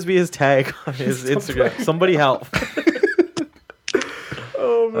 That should just be his tag on his Instagram. Somebody help.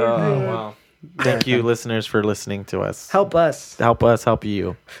 Oh my Oh, god. wow. Thank you, listeners, for listening to us. Help us. Help us help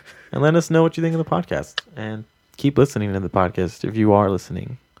you. And let us know what you think of the podcast. And keep listening to the podcast if you are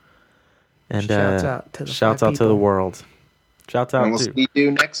listening. And Shouts out to the shouts five out to the people. world. Shouts out And we'll to see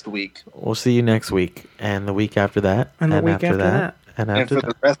you next week. We'll see you next week and the week after that. And the week after that. And And after for the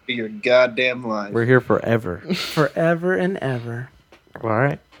that. rest of your goddamn life. We're here forever. Forever and ever. All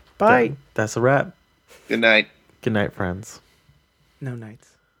right. Bye. That's a wrap. Good night. Good night, friends. No nights.